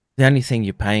 the only thing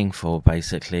you're paying for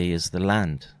basically is the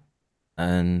land.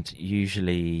 And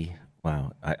usually,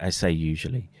 well, I say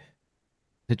usually,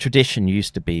 the tradition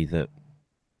used to be that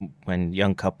when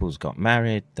young couples got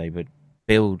married, they would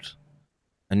build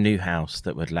a new house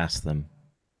that would last them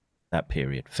that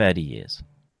period, 30 years,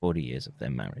 40 years of their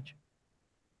marriage.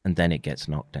 And then it gets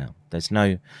knocked down. There's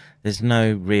no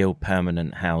real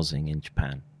permanent housing in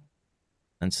Japan.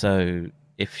 And so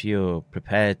if you're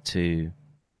prepared to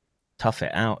tough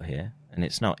it out here, and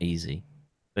it's not easy,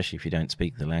 especially if you don't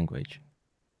speak the language,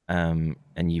 and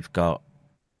you've got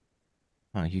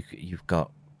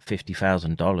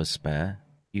 $50,000 spare,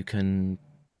 you can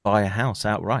buy a house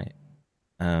outright.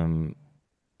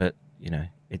 But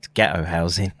it's ghetto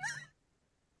housing.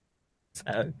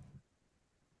 So,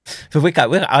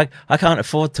 I can't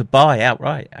afford to buy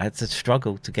outright. It's a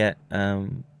struggle to get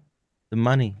the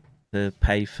money to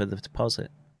pay for the deposit.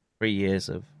 3 years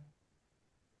of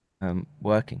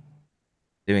working,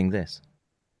 doing this,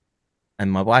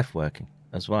 and my wife working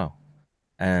as well.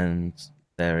 And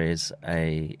there is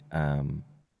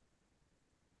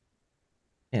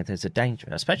there's a danger,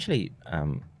 especially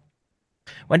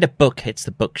when the book hits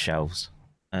the bookshelves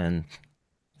and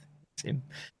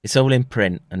it's all in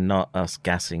print and not us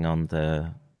gassing on the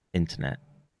internet.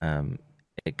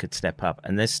 It could step up,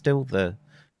 and there's still the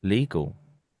legal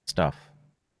stuff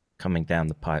coming down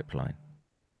the pipeline.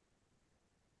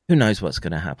 Who knows what's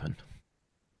going to happen?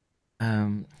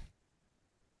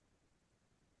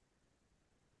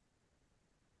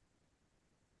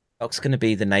 Doc's going to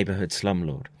be the neighborhood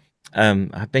slumlord.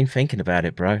 I've been thinking about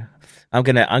it, bro. I'm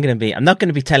not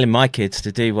gonna be telling my kids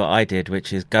to do what I did,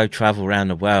 which is go travel around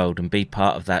the world and be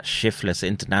part of that shiftless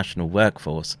international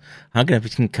workforce. I'm gonna be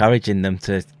encouraging them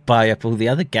to buy up all the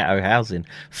other ghetto housing,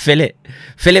 fill it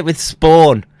with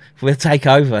spawn. We'll take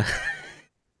over.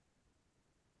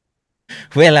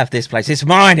 We'll have this place. It's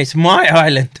mine. It's my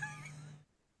island.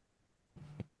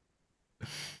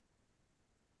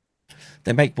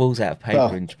 They make walls out of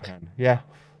paper in Japan. Yeah.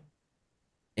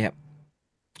 Yep.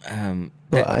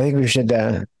 Well, I think we should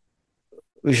at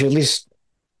least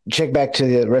check back to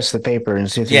the rest of the paper and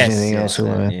see if there's anything else we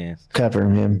want to cover.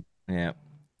 Him. Yeah.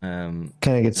 Kind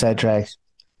of get sidetracked.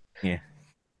 Yeah.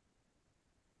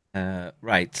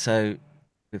 Right. So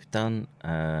we've done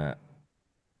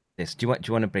this. Do you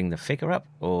want to bring the figure up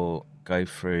or go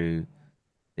through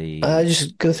the?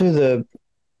 Just go through the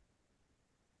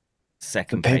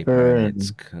second paper and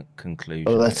its conclusion.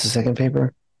 Oh, that's the second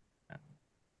paper.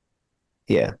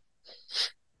 Yeah.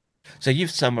 So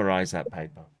you've summarized that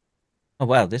paper. Oh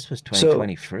wow, this was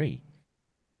 2023.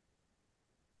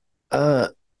 No,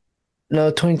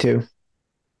 22.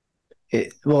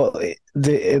 It was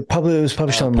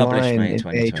published online May in 2022.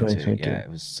 May 2022. Yeah, it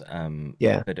was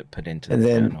put into and the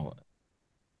then, journal.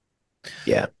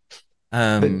 Yeah.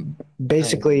 But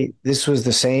basically, this was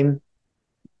the same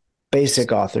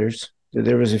basic authors.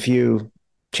 There was a few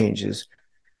changes,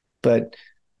 but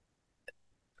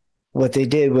what they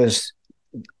did was,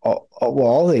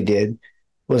 all they did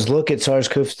was look at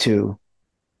SARS-CoV-2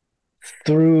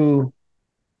 through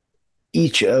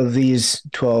each of these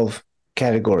 12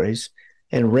 categories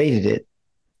and rated it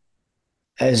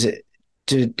as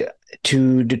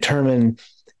to determine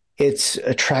its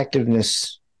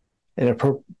attractiveness and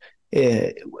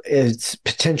its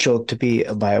potential to be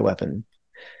a bioweapon.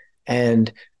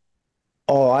 And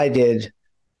all I did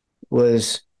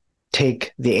was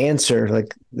take the answer,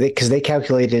 because they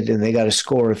calculated and they got a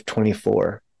score of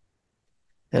 24.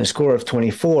 And a score of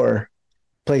 24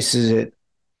 places it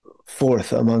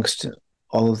fourth amongst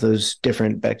all of those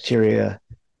different bacteria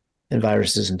and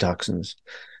viruses and toxins.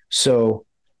 So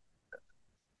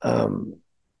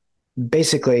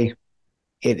basically,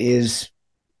 it is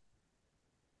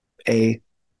it's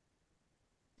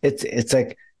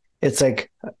like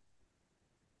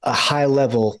a high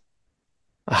level,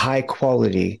 a high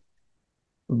quality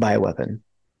bioweapon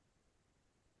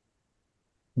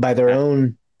by their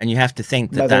own. And you have to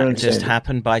think that just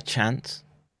happened by chance.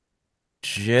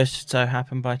 Just so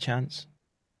happened by chance.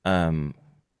 In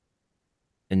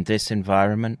this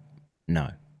environment,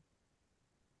 no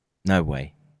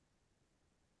way.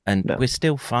 And we're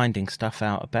still finding stuff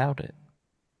out about it.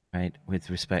 right, with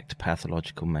respect to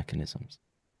pathological mechanisms.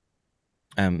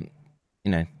 You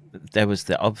know, there was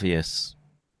the obvious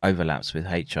overlaps with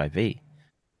HIV,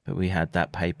 but we had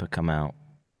that paper come out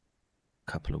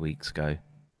a couple of weeks ago.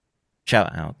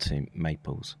 Shout out to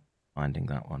Maples finding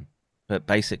that one. But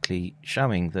basically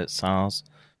showing that SARS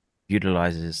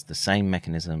utilizes the same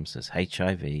mechanisms as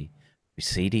HIV with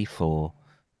CD4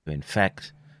 to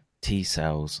infect T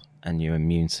cells and your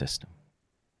immune system.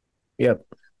 Yep.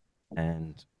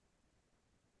 And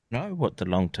know what the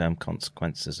long-term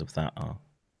consequences of that are.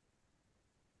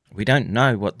 We don't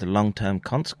know what the long-term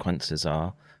consequences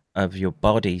are of your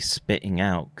body spitting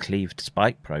out cleaved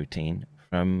spike protein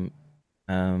from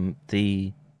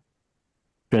the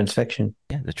transfection.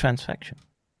 Yeah, the transfection.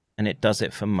 And it does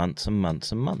it for months and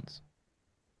months and months.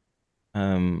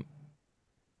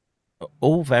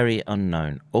 All very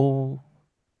unknown, all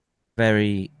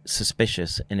very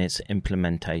suspicious in its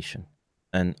implementation.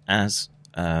 And as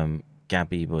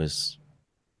Gabby was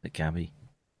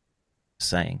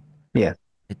saying, yeah,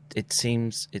 it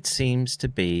seems to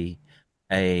be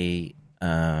a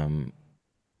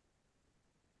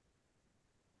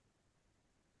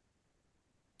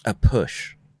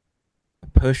push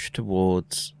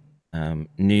towards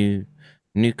new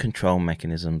control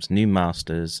mechanisms, new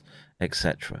masters,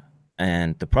 etc.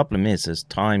 And the problem is, as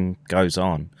time goes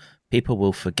on, people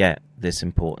will forget this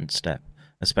important step,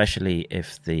 especially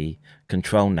if the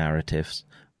control narratives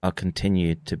are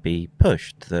continued to be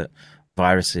pushed, that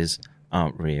viruses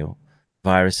aren't real,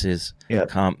 viruses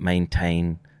can't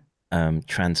maintain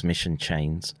transmission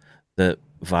chains, that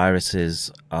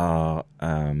viruses are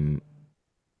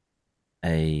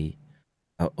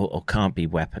or can't be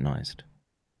weaponized.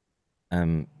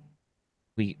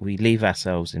 We leave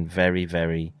ourselves in very,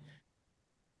 very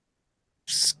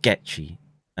sketchy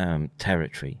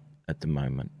territory at the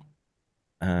moment.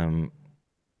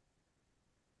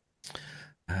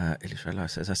 Illustrator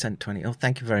says, I sent 20. Oh,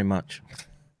 thank you very much.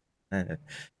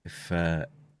 If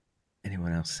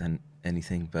anyone else sent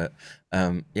anything, but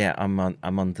yeah, I'm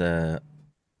on the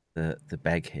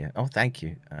beg here. Oh, thank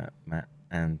you, Matt,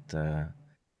 and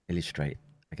Illustrate.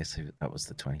 I guess that was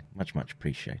the 20. Much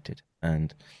appreciated.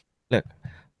 And look,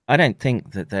 I don't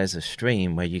think that there's a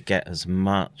stream where you get as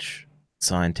much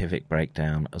scientific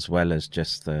breakdown as well as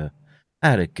just the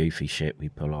goofy shit we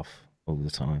pull off all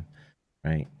the time,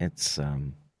 right? It's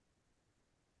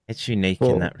unique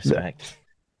in that respect.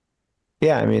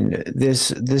 Yeah, I mean,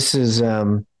 this is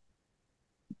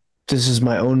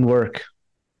my own work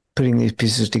putting these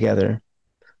pieces together,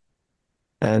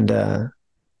 and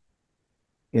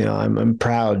you know, I'm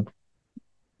proud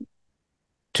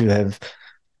to have,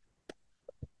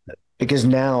 because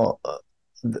now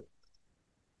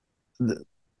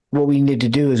what we need to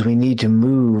do is we need to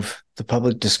move the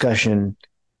public discussion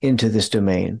into this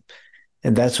domain,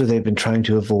 and that's what they've been trying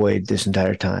to avoid this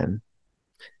entire time,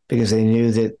 because they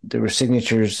knew that there were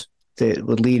signatures that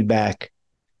would lead back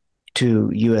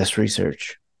to U.S.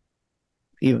 research,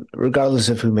 even, regardless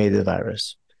of who made the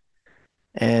virus.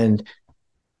 And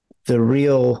the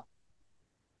real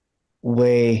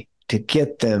way to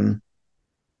get them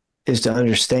is to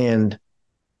understand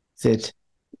that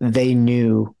they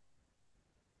knew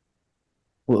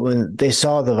when they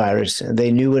saw the virus, and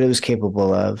they knew what it was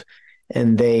capable of,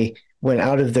 and they went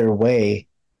out of their way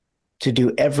to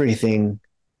do everything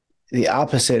the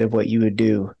opposite of what you would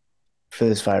do for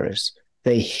this virus.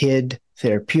 They hid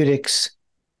therapeutics,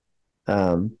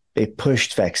 they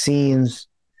pushed vaccines,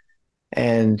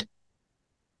 and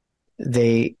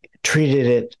they treated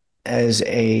it as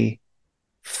a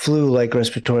flu-like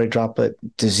respiratory droplet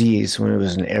disease when it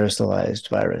was an aerosolized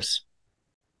virus.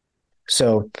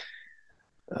 So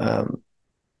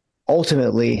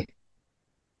ultimately,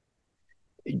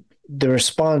 the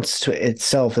response to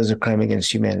itself is a crime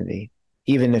against humanity,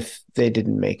 even if they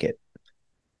didn't make it.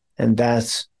 And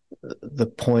that's the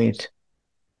point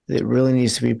that really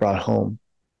needs to be brought home.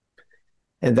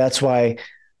 And that's why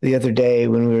the other day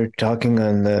when we were talking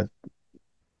on the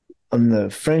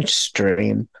French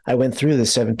stream, I went through the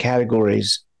 7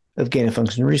 categories of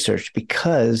gain-of-function research,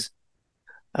 because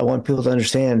I want people to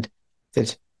understand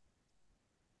that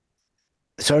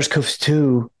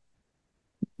SARS-CoV-2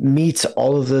 meets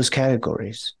all of those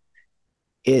categories.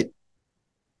 It's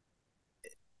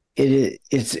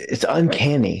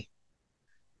uncanny,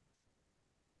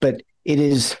 but it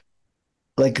is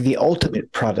like the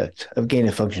ultimate product of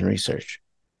gain-of-function research.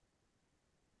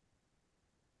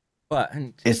 But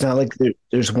it's not like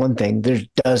there's one thing. There's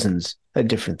dozens of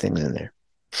different things in there.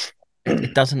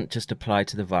 It doesn't just apply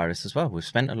to the virus as well. We've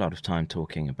spent a lot of time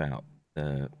talking about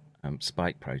the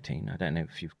spike protein. I don't know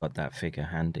if you've got that figure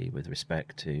handy with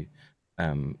respect to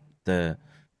the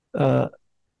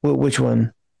Which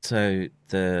one? So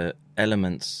the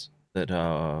elements that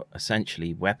are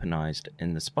essentially weaponized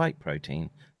in the spike protein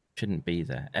shouldn't be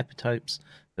there. Epitopes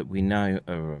that we know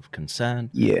are of concern.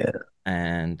 Yeah.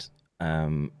 And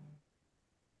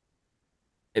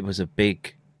it was a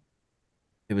big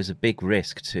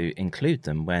risk to include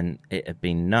them when it had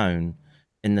been known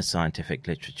in the scientific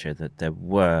literature that there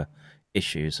were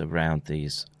issues around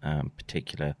these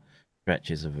particular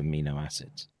stretches of amino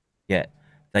acids. Yet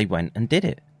they went and did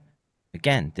it.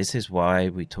 Again, this is why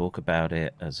we talk about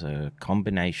it as a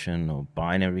combination or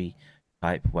binary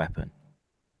type weapon.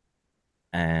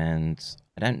 And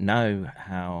I don't know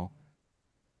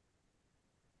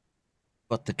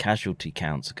what the casualty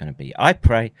counts are going to be. I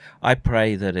pray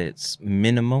that it's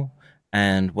minimal,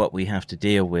 and what we have to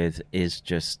deal with is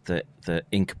just the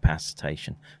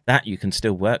incapacitation. That you can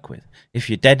still work with. If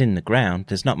you're dead in the ground,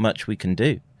 there's not much we can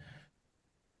do.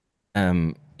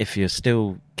 If you're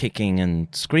still kicking and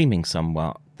screaming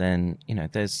somewhat, then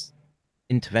there's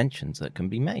interventions that can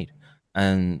be made.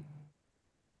 And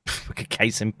a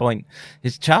case in point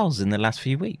is Charles in the last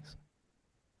few weeks.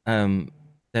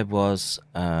 There was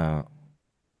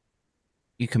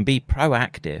you can be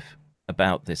proactive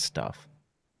about this stuff,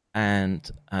 and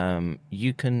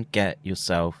you can get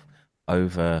yourself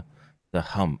over the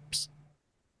humps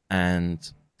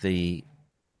and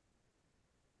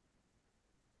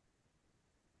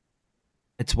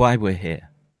it's why we're here,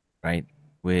 right?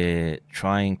 We're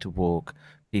trying to walk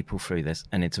people through this,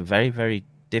 and it's a very, very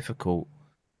difficult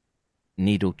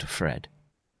needle to thread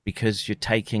because you're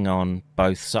taking on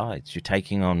both sides. You're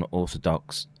taking on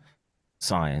orthodox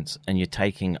science, and you're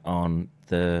taking on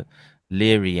the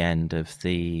leery end of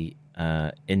the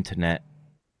internet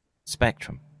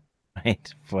spectrum,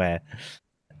 right? Where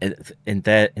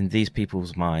in these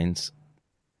people's minds,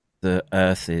 the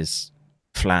Earth is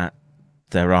flat.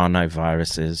 There are no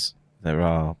viruses. There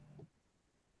are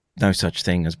no such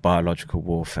thing as biological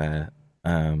warfare,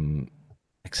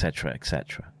 etc.,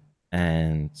 etc.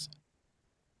 And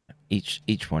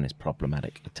each one is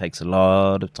problematic. It takes a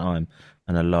lot of time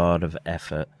and a lot of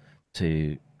effort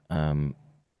to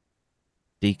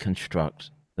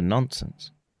deconstruct the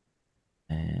nonsense.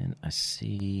 And I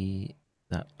see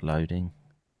that loading.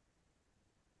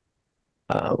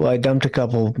 Well, I dumped a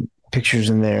couple pictures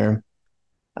in there.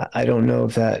 I don't know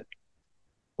if that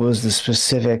was the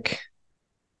specific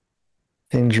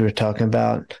things you were talking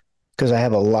about, because I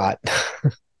have a lot.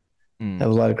 I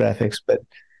have a lot of graphics, but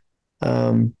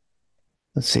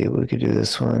let's see, we could do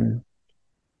this one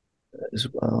as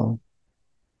well.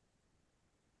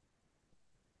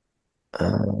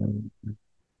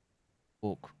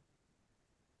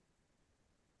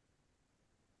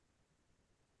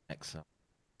 Excellent.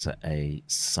 It's a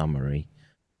summary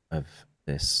of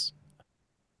this.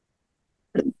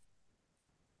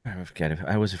 I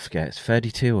always forget. It's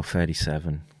 32 or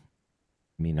 37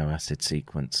 amino acid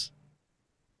sequence.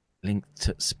 Link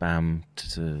to spam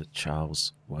to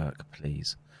Charles' work,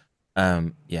 please.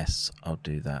 Yes, I'll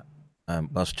do that.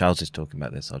 Whilst Charles is talking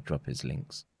about this, I'll drop his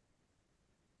links.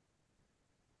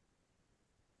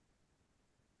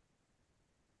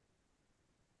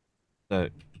 So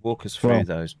walk us through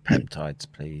those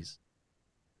peptides, please.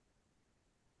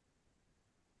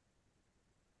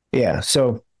 Yeah,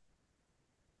 so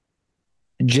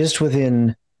just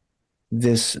within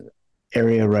this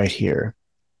area right here,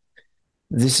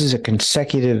 this is a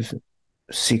consecutive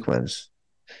sequence.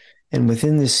 And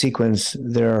within this sequence,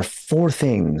 there are 4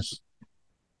 things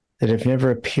that have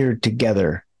never appeared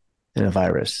together in a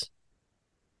virus.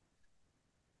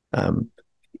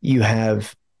 You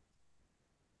have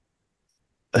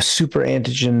a super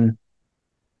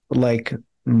antigen-like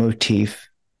motif.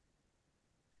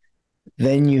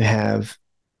 Then you have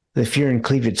the furin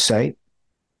cleavage site.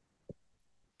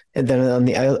 And then on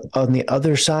the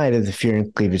other side of the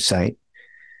furin cleavage site,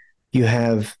 you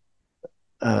have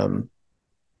an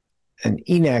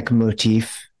ENaC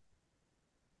motif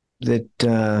that,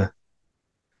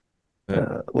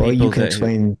 well, you can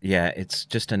explain. Yeah, it's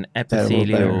just an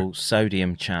epithelial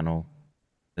sodium channel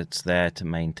that's there to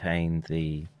maintain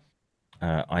the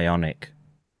ionic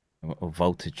or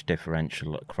voltage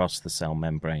differential across the cell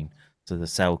membrane, so the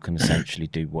cell can essentially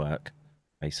do work,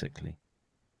 basically.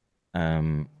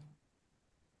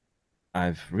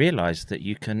 I've realized that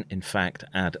you can, in fact,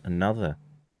 add another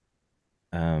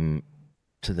to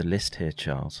the list here,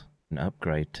 Charles. An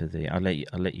upgrade to the. I'll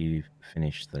let you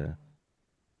finish the.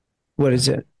 What is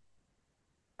it?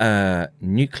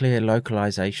 Nuclear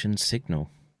localization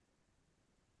signal.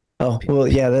 Oh well,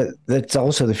 yeah. That's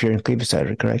also the furin cleavage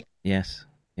site, correct? Yes.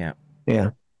 Yeah. Yeah.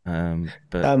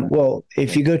 But well,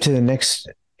 if you go to the next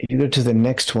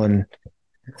one,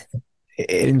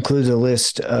 it includes a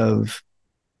list of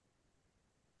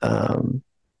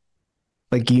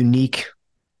like unique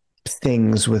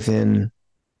things within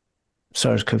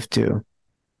SARS-CoV-2.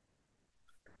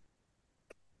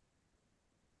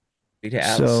 Read it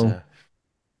out, So, sir.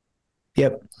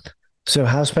 yep. So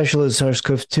how special is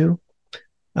SARS-CoV-2?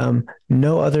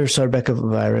 No other Sarbeca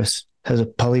virus has a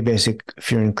polybasic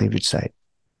furin cleavage site.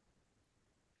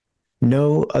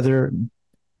 No other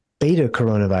beta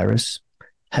coronavirus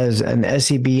has an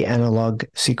SEB analog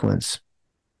sequence.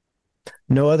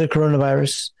 No other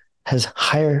coronavirus has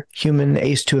higher human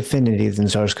ACE2 affinity than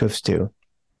SARS-CoV-2.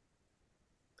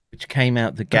 Which came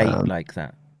out the gate like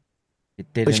that.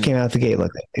 It didn't. Which came out the gate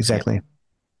like that, exactly.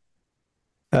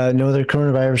 Yep. No other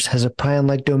coronavirus has a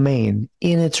prion-like domain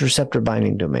in its receptor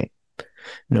binding domain.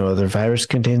 No other virus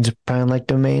contains a prion-like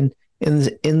domain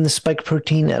in the spike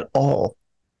protein at all.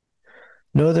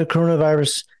 No other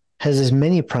coronavirus has as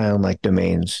many prion-like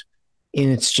domains in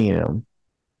its genome.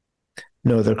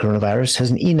 No other coronavirus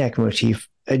has an ENAC motif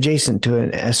adjacent to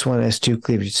an S1-S2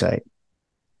 cleavage site.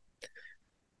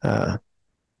 ORF6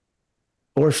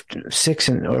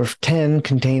 and ORF10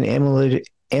 contain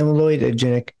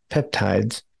amyloidogenic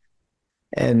peptides,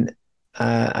 and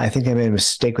I think I made a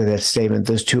mistake with that statement.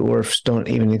 Those two ORFs don't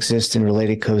even exist in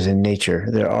related codes in nature.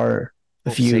 There are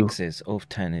a few. ORF6 is,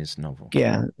 ORF10 is novel.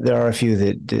 Yeah, there are a few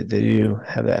that do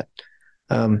have that.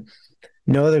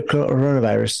 No other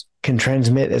coronavirus can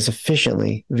transmit as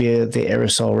efficiently via the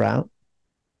aerosol route.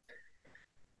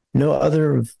 No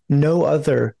other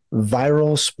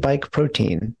viral spike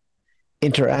protein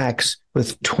interacts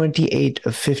with 28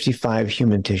 of 55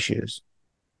 human tissues.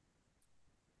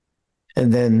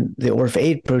 And then the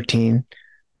ORF8 protein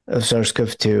of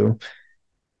SARS-CoV-2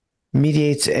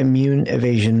 mediates immune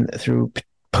evasion through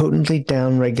potently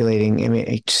downregulating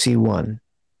MHC1,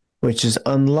 which is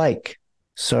unlike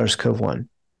SARS-CoV-1,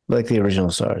 like the original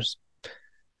SARS.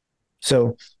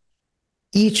 So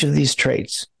each of these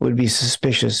traits would be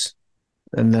suspicious,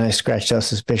 and then I scratched out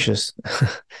suspicious,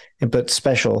 but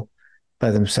special by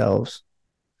themselves.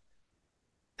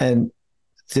 And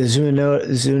the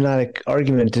zoonotic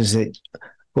argument is that,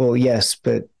 well, yes,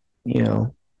 but,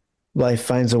 life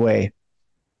finds a way.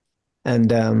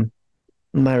 And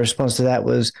my response to that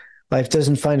was, life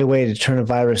doesn't find a way to turn a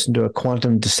virus into a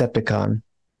quantum Decepticon.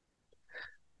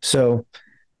 So,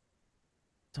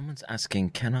 someone's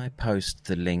asking, can I post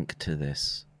the link to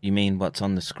this? You mean what's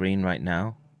on the screen right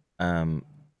now?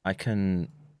 I can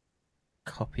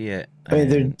copy it. I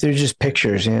mean, they're just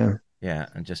pictures, yeah. Yeah,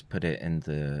 and just put it in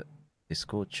the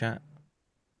Discord chat.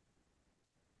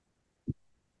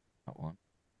 That one.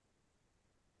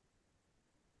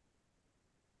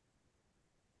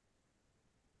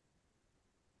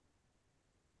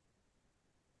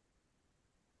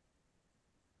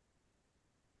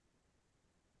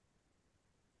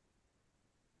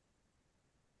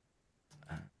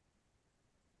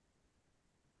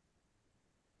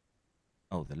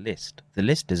 Oh, the list. The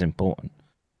list is important.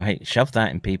 Hey, shove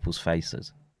that in people's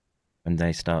faces when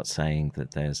they start saying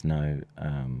that there's no...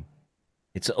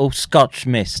 it's all Scotch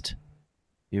mist.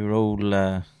 You're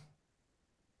all...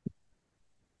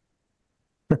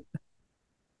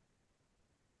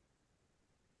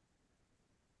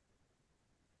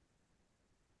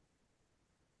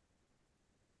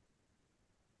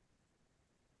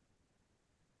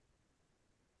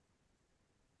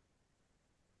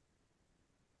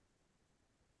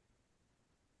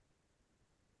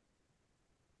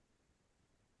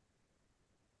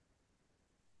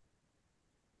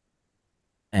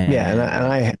 Yeah,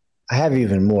 and I have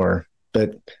even more,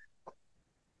 but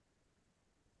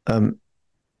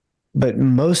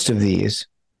most of these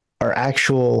are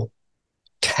actual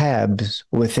tabs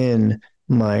within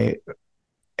my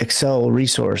Excel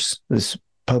resource that's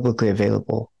publicly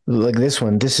available. Like this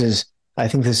one, I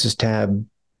think this is tab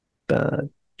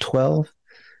 12,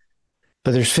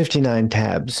 but there's 59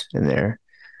 tabs in there,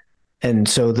 and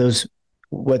so those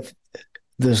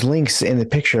links in the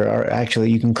picture are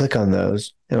actually, you can click on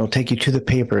those and it'll take you to the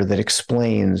paper that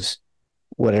explains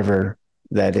whatever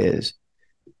that is.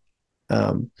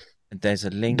 There's a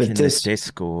link in the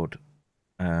Discord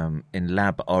in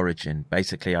Lab Origin.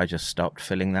 Basically, I just stopped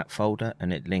filling that folder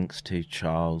and it links to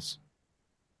Charles'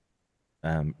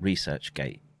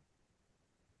 ResearchGate,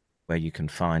 where you can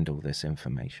find all this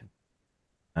information.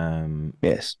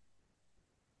 Yes.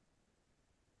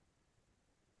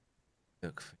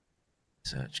 Look for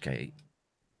ResearchGate.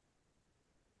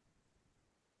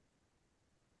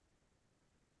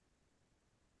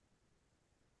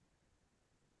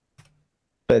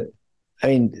 But I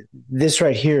mean, this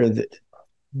right here,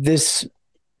 this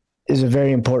is a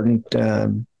very important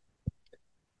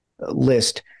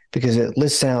list because it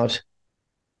lists out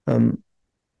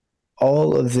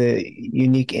all of the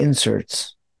unique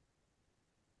inserts,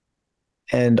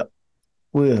 and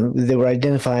they were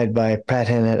identified by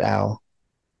Prattan et al.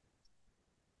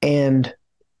 And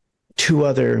two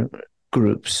other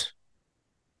groups.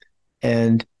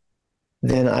 And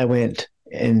then I went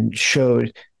and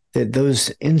showed that those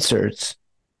inserts,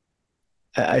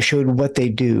 I showed what they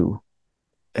do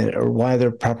or why their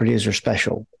properties are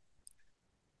special.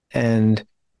 And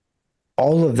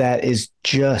all of that is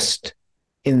just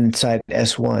inside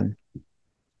S1.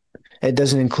 It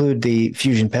doesn't include the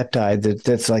fusion peptide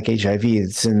that's like HIV.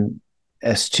 It's in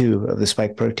S2 of the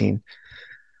spike protein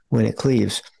when it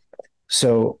cleaves.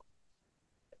 So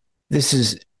this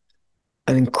is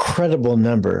an incredible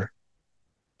number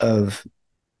of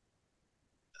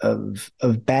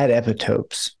bad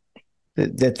epitopes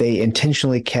that they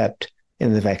intentionally kept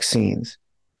in the vaccines.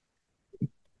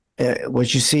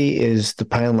 What you see is the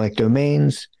pion-like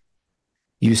domains.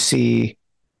 You see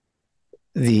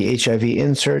the HIV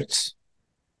inserts,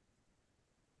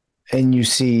 and you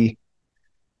see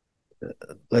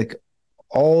like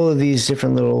all of these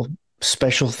different little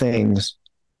special things.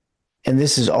 And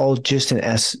this is all just in a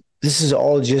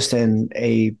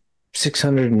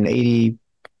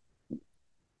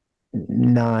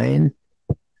 689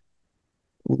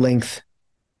 length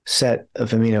set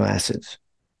of amino acids.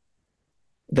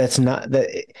 That's not that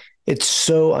it's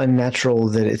so unnatural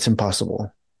that it's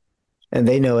impossible. And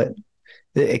they know it.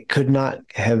 It could not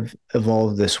have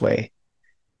evolved this way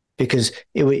because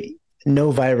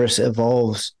no virus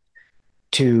evolves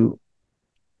to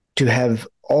have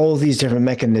all these different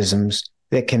mechanisms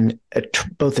that can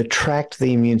both attract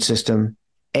the immune system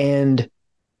and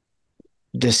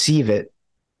deceive it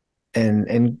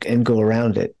and go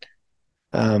around it.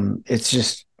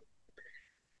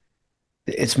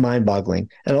 It's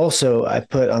mind-boggling. And also I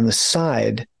put on the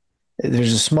side,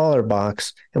 there's a smaller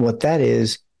box, and what that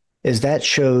is that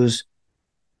shows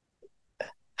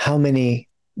how many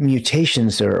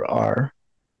mutations there are,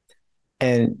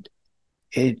 and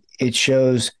it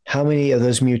shows how many of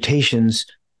those mutations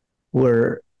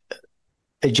were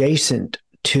adjacent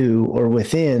to or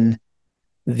within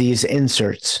these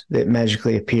inserts that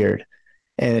magically appeared.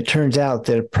 And it turns out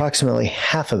that approximately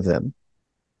half of them,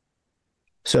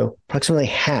 so approximately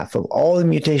half of all the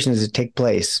mutations that take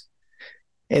place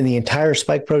in the entire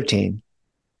spike protein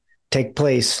take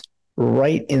place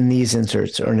right in these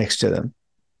inserts or next to them.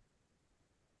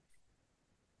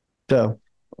 So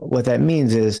what that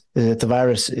means is that the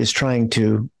virus is trying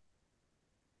to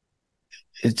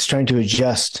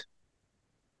adjust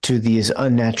to these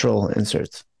unnatural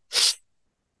inserts.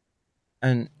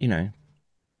 And,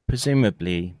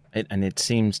 presumably, it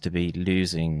seems to be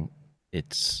losing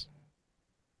its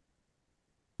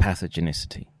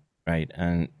pathogenicity, right?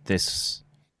 And this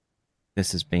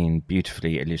has been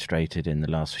beautifully illustrated in the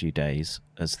last few days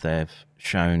as they've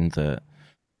shown that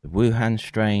the Wuhan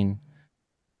strain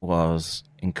was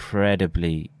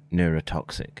incredibly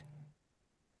neurotoxic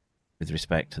with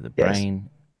respect to the brain.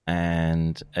 Yes.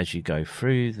 And as you go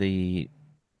through the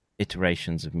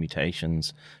iterations of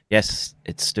mutations, yes,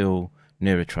 it's still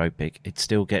neurotropic, it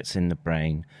still gets in the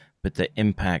brain, but the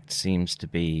impact seems to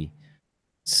be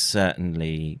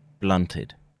certainly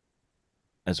blunted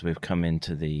as we've come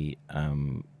into the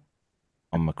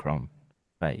Omicron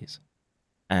phase.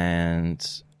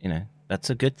 And, that's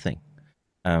a good thing.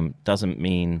 Doesn't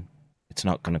mean it's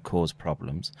not going to cause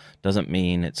problems. Doesn't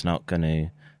mean it's not going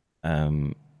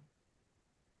to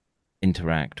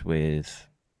interact with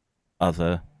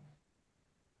other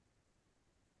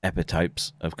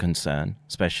epitopes of concern,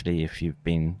 especially if you've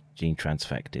been gene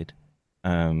transfected.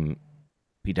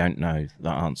 We don't know the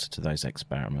answer to those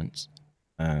experiments.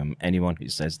 Anyone who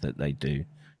says that they do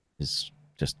is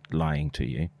just lying to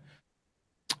you.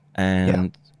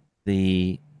 And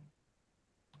the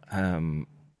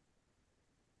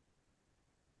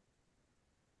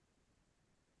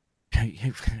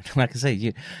like I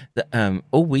say,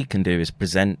 all we can do is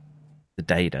present the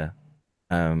data,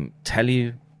 tell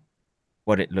you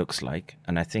what it looks like,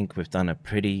 and I think we've done a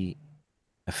pretty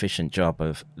efficient job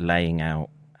of laying out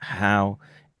how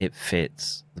it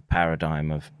fits the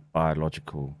paradigm of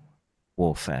biological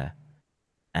warfare.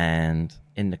 And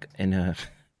in the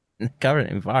current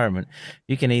environment,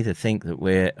 you can either think that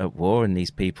we're at war and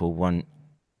these people want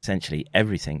essentially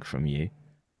everything from you,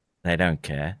 they don't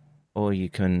care, or you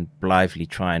can blithely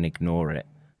try and ignore it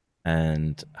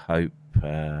and hope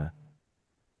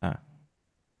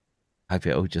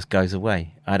it all just goes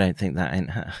away. I don't think it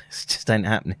just ain't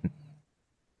happening.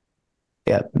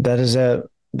 Yeah, that is a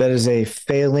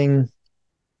failing.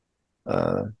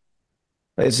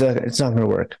 It's not going to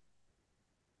work.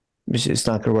 It's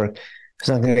not going to work. It's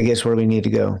not going to get us where we need to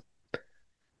go.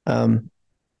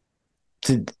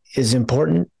 It's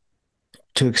important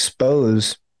to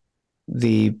expose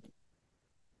the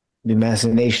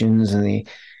machinations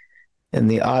and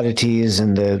the oddities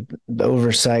and the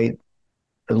oversight,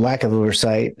 the lack of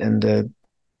oversight, and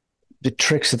the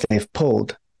tricks that they've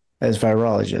pulled as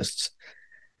virologists.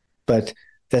 But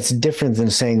that's different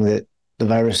than saying that the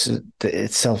virus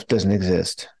itself doesn't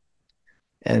exist.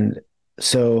 And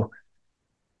so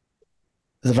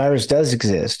the virus does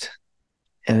exist,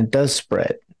 and it does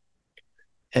spread,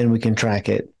 and we can track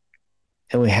it,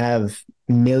 and we have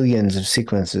millions of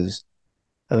sequences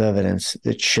of evidence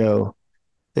that show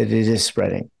that it is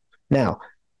spreading. Now,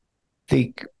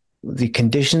 the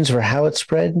conditions for how it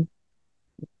spread,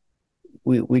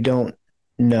 we don't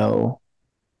know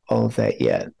all of that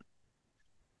yet.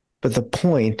 But the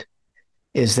point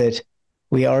is that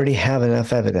we already have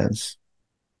enough evidence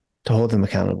to hold them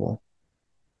accountable.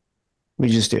 We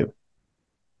just do.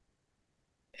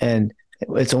 And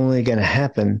it's only going to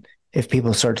happen if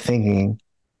people start thinking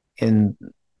in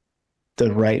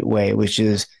the right way, which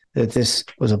is that this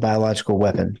was a biological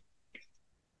weapon.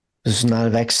 This is not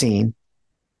a vaccine.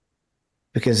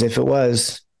 Because if it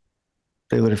was,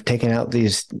 they would have taken out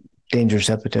these dangerous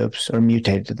epitopes or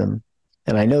mutated them.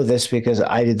 And I know this because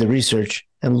I did the research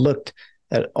and looked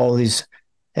at all these,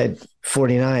 at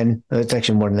 49, it's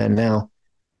actually more than that now,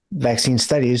 vaccine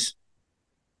studies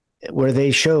where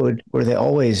they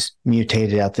always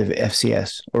mutated out the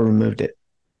FCS or removed it.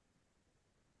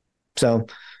 So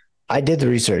I did the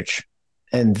research,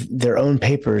 and their own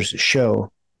papers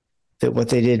show that what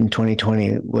they did in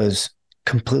 2020 was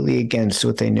completely against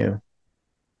what they knew.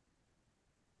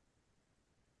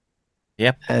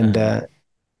 Yep. And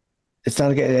it's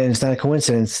not a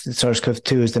coincidence that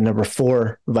SARS-CoV-2 is the number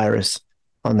 4 virus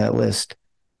on that list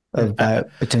of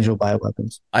potential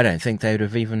bioweapons. I don't think they would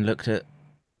have even looked at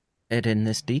it in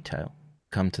this detail,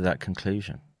 come to that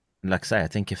conclusion. And like I say, I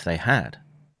think if they had,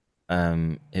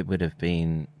 it would have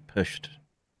been pushed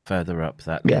further up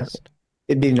that list.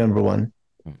 It'd be number 1.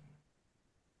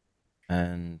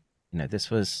 And, this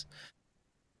was,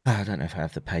 I don't know if I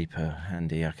have the paper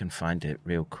handy, I can find it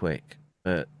real quick.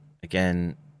 But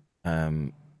again,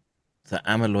 the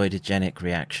amyloidogenic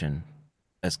reaction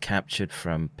as captured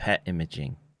from PET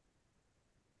imaging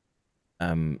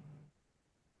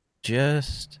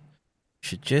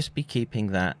should just be keeping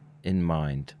that in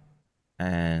mind.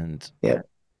 And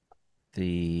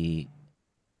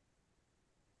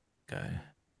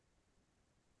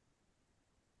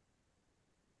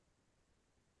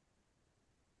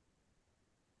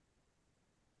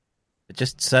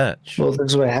just search. Well,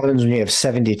 this is what happens when you have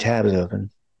 70 tabs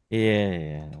open.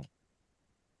 Yeah.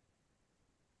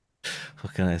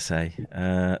 What can I say?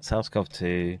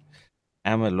 SARS-CoV-2,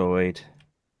 amyloid,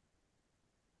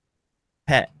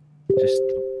 PET. Just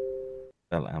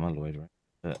spell amyloid, right?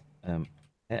 But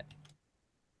PET.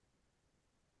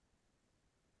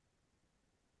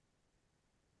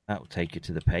 That will take you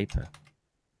to the paper,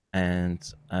 and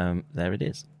there it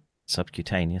is,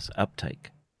 subcutaneous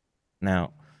uptake.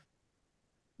 Now,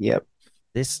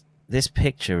 this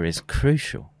picture is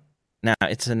crucial. Now,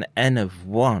 it's an N of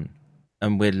 1,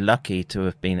 and we're lucky to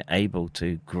have been able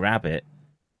to grab it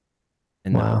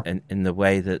in the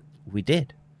way that we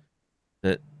did.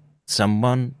 That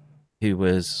someone who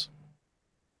was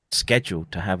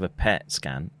scheduled to have a PET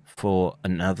scan for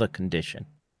another condition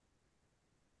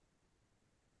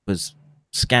was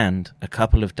scanned a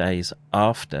couple of days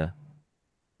after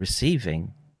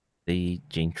receiving the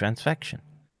gene transfection.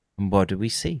 And what do we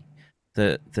see?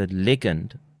 The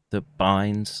ligand that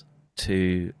binds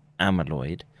to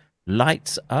amyloid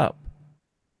lights up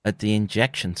at the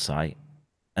injection site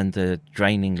and the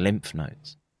draining lymph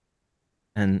nodes.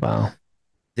 And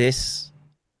these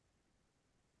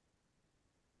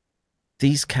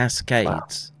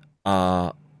cascades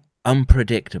are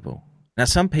unpredictable. Now,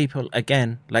 some people,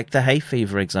 again, like the hay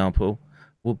fever example,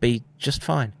 will be just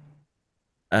fine.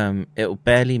 It will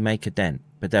barely make a dent,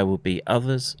 but there will be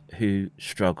others who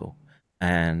struggle.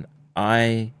 And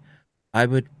I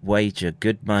would wager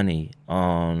good money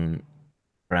on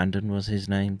Brandon was his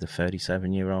name, the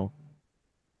 37-year-old.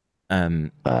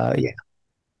 I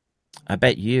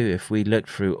bet you if we looked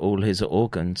through all his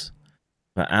organs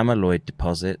for amyloid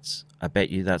deposits, I bet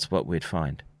you that's what we'd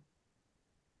find.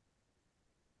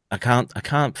 I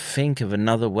can't think of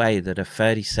another way that a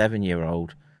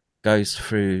 37-year-old goes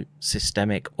through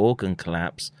systemic organ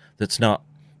collapse that's not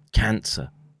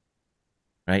cancer,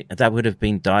 right? That would have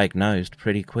been diagnosed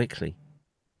pretty quickly.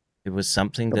 It was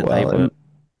something that they were...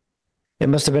 It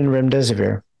must have been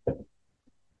remdesivir.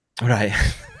 Right.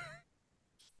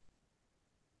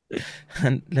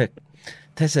 And look,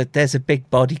 there's a big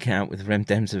body count with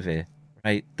remdesivir,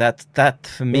 right? That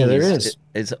for me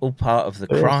is all part of the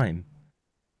crime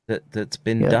that's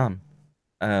been done.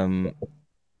 And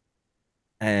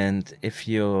if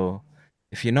you're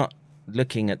not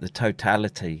looking at the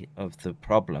totality of the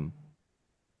problem,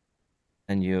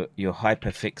 and you're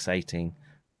hyperfixating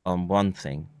on one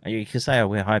thing, and you can say, "Oh,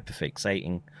 we're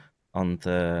hyperfixating on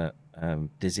the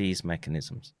disease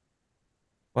mechanisms."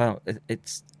 Well,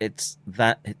 it's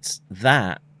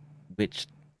that which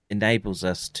enables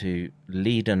us to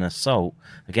lead an assault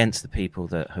against the people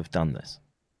that have done this.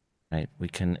 Right? We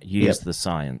can use the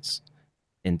science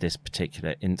in this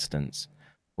particular instance,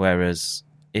 whereas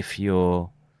if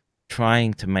you're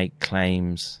trying to make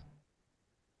claims,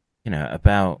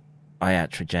 about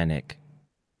iatrogenic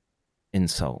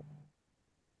insult,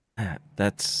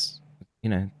 that's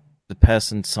the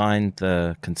person signed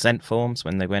the consent forms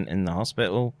when they went in the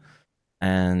hospital,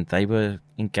 and they were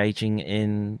engaging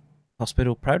in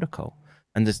hospital protocol.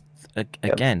 And this,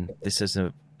 again, this is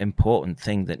an important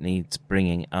thing that needs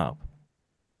bringing up,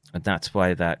 and that's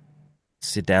why that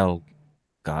Sidell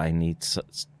guy needs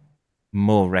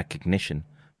more recognition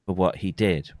for what he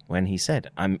did when he said,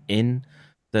 "I'm in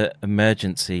the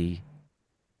emergency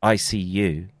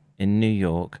ICU in New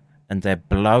York, and they're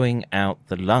blowing out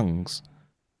the lungs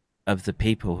of the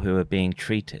people who are being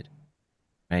treated."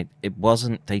 Right? It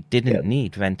wasn't. They didn't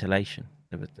need ventilation.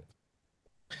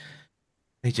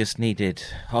 They just needed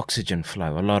oxygen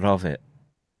flow, a lot of it,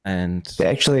 and they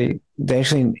actually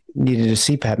needed a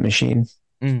CPAP machine.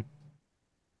 Mm.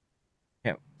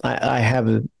 Yeah, I have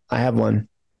one.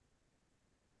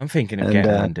 I'm thinking of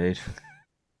getting one, dude.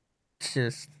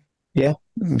 Just you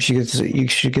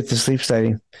should get the sleep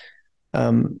study.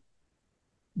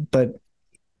 But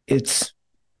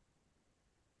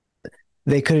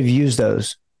they could have used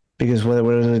those, because what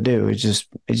does it do? It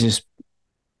just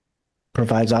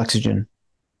provides oxygen,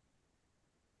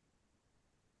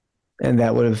 and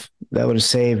that would have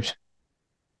saved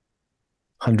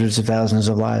hundreds of thousands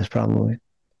of lives probably.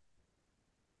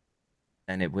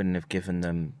 And it wouldn't have given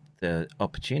them the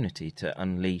opportunity to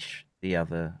unleash the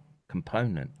other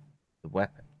component, the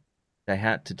weapon. They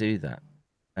had to do that,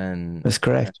 and that's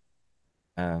correct.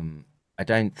 I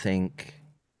don't think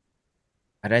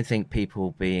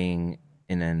people being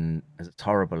in as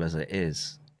horrible as it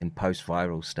is in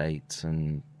post-viral states,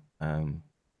 and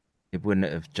it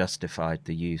wouldn't have justified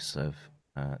the use of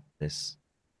this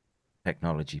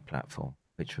technology platform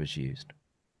which was used,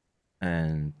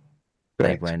 and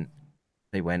correct.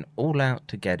 They went all out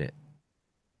to get it,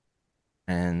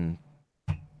 and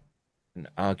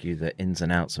argue the ins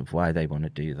and outs of why they want to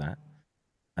do that.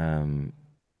 I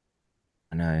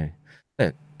know.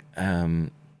 Look,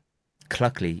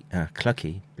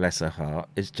 Clucky, bless her heart,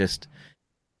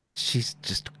 she's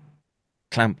just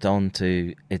clamped on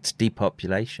to its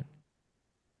depopulation.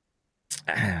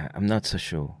 I'm not so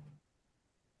sure,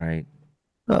 right?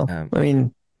 Well, I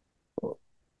mean,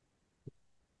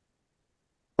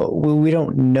 we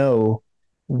don't know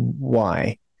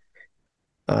why.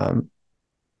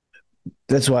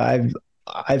 That's why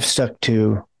I've stuck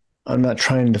to. I'm not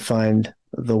trying to find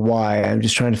the why. I'm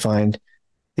just trying to find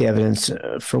the evidence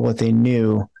for what they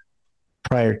knew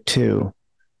prior to,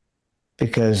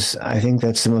 because I think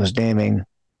that's the most damning.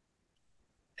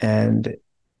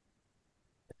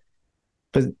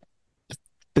 But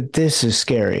this is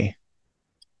scary,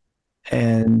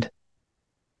 and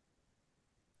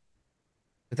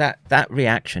that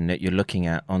reaction that you're looking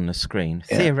at on the screen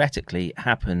theoretically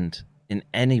happened in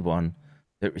anyone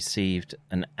that received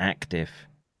an active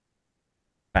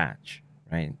batch,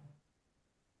 right?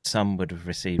 Some would have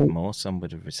received more, some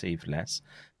would have received less.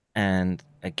 And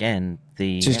again,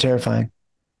 it's just terrifying.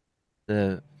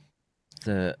 The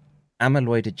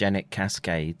amyloidogenic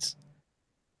cascades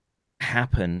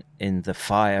happen in the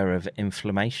fire of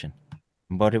inflammation.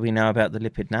 And what do we know about the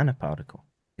lipid nanoparticle?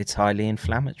 It's highly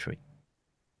inflammatory.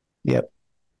 Yep.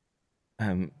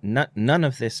 None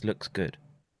of this looks good.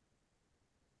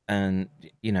 And,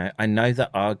 I know the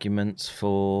arguments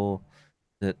for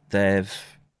that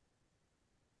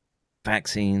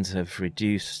vaccines have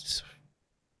reduced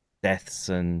deaths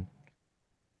and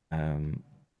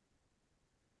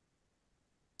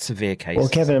severe cases. Well,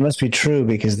 Kevin, it must be true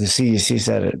because the CDC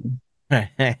said it.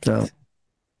 So.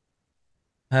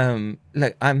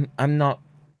 Look, I'm not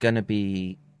gonna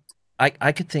be.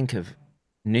 I could think of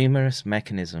numerous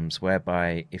mechanisms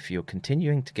whereby if you're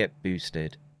continuing to get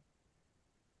boosted,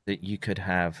 that you could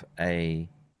have a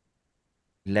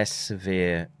less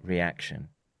severe reaction,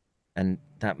 and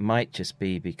that might just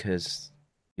be because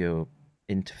your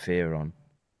interferon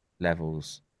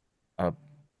levels are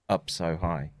up so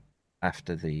high.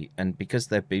 after and because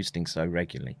they're boosting so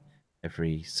regularly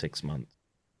every 6 months.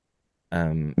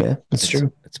 Yeah, that's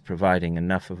true. It's providing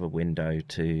enough of a window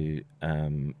to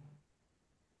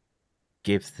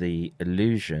give the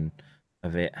illusion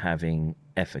of it having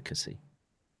efficacy.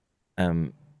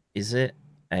 Is it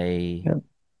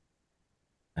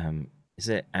is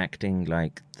it acting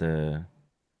like the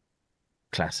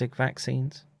classic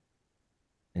vaccines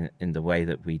in the way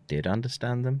that we did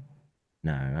understand them?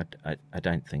 No, I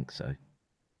don't think so.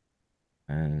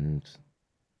 And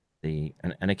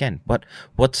again,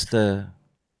 what's the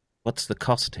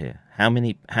cost here? How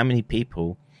many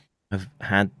people have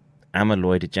had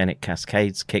amyloidogenic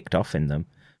cascades kicked off in them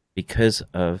because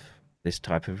of this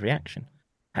type of reaction?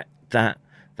 That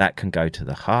can go to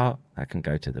the heart, that can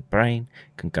go to the brain,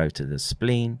 can go to the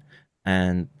spleen,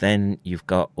 and then you've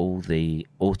got all the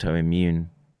autoimmune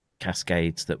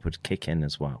cascades that would kick in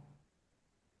as well.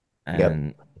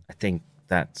 And I think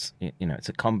that's, it's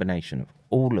a combination of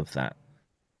all of that,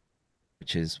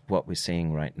 which is what we're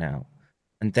seeing right now.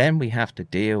 And then we have to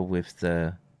deal with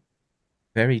the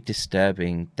very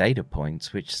disturbing data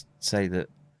points which say that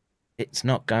it's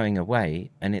not going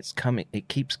away and it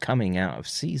keeps coming out of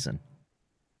season.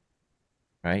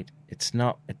 Right? It's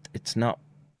not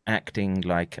acting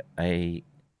like a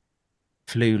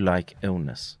flu-like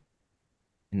illness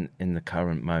in the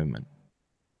current moment.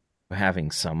 We're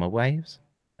having summer waves,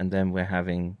 and then we're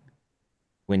having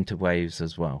winter waves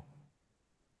as well.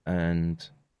 And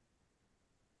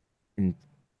in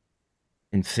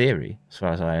theory, as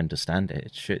far as I understand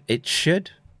it, it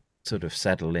should sort of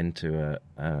settle into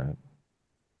a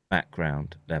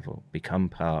background level, become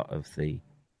part of the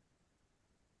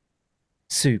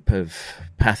soup of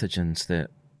pathogens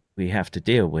that we have to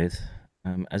deal with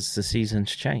as the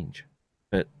seasons change.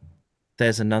 But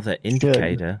there's another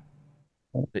indicator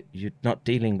that you're not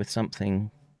dealing with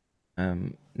something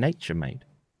nature made.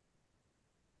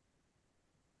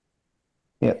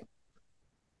 Yep.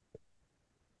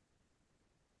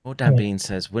 Or Dan Bean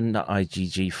says, wouldn't the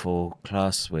IgG4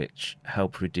 class switch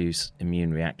help reduce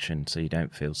immune reaction so you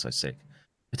don't feel so sick?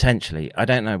 Potentially. I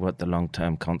don't know what the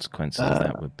long-term consequences of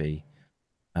that would be.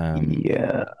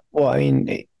 Yeah. Well, I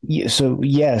mean, so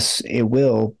yes, it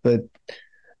will, but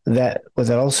what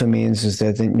that also means is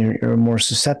that then you're more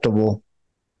susceptible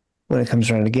when it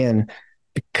comes around again,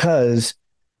 because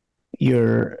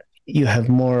you have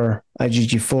more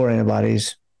IgG4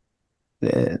 antibodies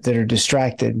that are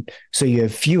distracted, so you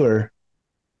have fewer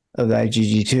of the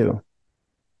IgG2,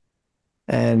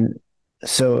 and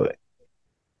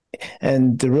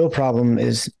the real problem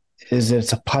is that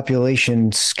it's a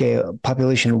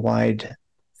population-wide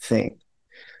thing.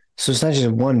 So it's not just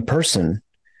one person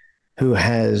who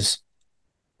has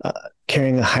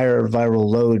carrying a higher viral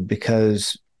load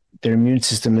because their immune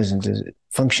system isn't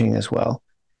functioning as well.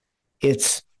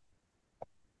 It's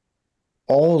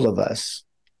all of us,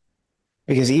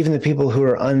 because even the people who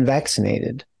are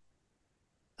unvaccinated,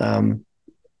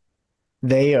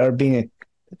 they are being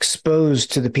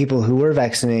exposed to the people who were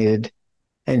vaccinated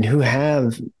and who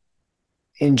have,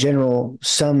 in general,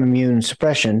 some immune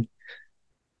suppression.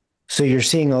 So you're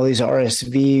seeing all these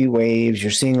RSV waves,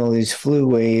 you're seeing all these flu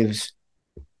waves.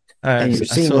 I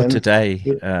saw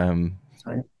today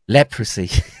leprosy.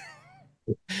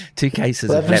 2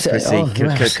 cases of leprosy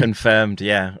confirmed,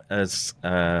 as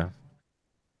Pfizer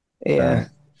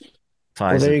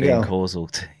being causal.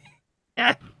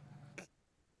 There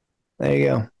you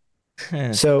go.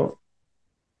 So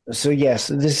yes,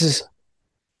 this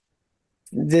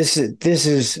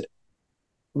is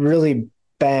really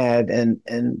bad,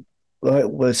 and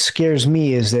what scares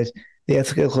me is that the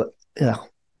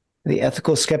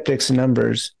ethical skeptics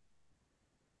numbers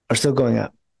are still going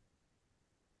up.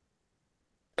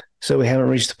 So we haven't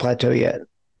reached the plateau yet.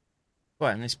 Well,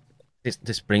 and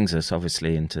this brings us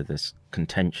obviously into this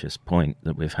contentious point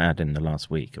that we've had in the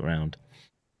last week around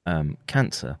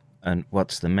cancer and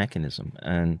what's the mechanism.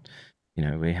 And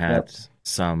we had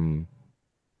some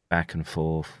back and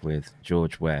forth with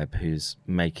George Webb, who's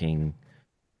making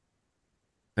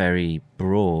very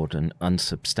broad and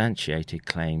unsubstantiated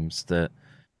claims that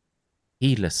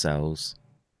HeLa cells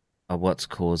are what's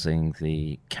causing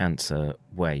the cancer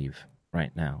wave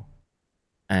right now.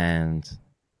 And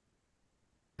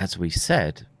as we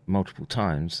said multiple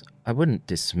times, I wouldn't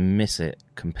dismiss it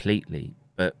completely,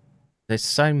 but there's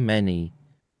so many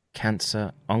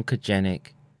cancer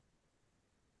oncogenic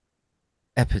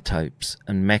epitopes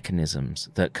and mechanisms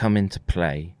that come into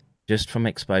play just from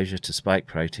exposure to spike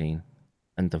protein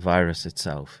and the virus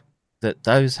itself, that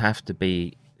those have to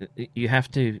be, you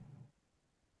have to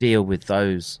deal with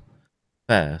those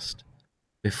first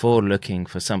before looking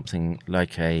for something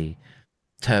like a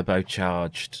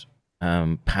turbocharged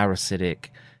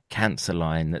parasitic cancer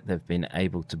line that they've been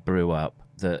able to brew up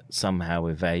that somehow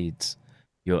evades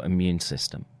your immune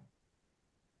system.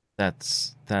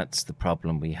 That's the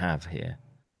problem we have here.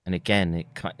 And again,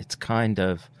 it's kind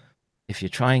of, if you're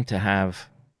trying to have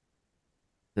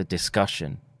the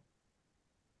discussion,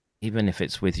 even if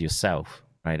it's with yourself,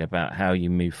 right, about how you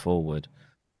move forward,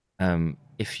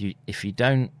 if you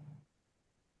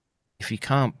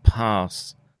can't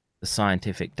pass the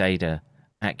scientific data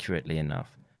accurately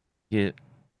enough, you're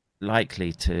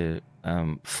likely to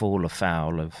fall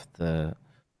afoul of the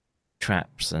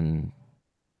traps and,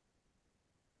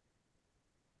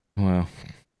 well,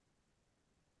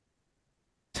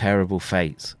 terrible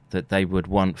fates that they would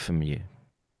want from you,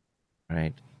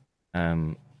 right?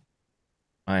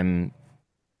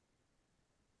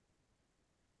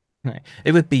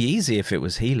 It would be easy if it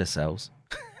was healer cells.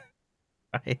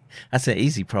 Right? That's an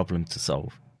easy problem to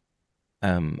solve.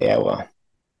 Yeah, well,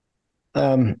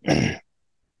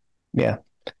 yeah.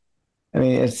 I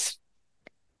mean,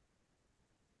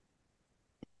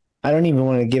 I don't even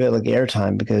want to give it like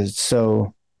airtime because it's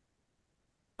so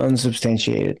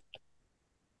unsubstantiated.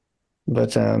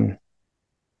 But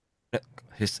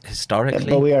historically,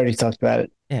 but we already talked about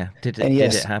it. Yeah, did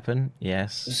it happen?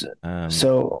 Yes.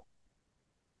 So,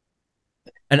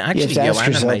 and actually, you have to ask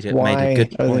yourself, why are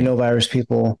the no virus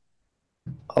people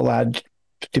allowed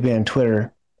to be on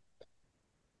Twitter,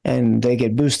 and they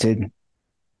get boosted,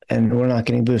 and we're not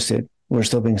getting boosted? We're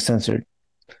still being censored.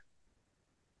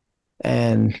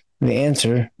 And the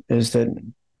answer is that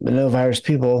the no virus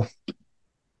people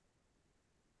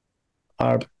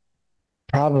are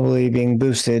probably being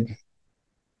boosted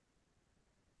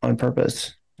on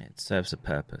purpose. It serves a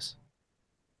purpose.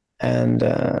 And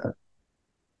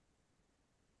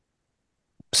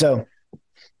so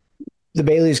the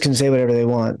Baileys can say whatever they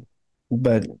want,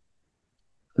 but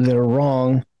they're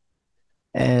wrong.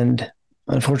 And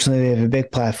unfortunately, they have a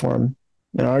big platform.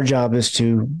 And our job is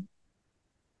to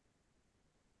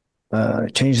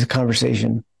change the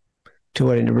conversation to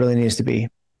what it really needs to be,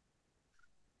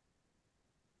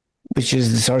 which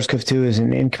is the SARS-CoV-2 is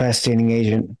an incapacitating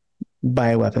agent,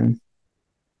 bioweapon.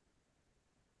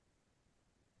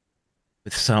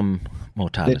 With some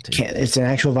mortality. It's an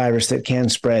actual virus that can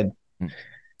spread.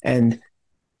 And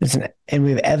and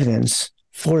we have evidence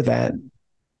for that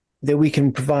we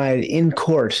can provide in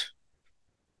court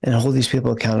and hold these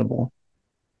people accountable.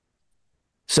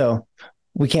 So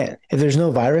we can't, if there's no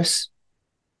virus,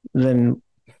 then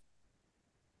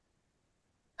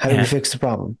how do we fix the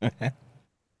problem?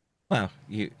 Well,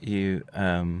 you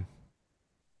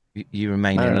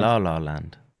remain in La La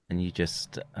Land, and you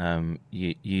just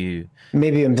you.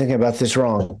 Maybe I'm thinking about this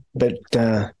wrong, but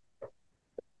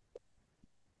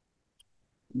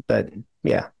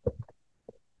yeah.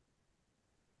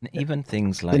 Even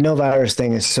things like the no virus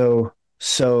thing is so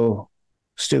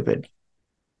stupid.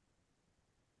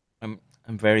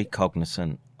 I'm very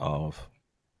cognizant of.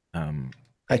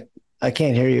 I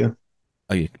can't hear you.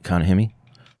 Oh, you can't hear me?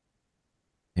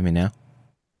 Hear me now?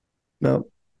 No.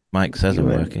 Mike says I'm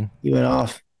working. You went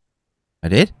off. I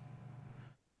did?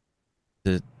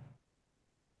 The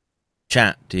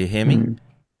chat, do you hear me?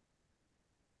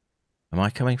 Am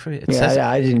I coming through? It says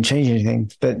I didn't change anything,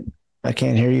 but I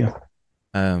can't hear you.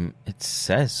 It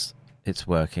says it's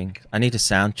working. I need a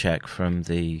sound check from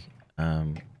the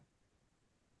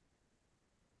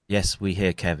Yes, we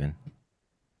hear Kevin.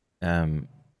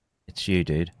 It's you,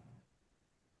 dude.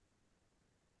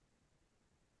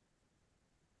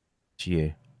 It's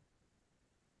you.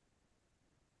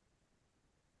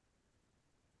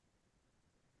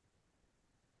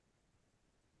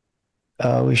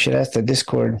 We should ask the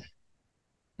Discord.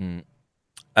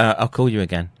 I'll call you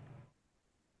again.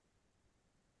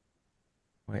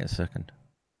 Wait a second.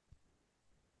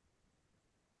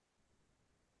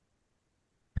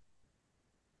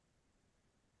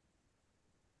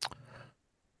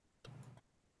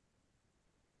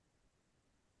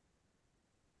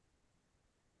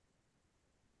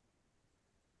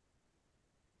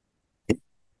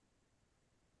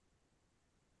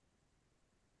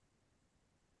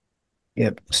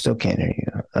 Yep, still can't hear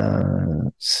you.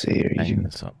 Let's see. Hang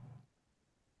this up.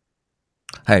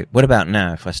 Hey, what about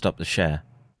now if I stop the share?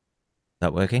 Is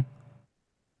that working?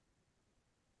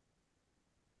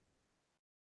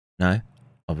 No?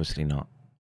 Obviously not.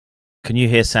 Can you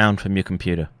hear sound from your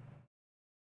computer?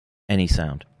 Any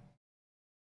sound?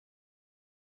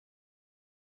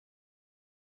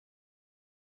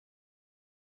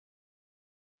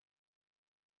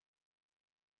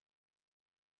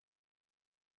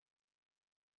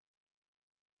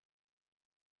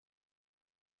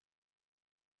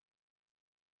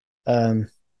 No.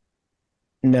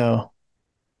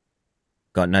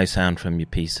 Got no sound from your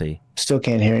PC. Still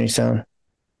can't hear any sound.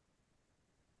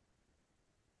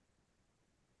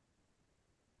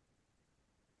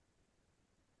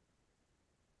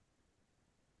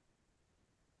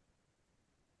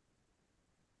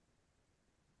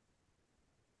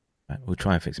 Right, we'll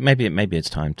try and fix it. Maybe it's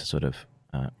time to sort of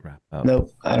wrap up.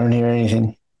 Nope, I don't hear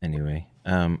anything. Anyway,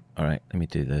 all right, let me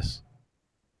do this.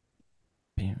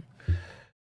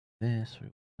 This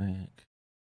real quick.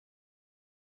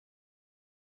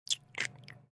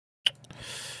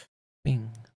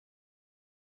 Bing.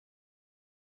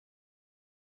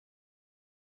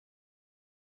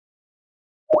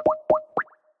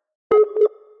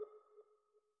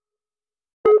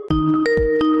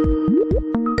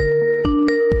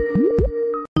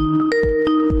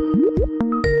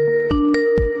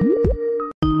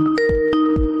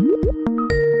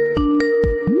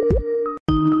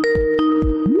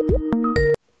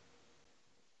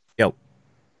 Yo.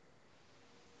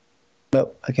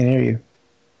 Nope, I can hear you.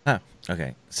 Oh,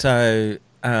 okay. So,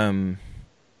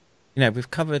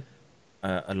 we've covered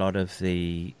a lot of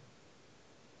the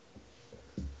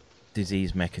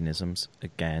disease mechanisms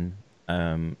again.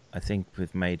 I think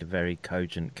we've made a very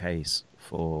cogent case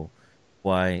for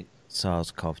why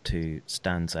SARS-CoV-2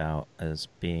 stands out as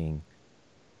being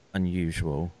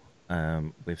unusual.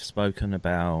 We've spoken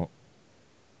about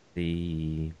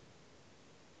the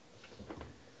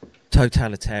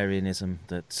totalitarianism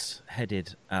that's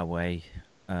headed our way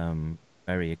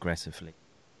very aggressively.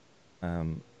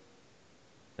 Is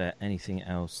there anything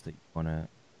else that you want to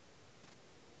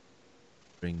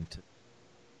bring to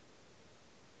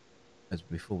as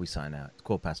before we sign out? It's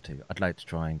 2:15. I'd like to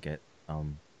try and get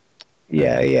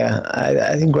Yeah.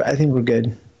 I think we're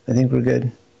good. I think we're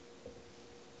good.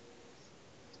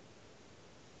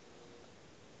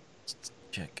 Let's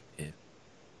check if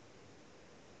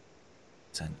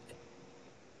it's an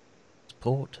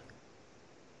support.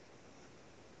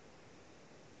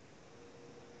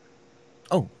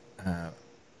 Oh,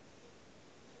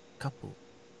 couple.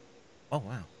 Oh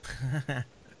wow.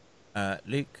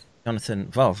 Luke, Jonathan,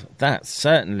 Vov, that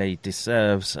certainly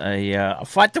deserves a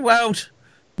fight the world.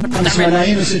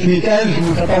 5,600,000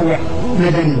 متطوع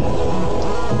مدني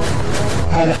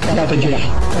على قطاع الجيش.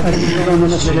 اليوم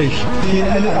نص الجيش في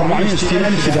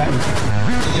 460,000 فدائي.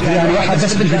 يعني واحد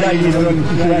بس بالفدائيين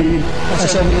والفدائيين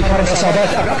اصابات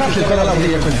اقل في الكره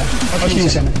الارضيه كلها 20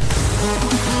 سنه.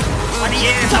 20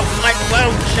 years of fight the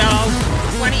world, Charles.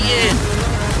 20 years.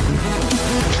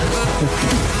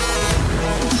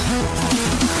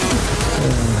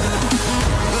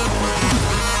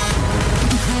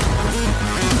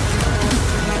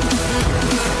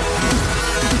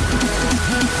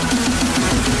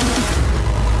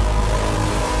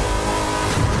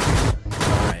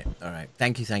 All right.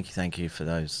 Thank you for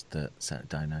those that sent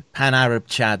down. Pan-Arab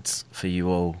Chads for you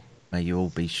all. May you all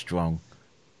be strong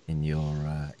in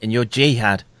your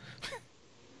jihad.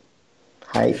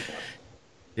 Hi.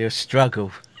 Your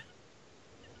struggle.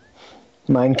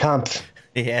 Mein Kampf.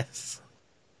 Yes.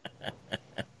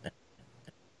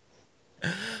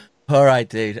 All right,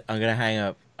 dude. I'm gonna hang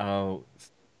up. I'll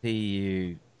see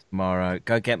you tomorrow.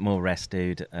 Go get more rest,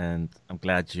 dude. And I'm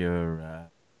glad you're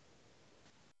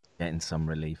getting some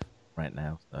relief right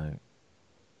now. So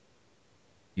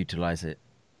utilize it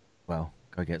well.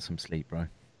 Go get some sleep, bro.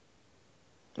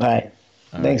 All right.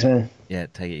 Thanks, man. Yeah,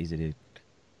 take it easy, dude.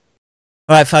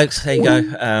 All right, folks. There you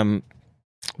go.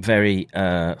 Very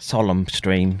solemn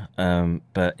stream,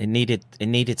 but it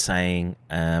needed saying,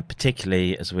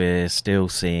 particularly as we're still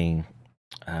seeing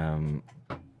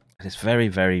this very,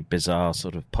 very bizarre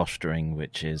sort of posturing,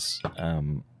 which is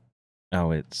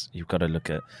you've got to look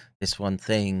at this one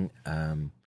thing,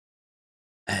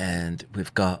 and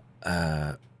we've got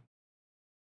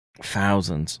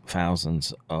thousands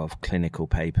of clinical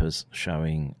papers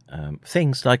showing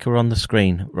things like are on the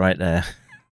screen right there,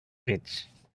 which.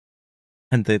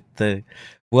 And the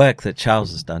work that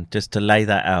Charles has done just to lay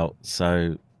that out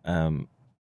so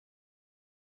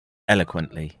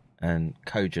eloquently and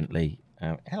cogently.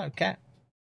 Hello, cat.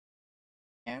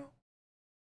 Meow.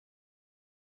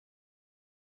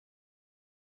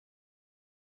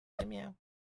 Meow.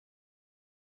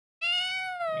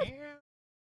 Meow.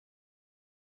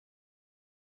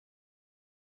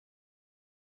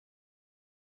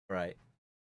 Right.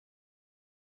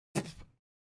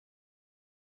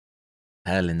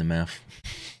 Hell in the mouth.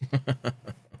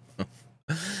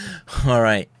 All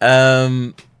right.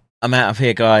 I'm out of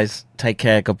here, guys. Take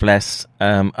care. God bless.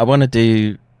 I want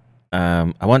to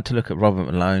look at Robert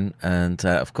Malone, and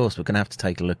of course, we're going to have to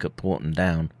take a look at Porton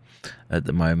Down. At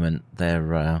the moment,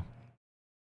 they're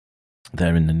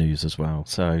they're in the news as well.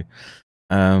 So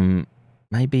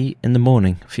maybe in the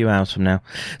morning, a few hours from now.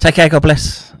 Take care. God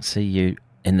bless. See you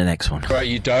in the next one. Bro,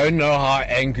 you don't know how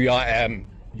angry I am.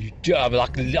 I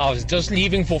was just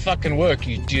leaving for fucking work.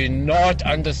 You do not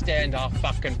understand how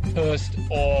fucking pissed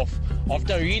off.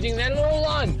 After reading that little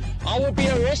line, I will be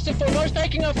arrested for not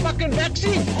taking a fucking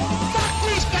vaccine. Fuck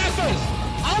these cappers!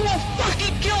 I will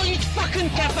fucking kill each fucking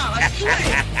kappa, I swear!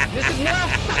 This is not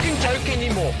a fucking joke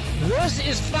anymore. This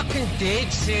is fucking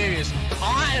dead serious.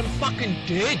 I am fucking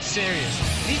dead serious.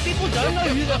 These people don't know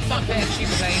who the fuck they're actually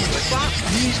playing with. Fuck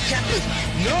these kappas.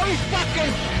 No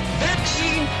fucking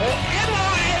vaccine or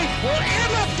mRNA will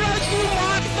ever flow through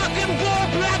my fucking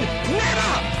blood.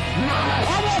 Never!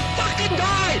 I will fucking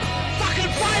die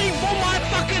fucking fighting for my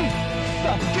fucking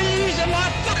beliefs and my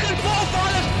fucking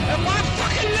forefathers and my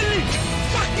fucking lineage.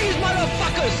 Fuck these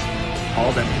motherfuckers!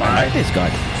 All them I like this guy.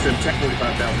 Some check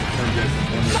 45,000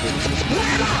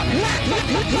 Never!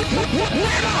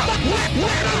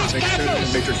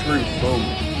 make sure screw.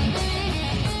 Boom.